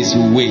 years,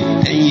 we'll wait.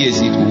 10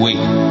 years, it will wait.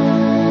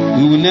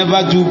 We will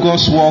never do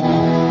God's work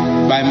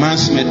by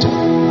man's method,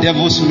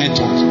 devil's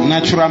method,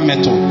 natural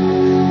method.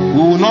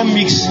 We will not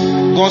mix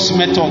God's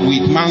method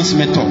with man's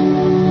method.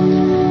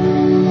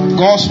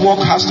 God's work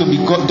has to be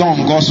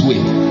done God's way.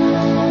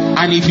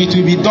 And if it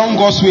will be done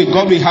God's way,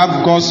 God will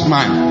have God's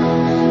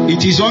man.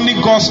 It is only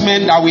God's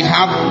men that we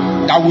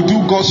have that will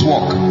do God's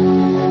work.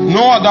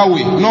 No other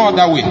way. No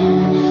other way.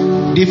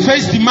 The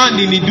first demand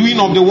in the doing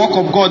of the work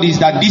of God is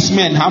that these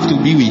men have to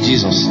be with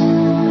Jesus.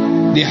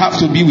 They have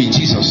to be with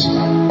Jesus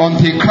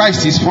until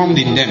Christ is formed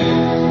in them.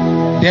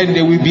 Then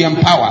they will be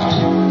empowered.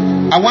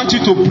 I want you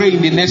to pray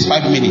in the next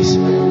 5 minutes.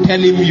 Tell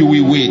him you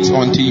will wait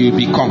until you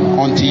become.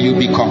 Until you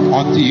become.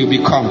 Until you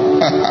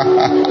become.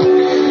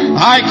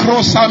 I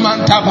cross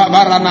Samantha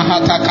Babarana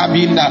Hata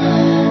Kabinda.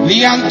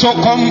 Lianto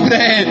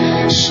Combre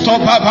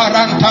Stopa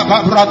Baranta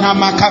Babrana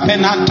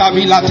Makapenanta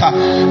Vilata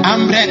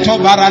Ambreto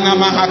Barana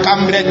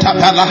Mahakambreta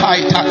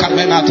Balahaita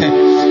Kapenate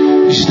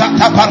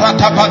Stata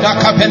Barata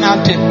Badaka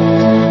Penante.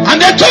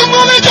 And they took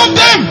knowledge of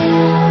them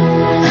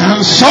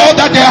and saw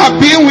that they have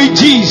been with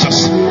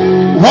Jesus.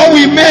 What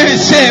we may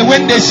say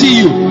when they see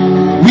you,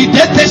 we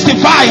they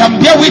testify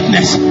and bear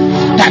witness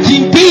that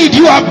indeed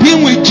you have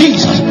been with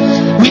Jesus.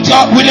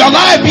 Will your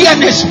life be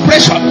an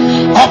expression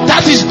of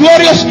that His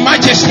glorious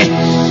majesty?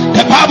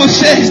 The Bible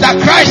says that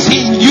Christ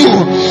in you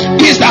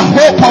is the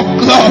hope of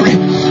glory.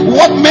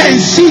 What men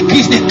seek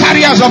is the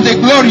carriers of the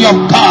glory of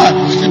God.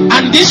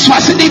 And this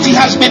facility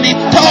has been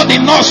installed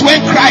in us when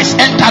Christ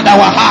entered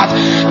our heart.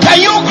 Can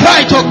you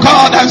cry to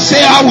God and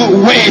say, I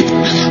will wait.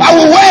 I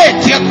will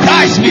wait till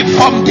Christ be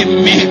formed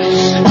in me.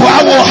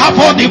 I will have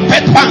all the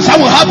bed pants. I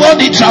will have all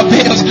the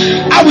travails.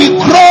 I will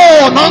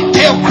groan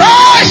until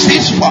Christ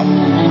is formed.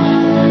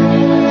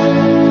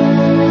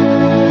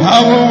 I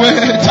will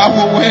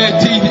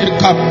wait till you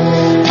come.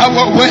 I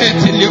will wait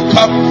till you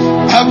come.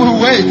 I will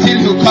wait till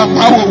you come. I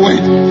will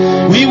wait.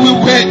 We will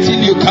wait till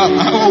you come.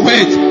 I will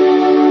wait.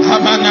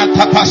 Amana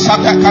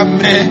tapasada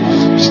kambre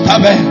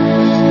stabe.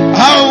 I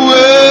will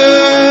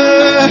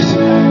wait.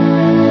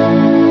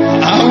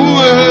 I will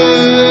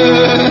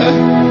wait.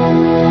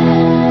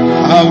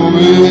 I will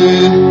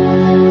wait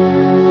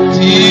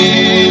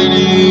till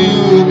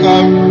you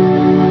come.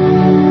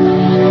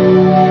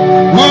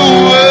 We'll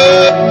wait.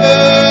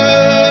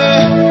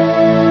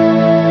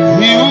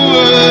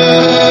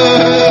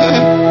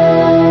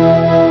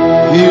 I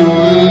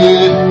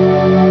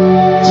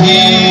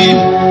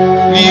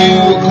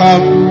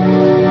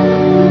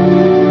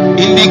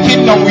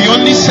kingdom, we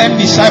only send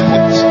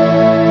disciples.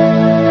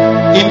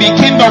 In the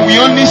kingdom, we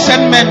only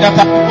send men that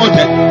are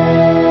devoted.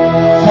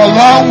 For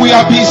long, we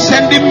have been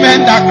sending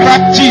men that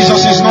Christ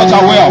Jesus is not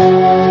aware of.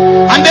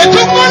 And they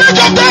took knowledge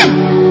of them.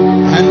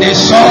 And they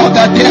saw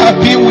that they have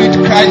been with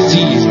Christ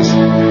Jesus.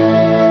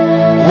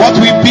 What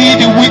will be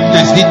the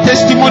witness, the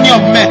testimony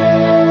of men?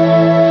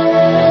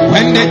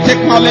 When they take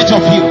knowledge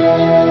of you,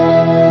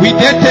 will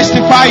they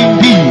testify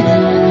indeed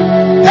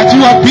that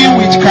you have been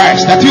with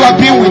Christ, that you have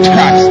been with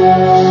Christ?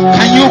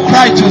 Can you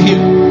cry to him?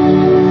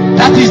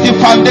 That is the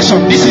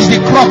foundation. This is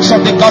the crux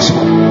of the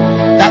gospel.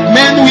 That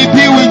men will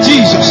be with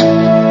Jesus.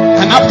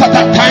 And after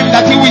that time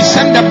that he will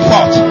send them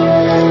forth.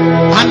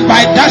 And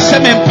by that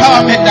same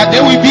empowerment that they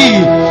will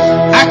be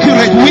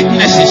accurate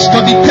witnesses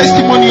to the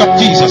testimony of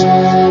Jesus.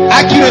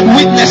 Accurate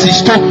witnesses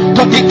to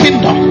the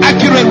kingdom.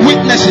 Accurate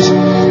witnesses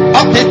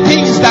of the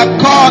things that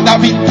God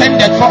have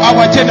intended for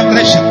our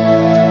generation.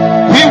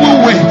 We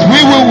will wait. We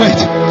will wait.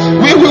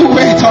 We will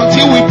wait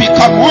until we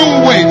become. We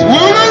will wait. We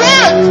will wait.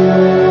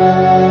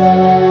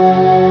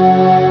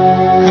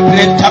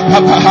 Renta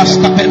papa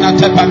hasta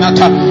penata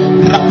panata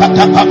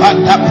rapata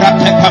pavanta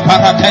prate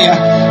paparataya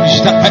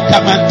stapeta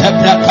manta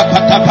prata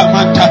pata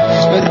pamanta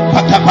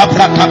rapata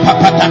paprata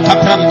papata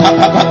kapranta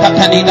papata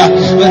tanida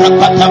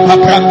rapata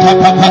papranta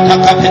papata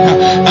kapena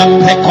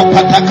ambre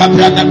kopata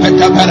kaprana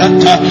peta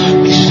paranta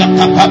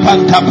stapa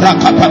papanta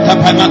praka pata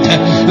panate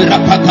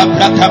rapata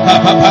prata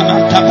papa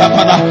panata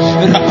papara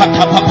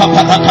rapata papa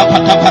panata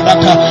pata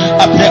panata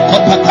ambre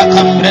kopata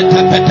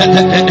kambreta peta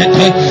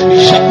tete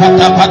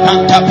stapata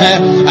pananta pe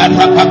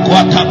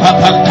Arapakwata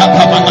papanta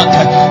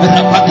pamanata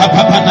rapata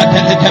papana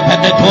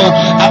teletepedeto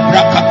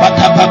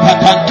abrakapata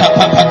papanta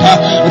papata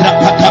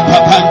rapata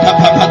papanta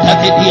papata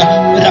dia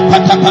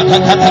rapata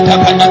papata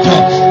panato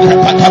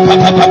rapata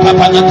papa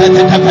papana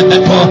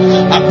teletepedeto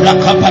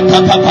abrakapata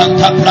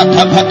papanta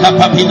prata pata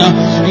papina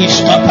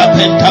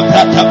istapapenta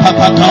prata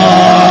papata.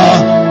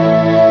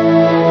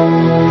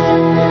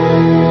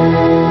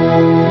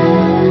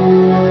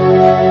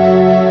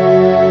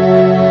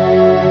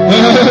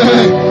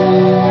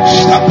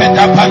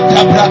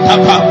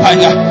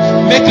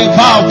 Make a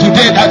vow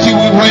today that you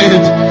will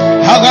wait,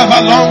 however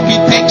long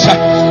it takes.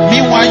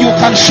 Meanwhile, you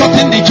can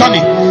shorten the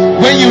journey.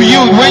 When you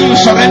yield, when you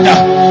surrender,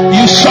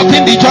 you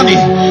shorten the journey.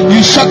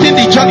 You shorten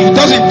the journey. It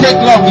doesn't take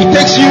long. It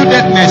takes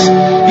yieldedness.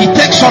 It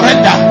takes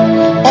surrender.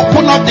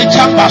 Open up the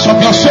chambers of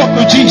your soul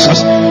to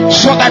Jesus,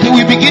 so that he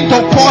will begin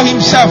to pour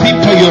himself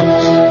into you.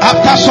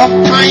 After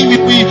some time,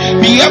 you will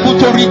be able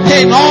to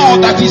retain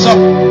all that is of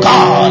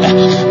God.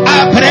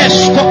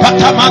 Abresko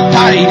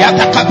patamantari,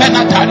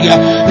 atakabenataria,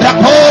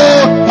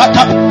 rapor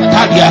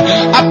patapataria,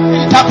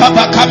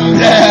 aptapapa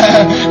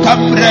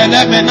kamre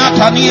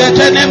lemenatani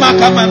etenema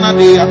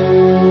kamanadia.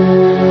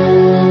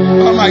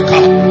 Oh my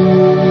God.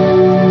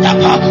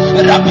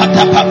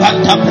 Rapata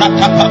papanta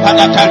prata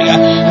papanataria,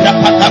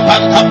 rapata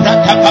panta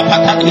prata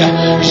papataria.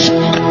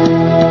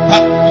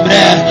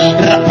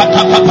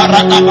 Rapata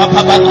paparana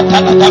papanata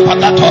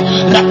patato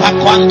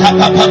rapakwanta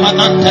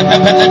papamanante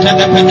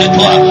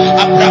pepeneto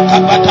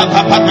abrakapata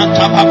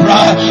papananta papra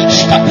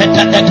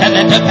stapeta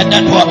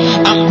telepeneto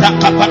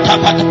ambrakapata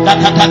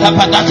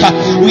patata.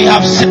 We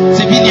have sent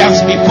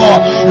civilians before,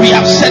 we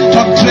have sent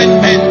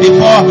untrained men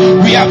before,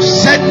 we have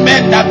sent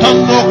men that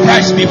don't know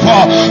Christ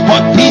before,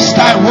 but this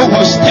time we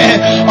will stay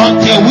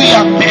until we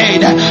are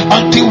made,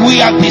 until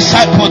we are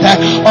discipled,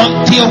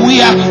 until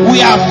we are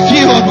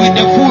filled with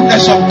the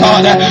fullness of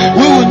God.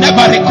 We will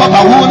never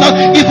recover. We will not,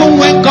 even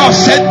when God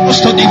sent us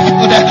to the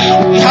field,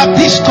 we have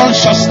this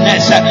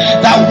consciousness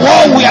that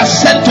what we are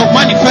sent to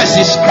manifest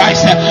is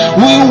Christ.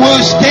 We will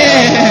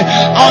stay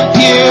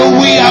until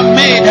we are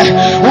made.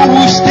 We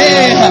will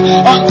stay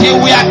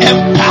until we are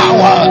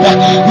empowered.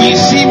 We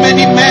see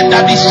many men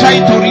that is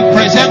trying to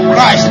represent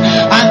Christ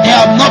and they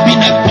have not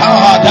been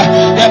empowered.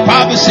 The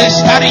Bible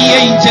says, "Tarry here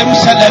in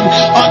Jerusalem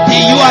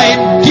until you are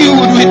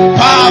endued with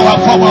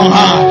power from on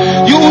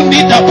high." You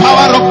need the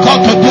power of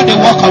God to do the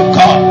work of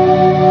God.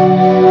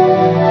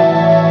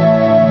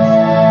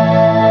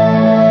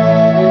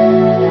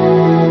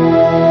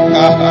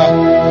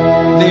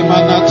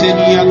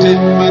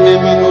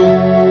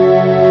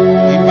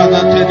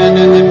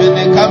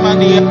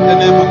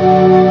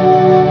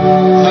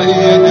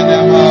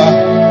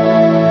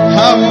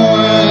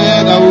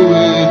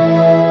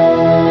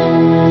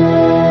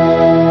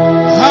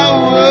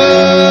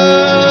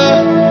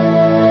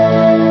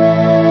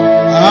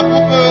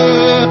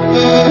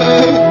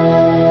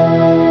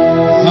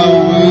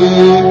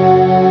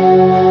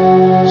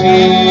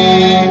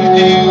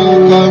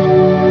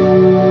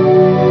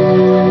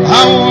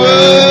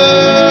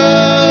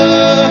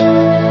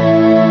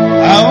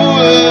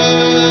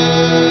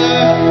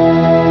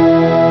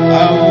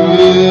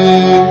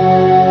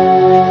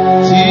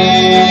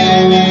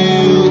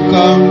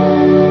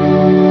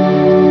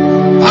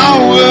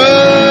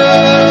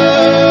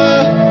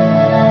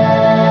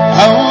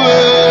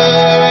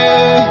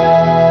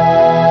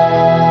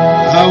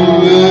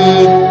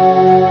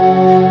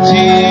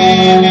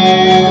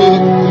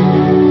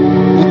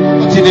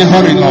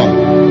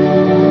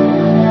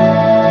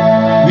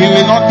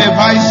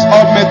 devise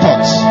all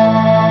methods.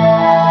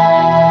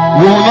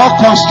 We will not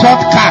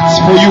construct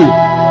carts for you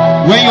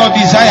when your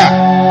desire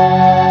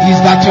is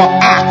that your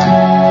ark,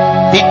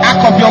 the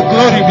ark of your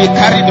glory, be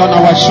carried on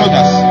our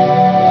shoulders.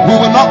 We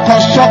will not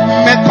construct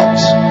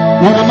methods.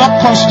 We will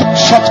not construct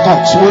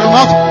shortcuts. We will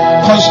not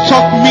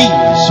construct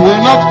means. We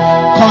will not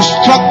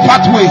construct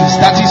pathways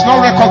that is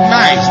not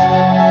recognized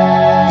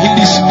in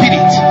the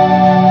spirit.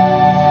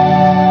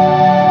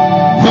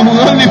 We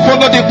will only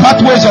follow the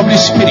pathways of the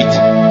spirit.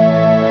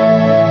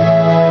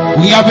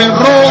 We have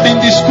enrolled in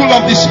the school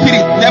of the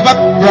spirit, never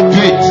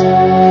graduate.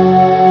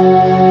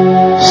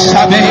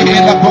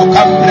 Sabela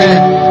bokambre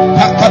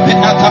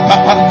pakabenata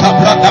papanta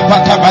brada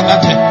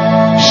patabanate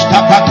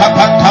stabata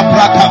panta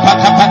brata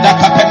patabada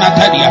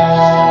kapenataria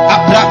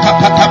abraka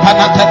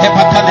patabanata de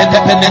patane de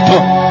peneto.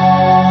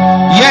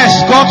 Yes,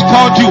 God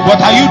called you,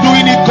 but are you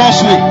doing it God's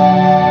way?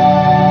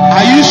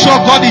 Are you sure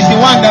God is the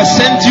one that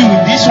sent you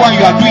this one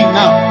you are doing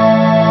now?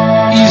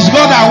 Is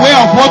God aware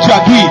of what you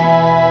are doing?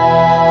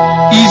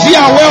 Is he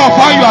aware of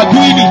how you are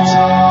doing it?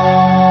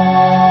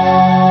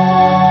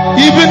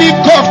 Even if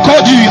God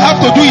called you, you have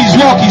to do his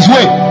work his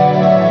way.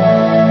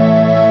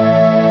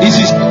 This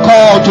is a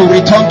call to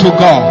return to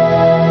God.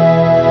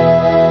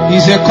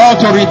 It's a call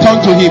to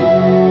return to him.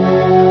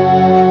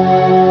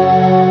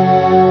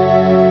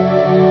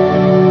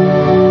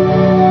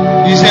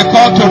 It's a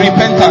call to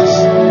repentance.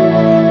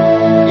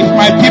 If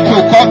my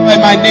people called by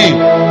my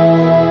name,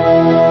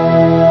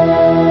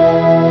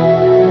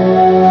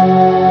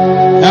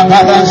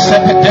 Nabaran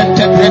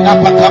sepedente brena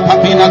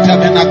patapabina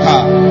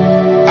telenaka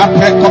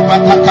apreko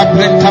pataka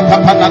brenta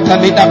papanata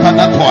lida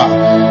panatoa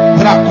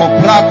brako.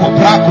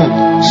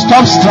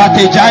 Stop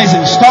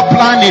strategizing, stop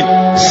planning.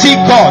 Seek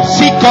God,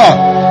 seek God,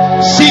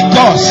 seek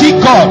God,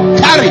 seek God.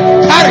 Tarry,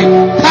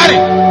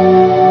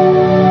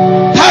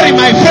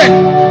 my friend.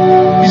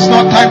 It's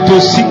not time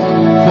to seek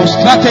for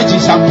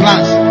strategies and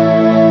plans.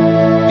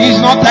 It's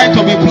not time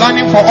to be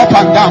planning for up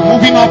and down,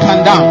 moving up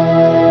and down,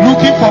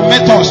 looking for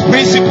methods,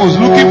 principles,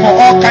 looking for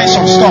all kinds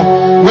of stuff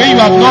when you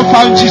have not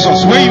found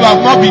Jesus, when you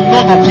have not been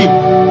known of him.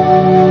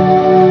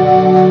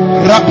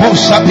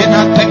 Raposa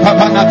penate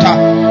papanata,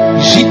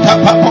 jita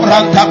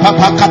paporanta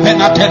papaka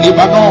penate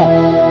libano,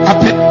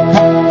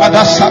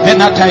 apadasa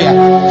penataya.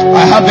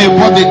 I have a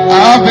body.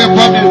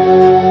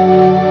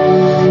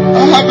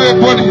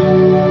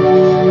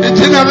 A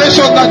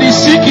generation that is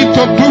seeking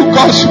to do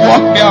God's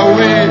work their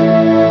way.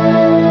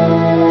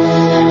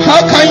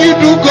 How can you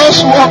do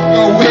God's work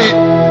your way?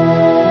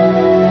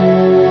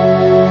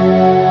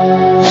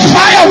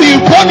 Fire will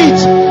burn it.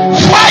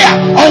 Fire,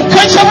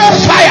 unquenchable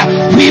fire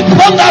will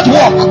burn that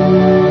work.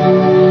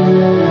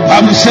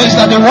 Bible says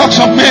that the works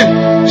of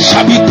men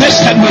shall be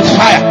tested with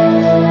fire.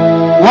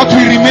 What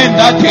will remain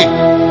that day?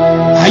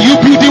 Are you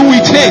building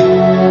with hay?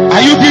 Are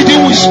you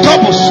building with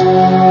stubbles?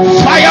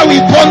 Fire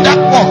will burn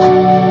that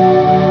work.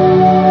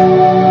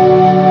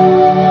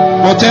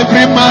 But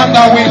every man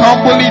that will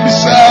humble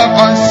himself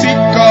and seek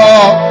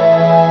God,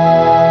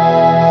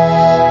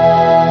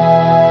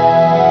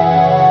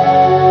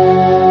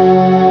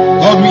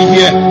 God will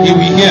hear, he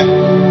will hear.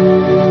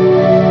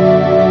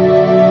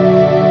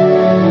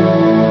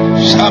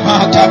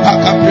 Shamata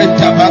paka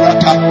brenta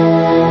barata,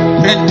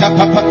 brenta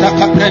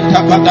papataka brenta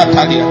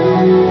badatalia.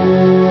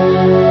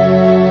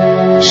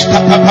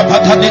 Stapa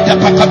papata neta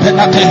paka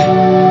penate.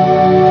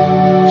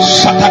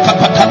 Sataka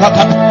patala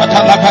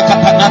patala paka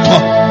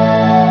panato.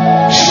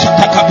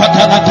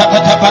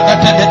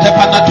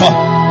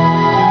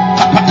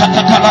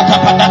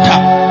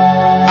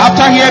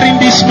 After hearing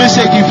this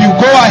message, if you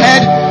go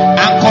ahead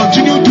and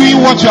continue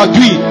doing what you are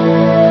doing,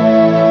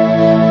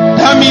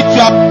 that means you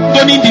are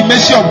abandoning the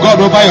mercy of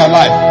God over your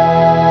life.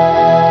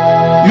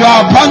 You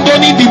are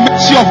abandoning the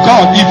mercy of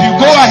God. If you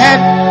go ahead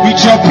with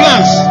your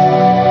plans,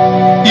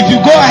 if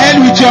you go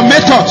ahead with your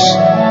methods,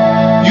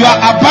 you are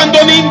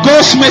abandoning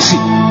God's mercy,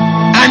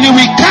 and He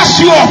will cast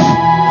you off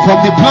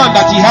from the plan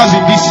that He has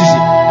in this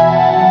season.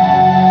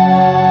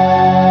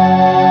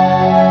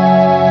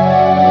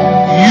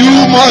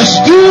 You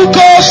must do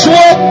God's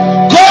work.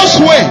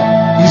 God's way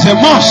is a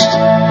must.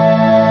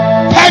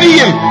 Tarry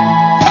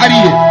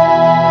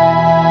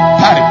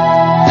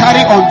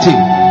until.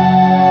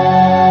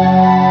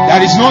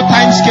 There is no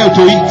time scale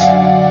to it.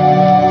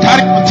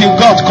 Tarry until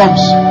God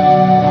comes.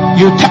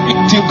 You tarry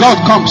until God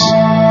comes.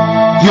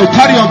 You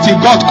tarry until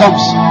God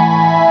comes.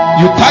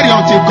 You tarry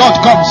until God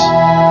comes.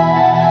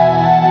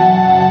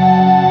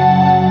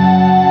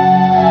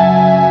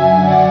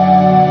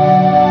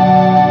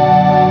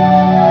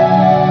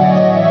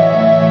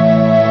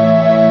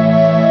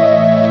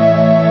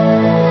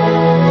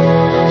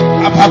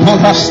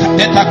 Paborasa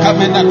deta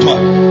kamenato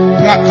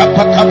braka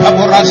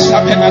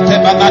pakaborasa benate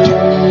banato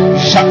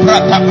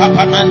shaprata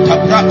papananta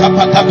braka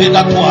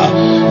patabenato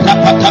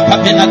rapata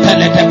pabenate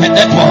lete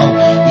beneto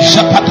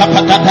shapata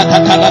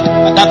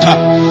patata.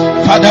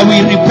 Father,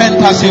 we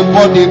repent as a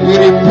body. We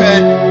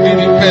repent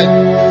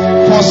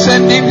for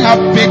sending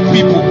half-baked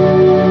people.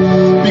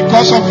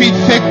 Because of it,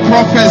 fake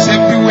prophets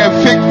everywhere,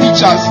 fake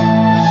teachers,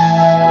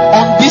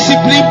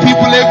 undisciplined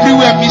people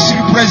everywhere,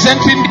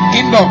 misrepresenting the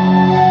kingdom.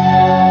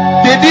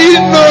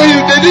 didn't know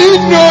you. They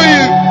didn't know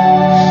you.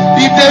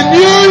 If they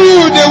knew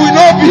you, they will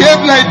not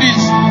behave like this.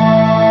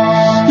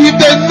 If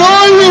they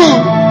know you,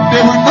 they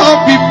will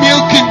not be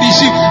milking the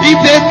sheep. If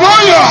they know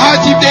your heart,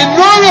 if they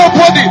know your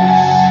body,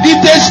 if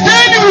they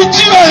stand with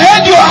you and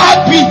heard your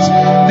heartbeat,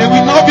 they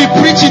will not be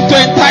preaching to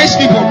entice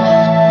people.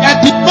 Their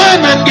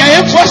demand and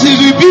their emphasis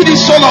will be the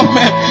soul of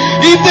man.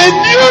 If they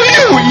knew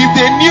you,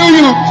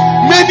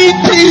 many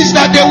things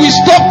that they will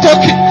stop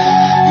talking,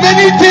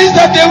 many things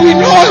that they will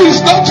know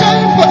is not your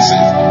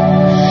emphasis.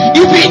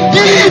 If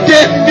indeed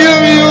they knew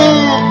you,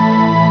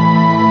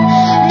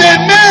 they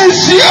may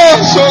see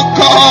us, oh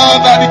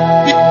God, and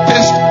it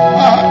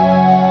testify.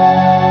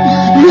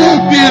 We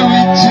have been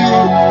with you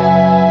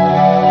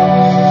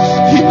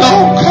in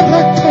our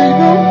character, in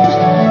our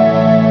power.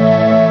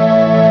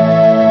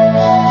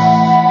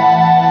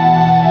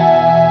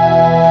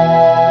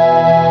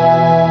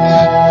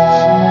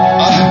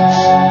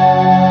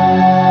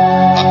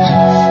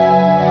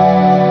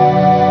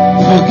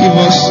 Forgive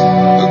us,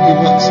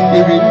 we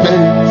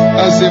repent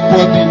as a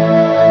body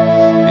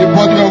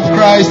of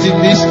Christ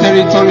in this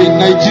territory, in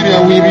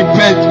Nigeria. We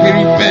repent.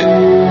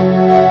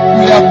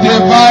 We have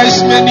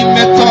devised many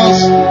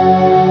methods.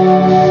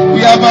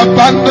 We have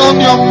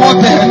abandoned your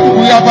model.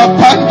 We have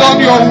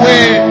abandoned your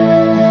way.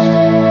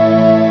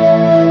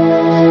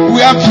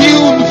 We have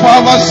healed for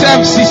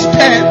ourselves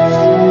systems,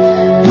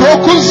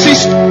 broken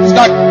systems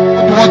that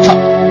hold water,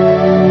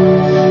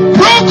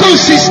 broken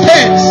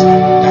systems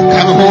that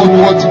can hold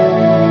water.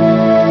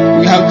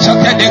 We have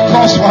charted a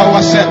course for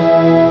ourselves.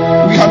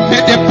 We have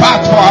made a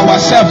path for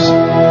ourselves,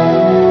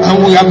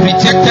 and we have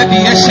rejected the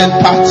ancient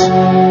path.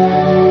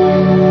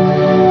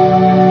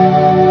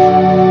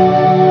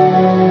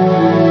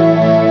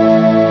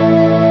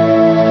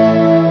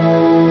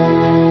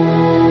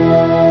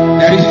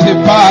 There is a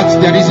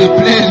path, there is a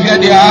place where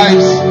the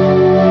eyes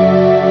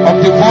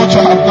of the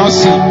vulture have not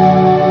seen.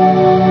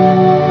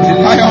 The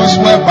lion's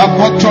web have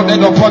not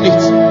trodden upon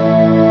it.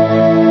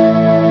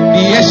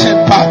 The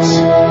ancient path.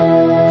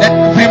 Let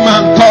every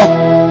man turn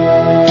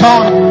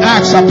and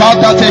ask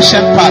about that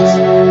ancient path.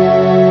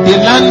 The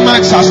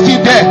landmarks are still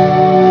there.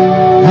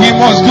 We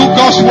must do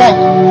God's work,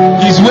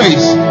 His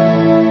ways.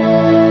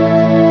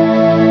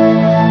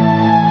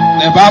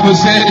 The Bible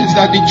says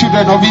that the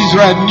children of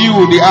Israel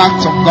knew the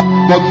acts of God,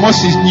 but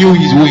Moses knew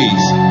His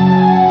ways.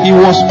 He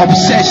was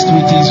obsessed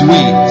with His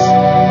ways.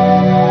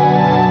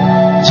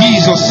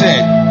 Jesus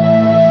said,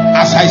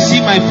 as I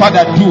see my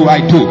Father do,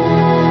 I do.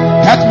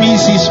 That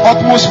means his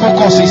utmost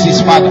focus is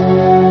his Father.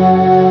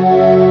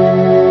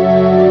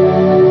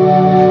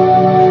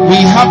 We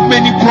have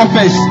many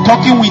prophets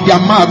talking with their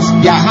mouths,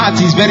 their heart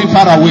is very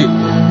far away.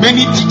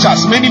 Many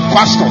teachers, many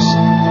pastors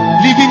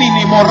living in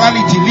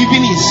immorality,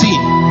 living in sin,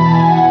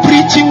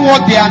 preaching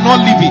what they are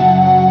not living,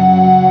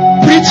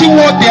 preaching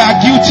what they are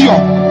guilty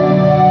of,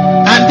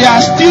 and they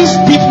are still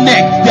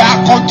stiff-necked. They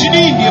are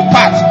continuing the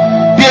path.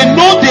 They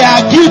know they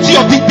are guilty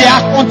of it. They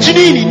are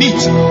continuing in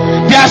it.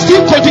 They are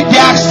still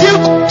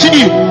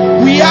continuing.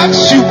 We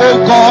ask you, oh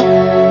God,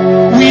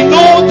 we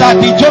know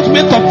that the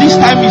judgment of this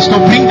time is to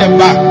bring them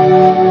back.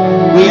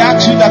 We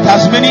ask you that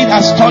as many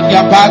as turn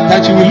their back,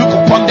 that you will look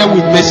upon them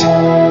with mercy.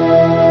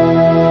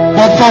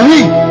 But for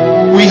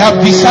we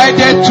have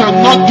decided to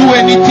not do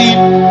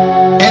anything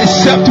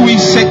except we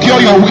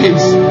secure your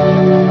ways.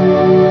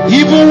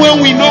 Even when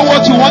we know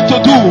what you want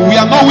to do, we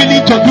are not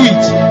willing to do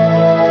it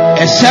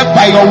except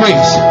by your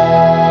ways.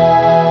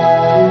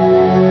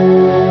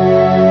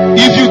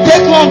 If you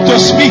take long to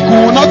speak, we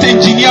will not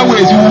engineer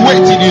ways. We will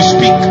wait till you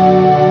speak.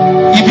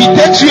 If it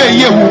takes you a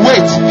year, we will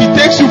wait. If it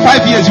takes you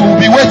 5 years, you will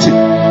be waiting.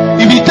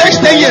 If it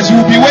takes 10 years,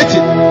 you will be waiting.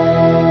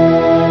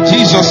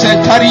 Jesus said,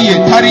 tarry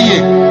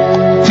until.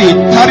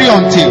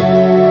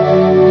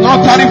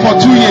 Not tarry for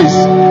 2 years.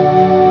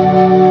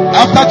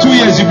 After 2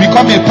 years, you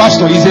become a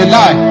pastor. It's a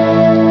lie.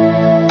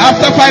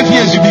 After 5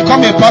 years, you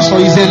become a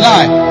pastor. It's a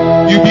lie.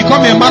 You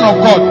become a man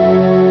of God.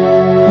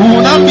 We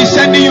will not be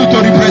sending you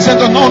to represent.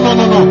 No.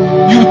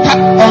 You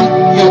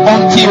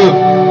until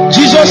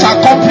Jesus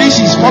accomplishes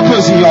his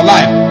purpose in your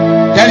life.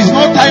 There is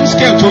no time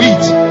scale to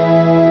it.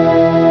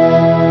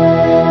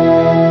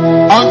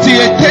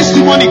 Until a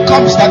testimony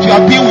comes that you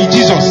have been with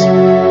Jesus.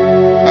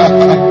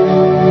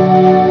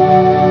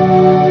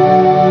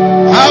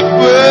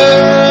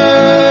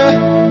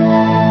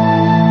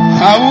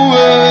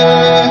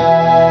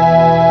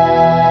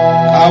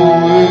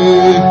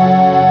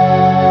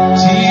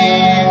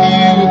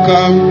 Till you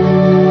come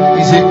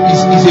is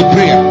a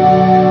prayer.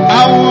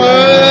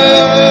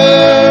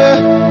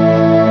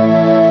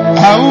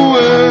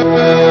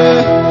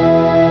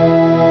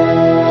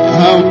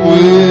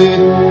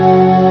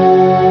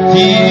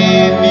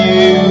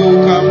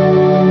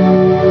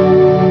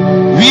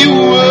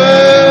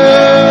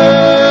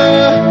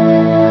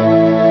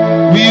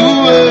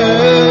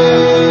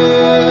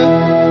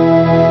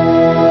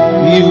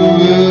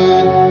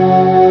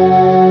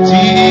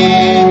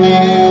 Till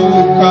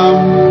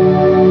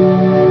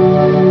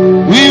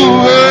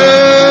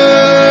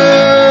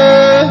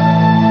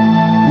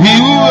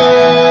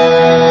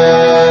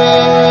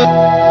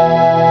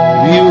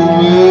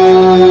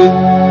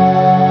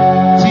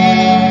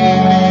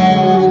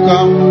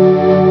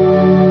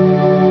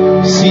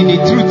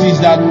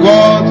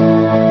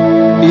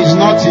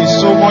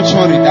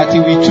hurry that he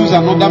will choose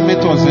another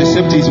method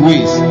except his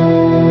ways.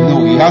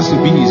 No, he has to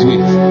be his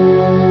ways.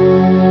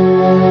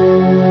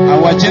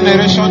 Our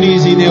generation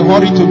is in a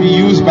hurry to be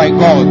used by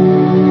God,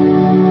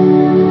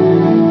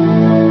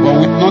 but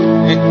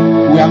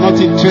we are not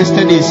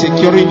interested in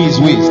securing his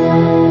ways.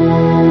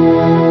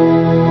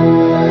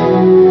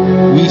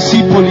 We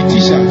see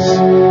politicians,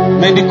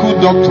 medical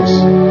doctors,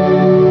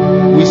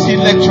 we see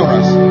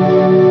lecturers,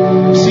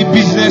 we see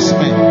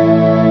businessmen,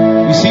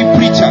 we see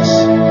preachers,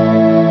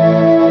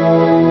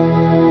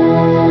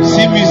 we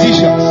see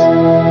musicians,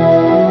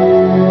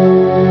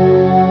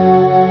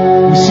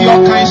 we see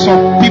all kinds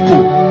of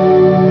people,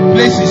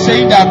 places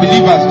saying they are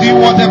believers,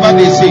 doing whatever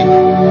they say.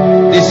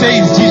 They say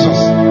it's Jesus.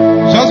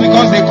 Just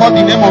because they call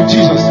the name of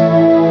Jesus,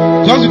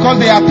 just because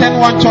they attend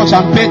one church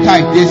and pay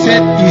tithe, they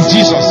said it's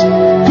Jesus.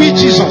 Which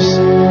Jesus?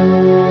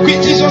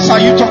 Which Jesus are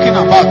you talking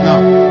about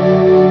now?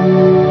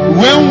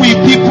 When we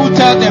people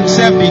tell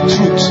themselves the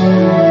truth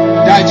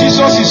that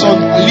Jesus is on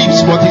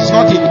lips but it's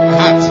not in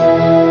heart,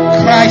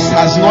 Christ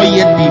has not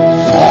yet been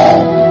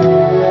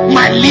formed.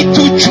 My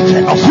little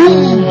children of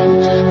whom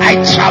I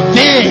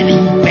travail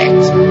in bed.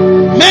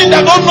 Men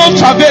that don't know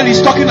travail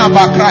is talking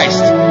about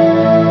Christ.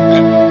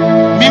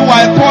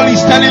 Meanwhile, Paul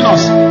is telling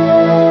us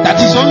that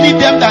it's only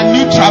them that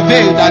knew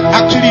travail that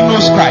actually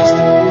knows Christ.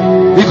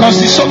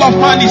 Because the soul of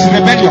man is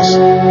rebellious.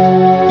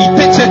 It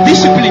takes a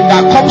discipline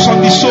that comes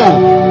on the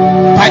soul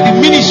by the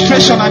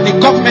ministration and the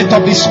government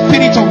of the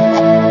Spirit of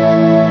God.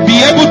 Be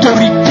able to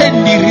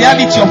retain the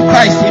reality of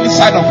Christ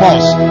inside of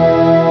us.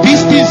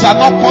 These things are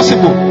not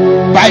possible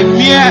by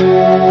mere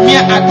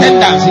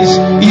attendance.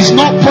 Is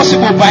not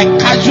possible by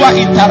casual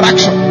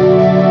interaction.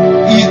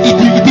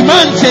 It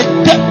demands a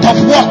depth of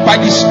work by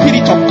the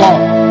Spirit of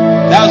God.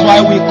 That's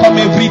why we come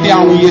every day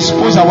and we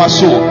expose our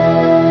soul.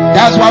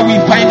 That's why we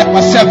find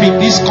ourselves in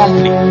this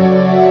company.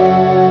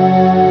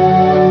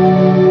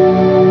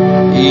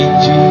 In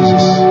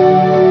Jesus'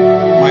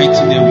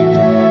 mighty name we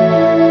pray.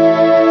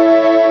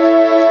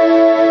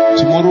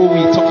 Tomorrow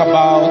we talk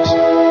about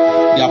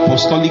the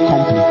apostolic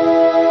company.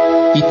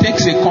 It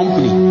takes a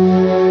company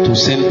to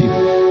send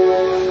people.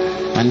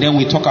 And then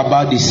we talk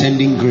about the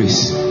sending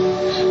grace.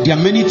 There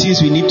are many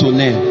things we need to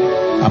learn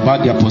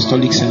about the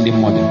apostolic sending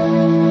model.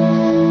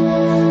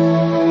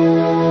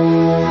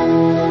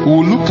 We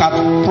will look at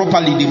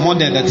properly the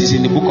model that is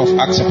in the book of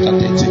Acts chapter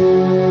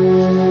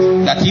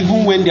 13. That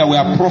even when there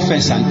were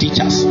prophets and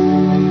teachers,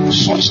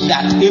 such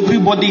that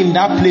everybody in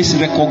that place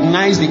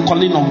recognized the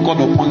calling of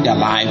God upon their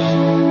life,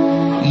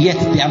 yet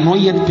they are not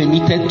yet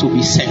permitted to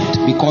be sent,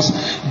 because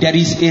there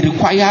is a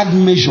required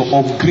measure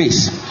of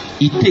grace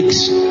it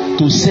takes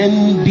to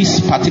send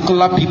these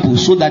particular people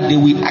so that they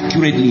will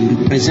accurately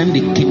represent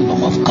the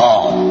kingdom of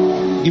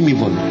God. Give me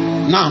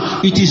volume.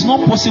 Now, it is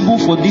not possible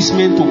for these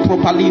men to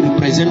properly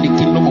represent the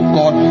kingdom of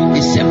God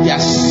except they are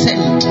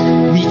sent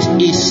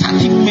with a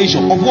certain measure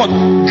of what?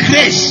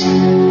 Grace.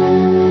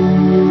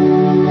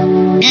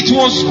 It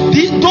was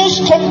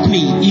those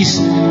company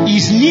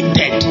is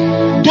needed.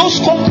 Those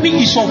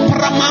company is of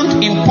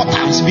paramount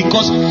importance,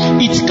 because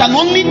it can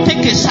only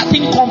take a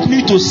certain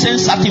company to send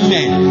certain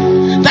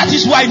men. That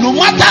is why no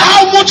matter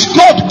how much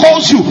God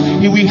calls you,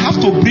 He will have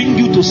to bring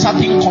you to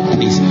certain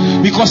companies,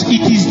 because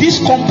it is this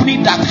company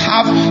that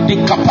have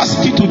the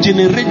capacity to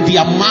generate the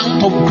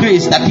amount of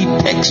grace that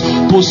it takes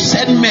to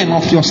send men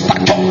of your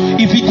stature.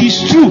 If it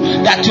is true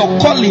that your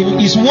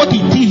calling is what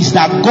it is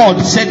that God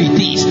said it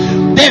is,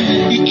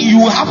 then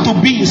you have to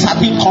be in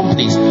certain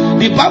companies.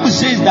 The Bible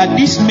says that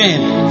these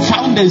men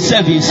found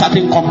themselves in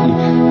certain company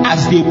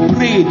as they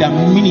prayed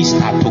and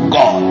ministered to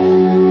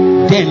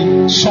God.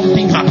 Then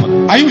something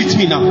happened. Are you with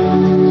me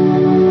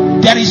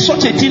now? There is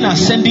such a thing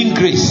as sending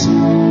grace.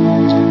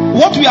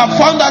 What we have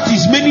found out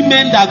is many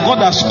men that God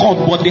has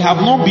called, but they have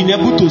not been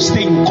able to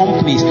stay in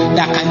companies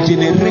that can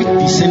generate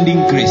the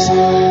sending grace.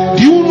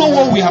 Do you know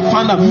what we have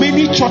found out?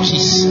 Many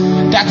churches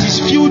that is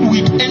filled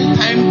with end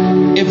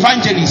time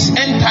evangelists,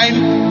 end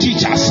time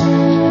teachers,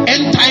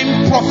 end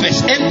time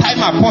prophets, end time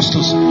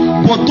apostles,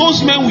 but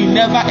those men will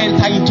never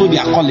enter into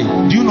their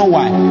calling. Do you know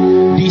why?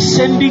 The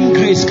sending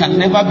grace can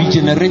never be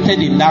generated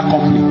in that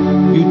company.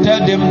 You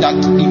tell them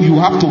that you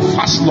have to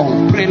fast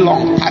long, pray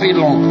long, tarry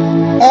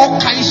long, all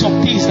kinds of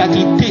things that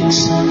it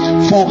takes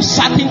for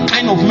certain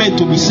kind of men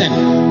to be sent.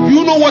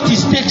 You know what it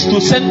takes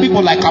to send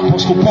people like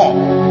Apostle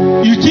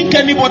Paul? You think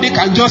anybody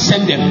can just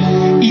send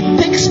them?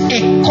 It takes a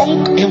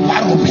conk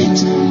environment,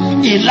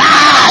 a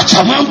large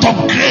amount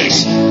of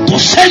grace to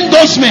send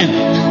those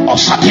men of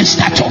certain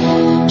stature.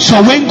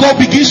 So when God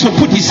begins to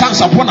put His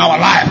hands upon our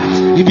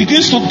life, He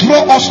begins to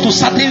draw us to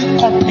certain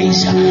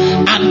companies,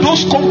 and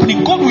those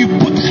companies, God will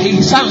put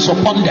His hands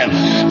upon them,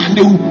 and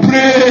they will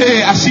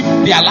pray as if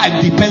their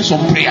life depends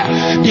on prayer.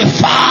 They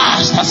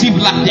fast as if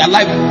their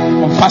life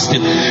on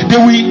fasting. They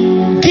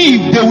will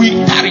give, they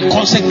will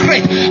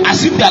consecrate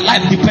as if their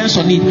life depends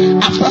on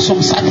it. After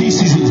some certain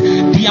seasons,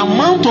 the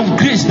amount of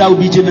grace that will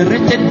be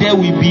generated there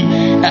will be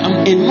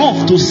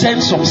enough to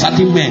send some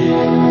certain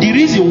men. The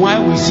reason why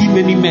we see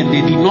many men,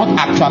 they did not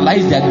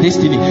actualize their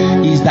destiny,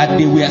 is that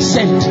they were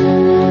sent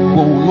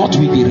but not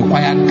with the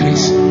required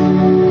grace.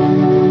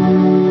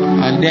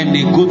 and then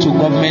they go to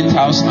government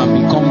house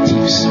and become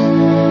thieves.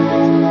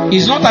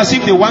 It's not as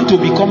if they want to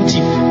become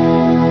thieves.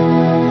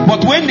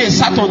 But when they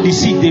sat on the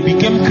seat, they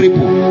became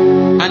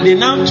crippled. And they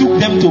now took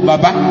them to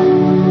Baba.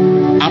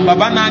 And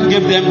Baba now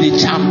gave them the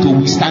charm to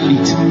withstand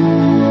it.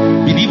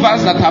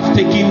 Believers that have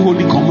taken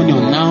Holy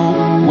Communion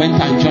now went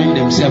and joined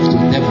themselves to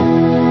the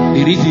devil.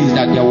 The reason is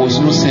that there was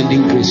no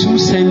sending grace. Who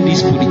sent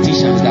these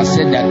politicians that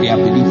said that they are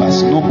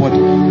believers?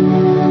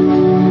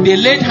 Nobody. They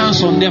laid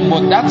hands on them,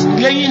 but that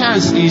laying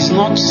hands is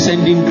not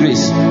sending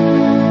grace.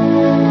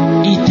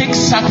 It takes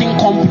certain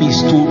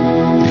companies to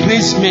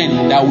raise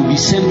men that will be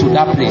sent to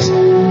that place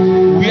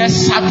where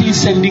certain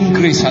sending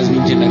grace has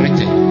been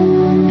generated.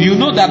 You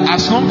know that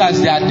as long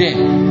as they are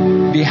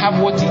there, they have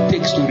what it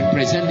takes to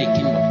represent the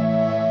kingdom.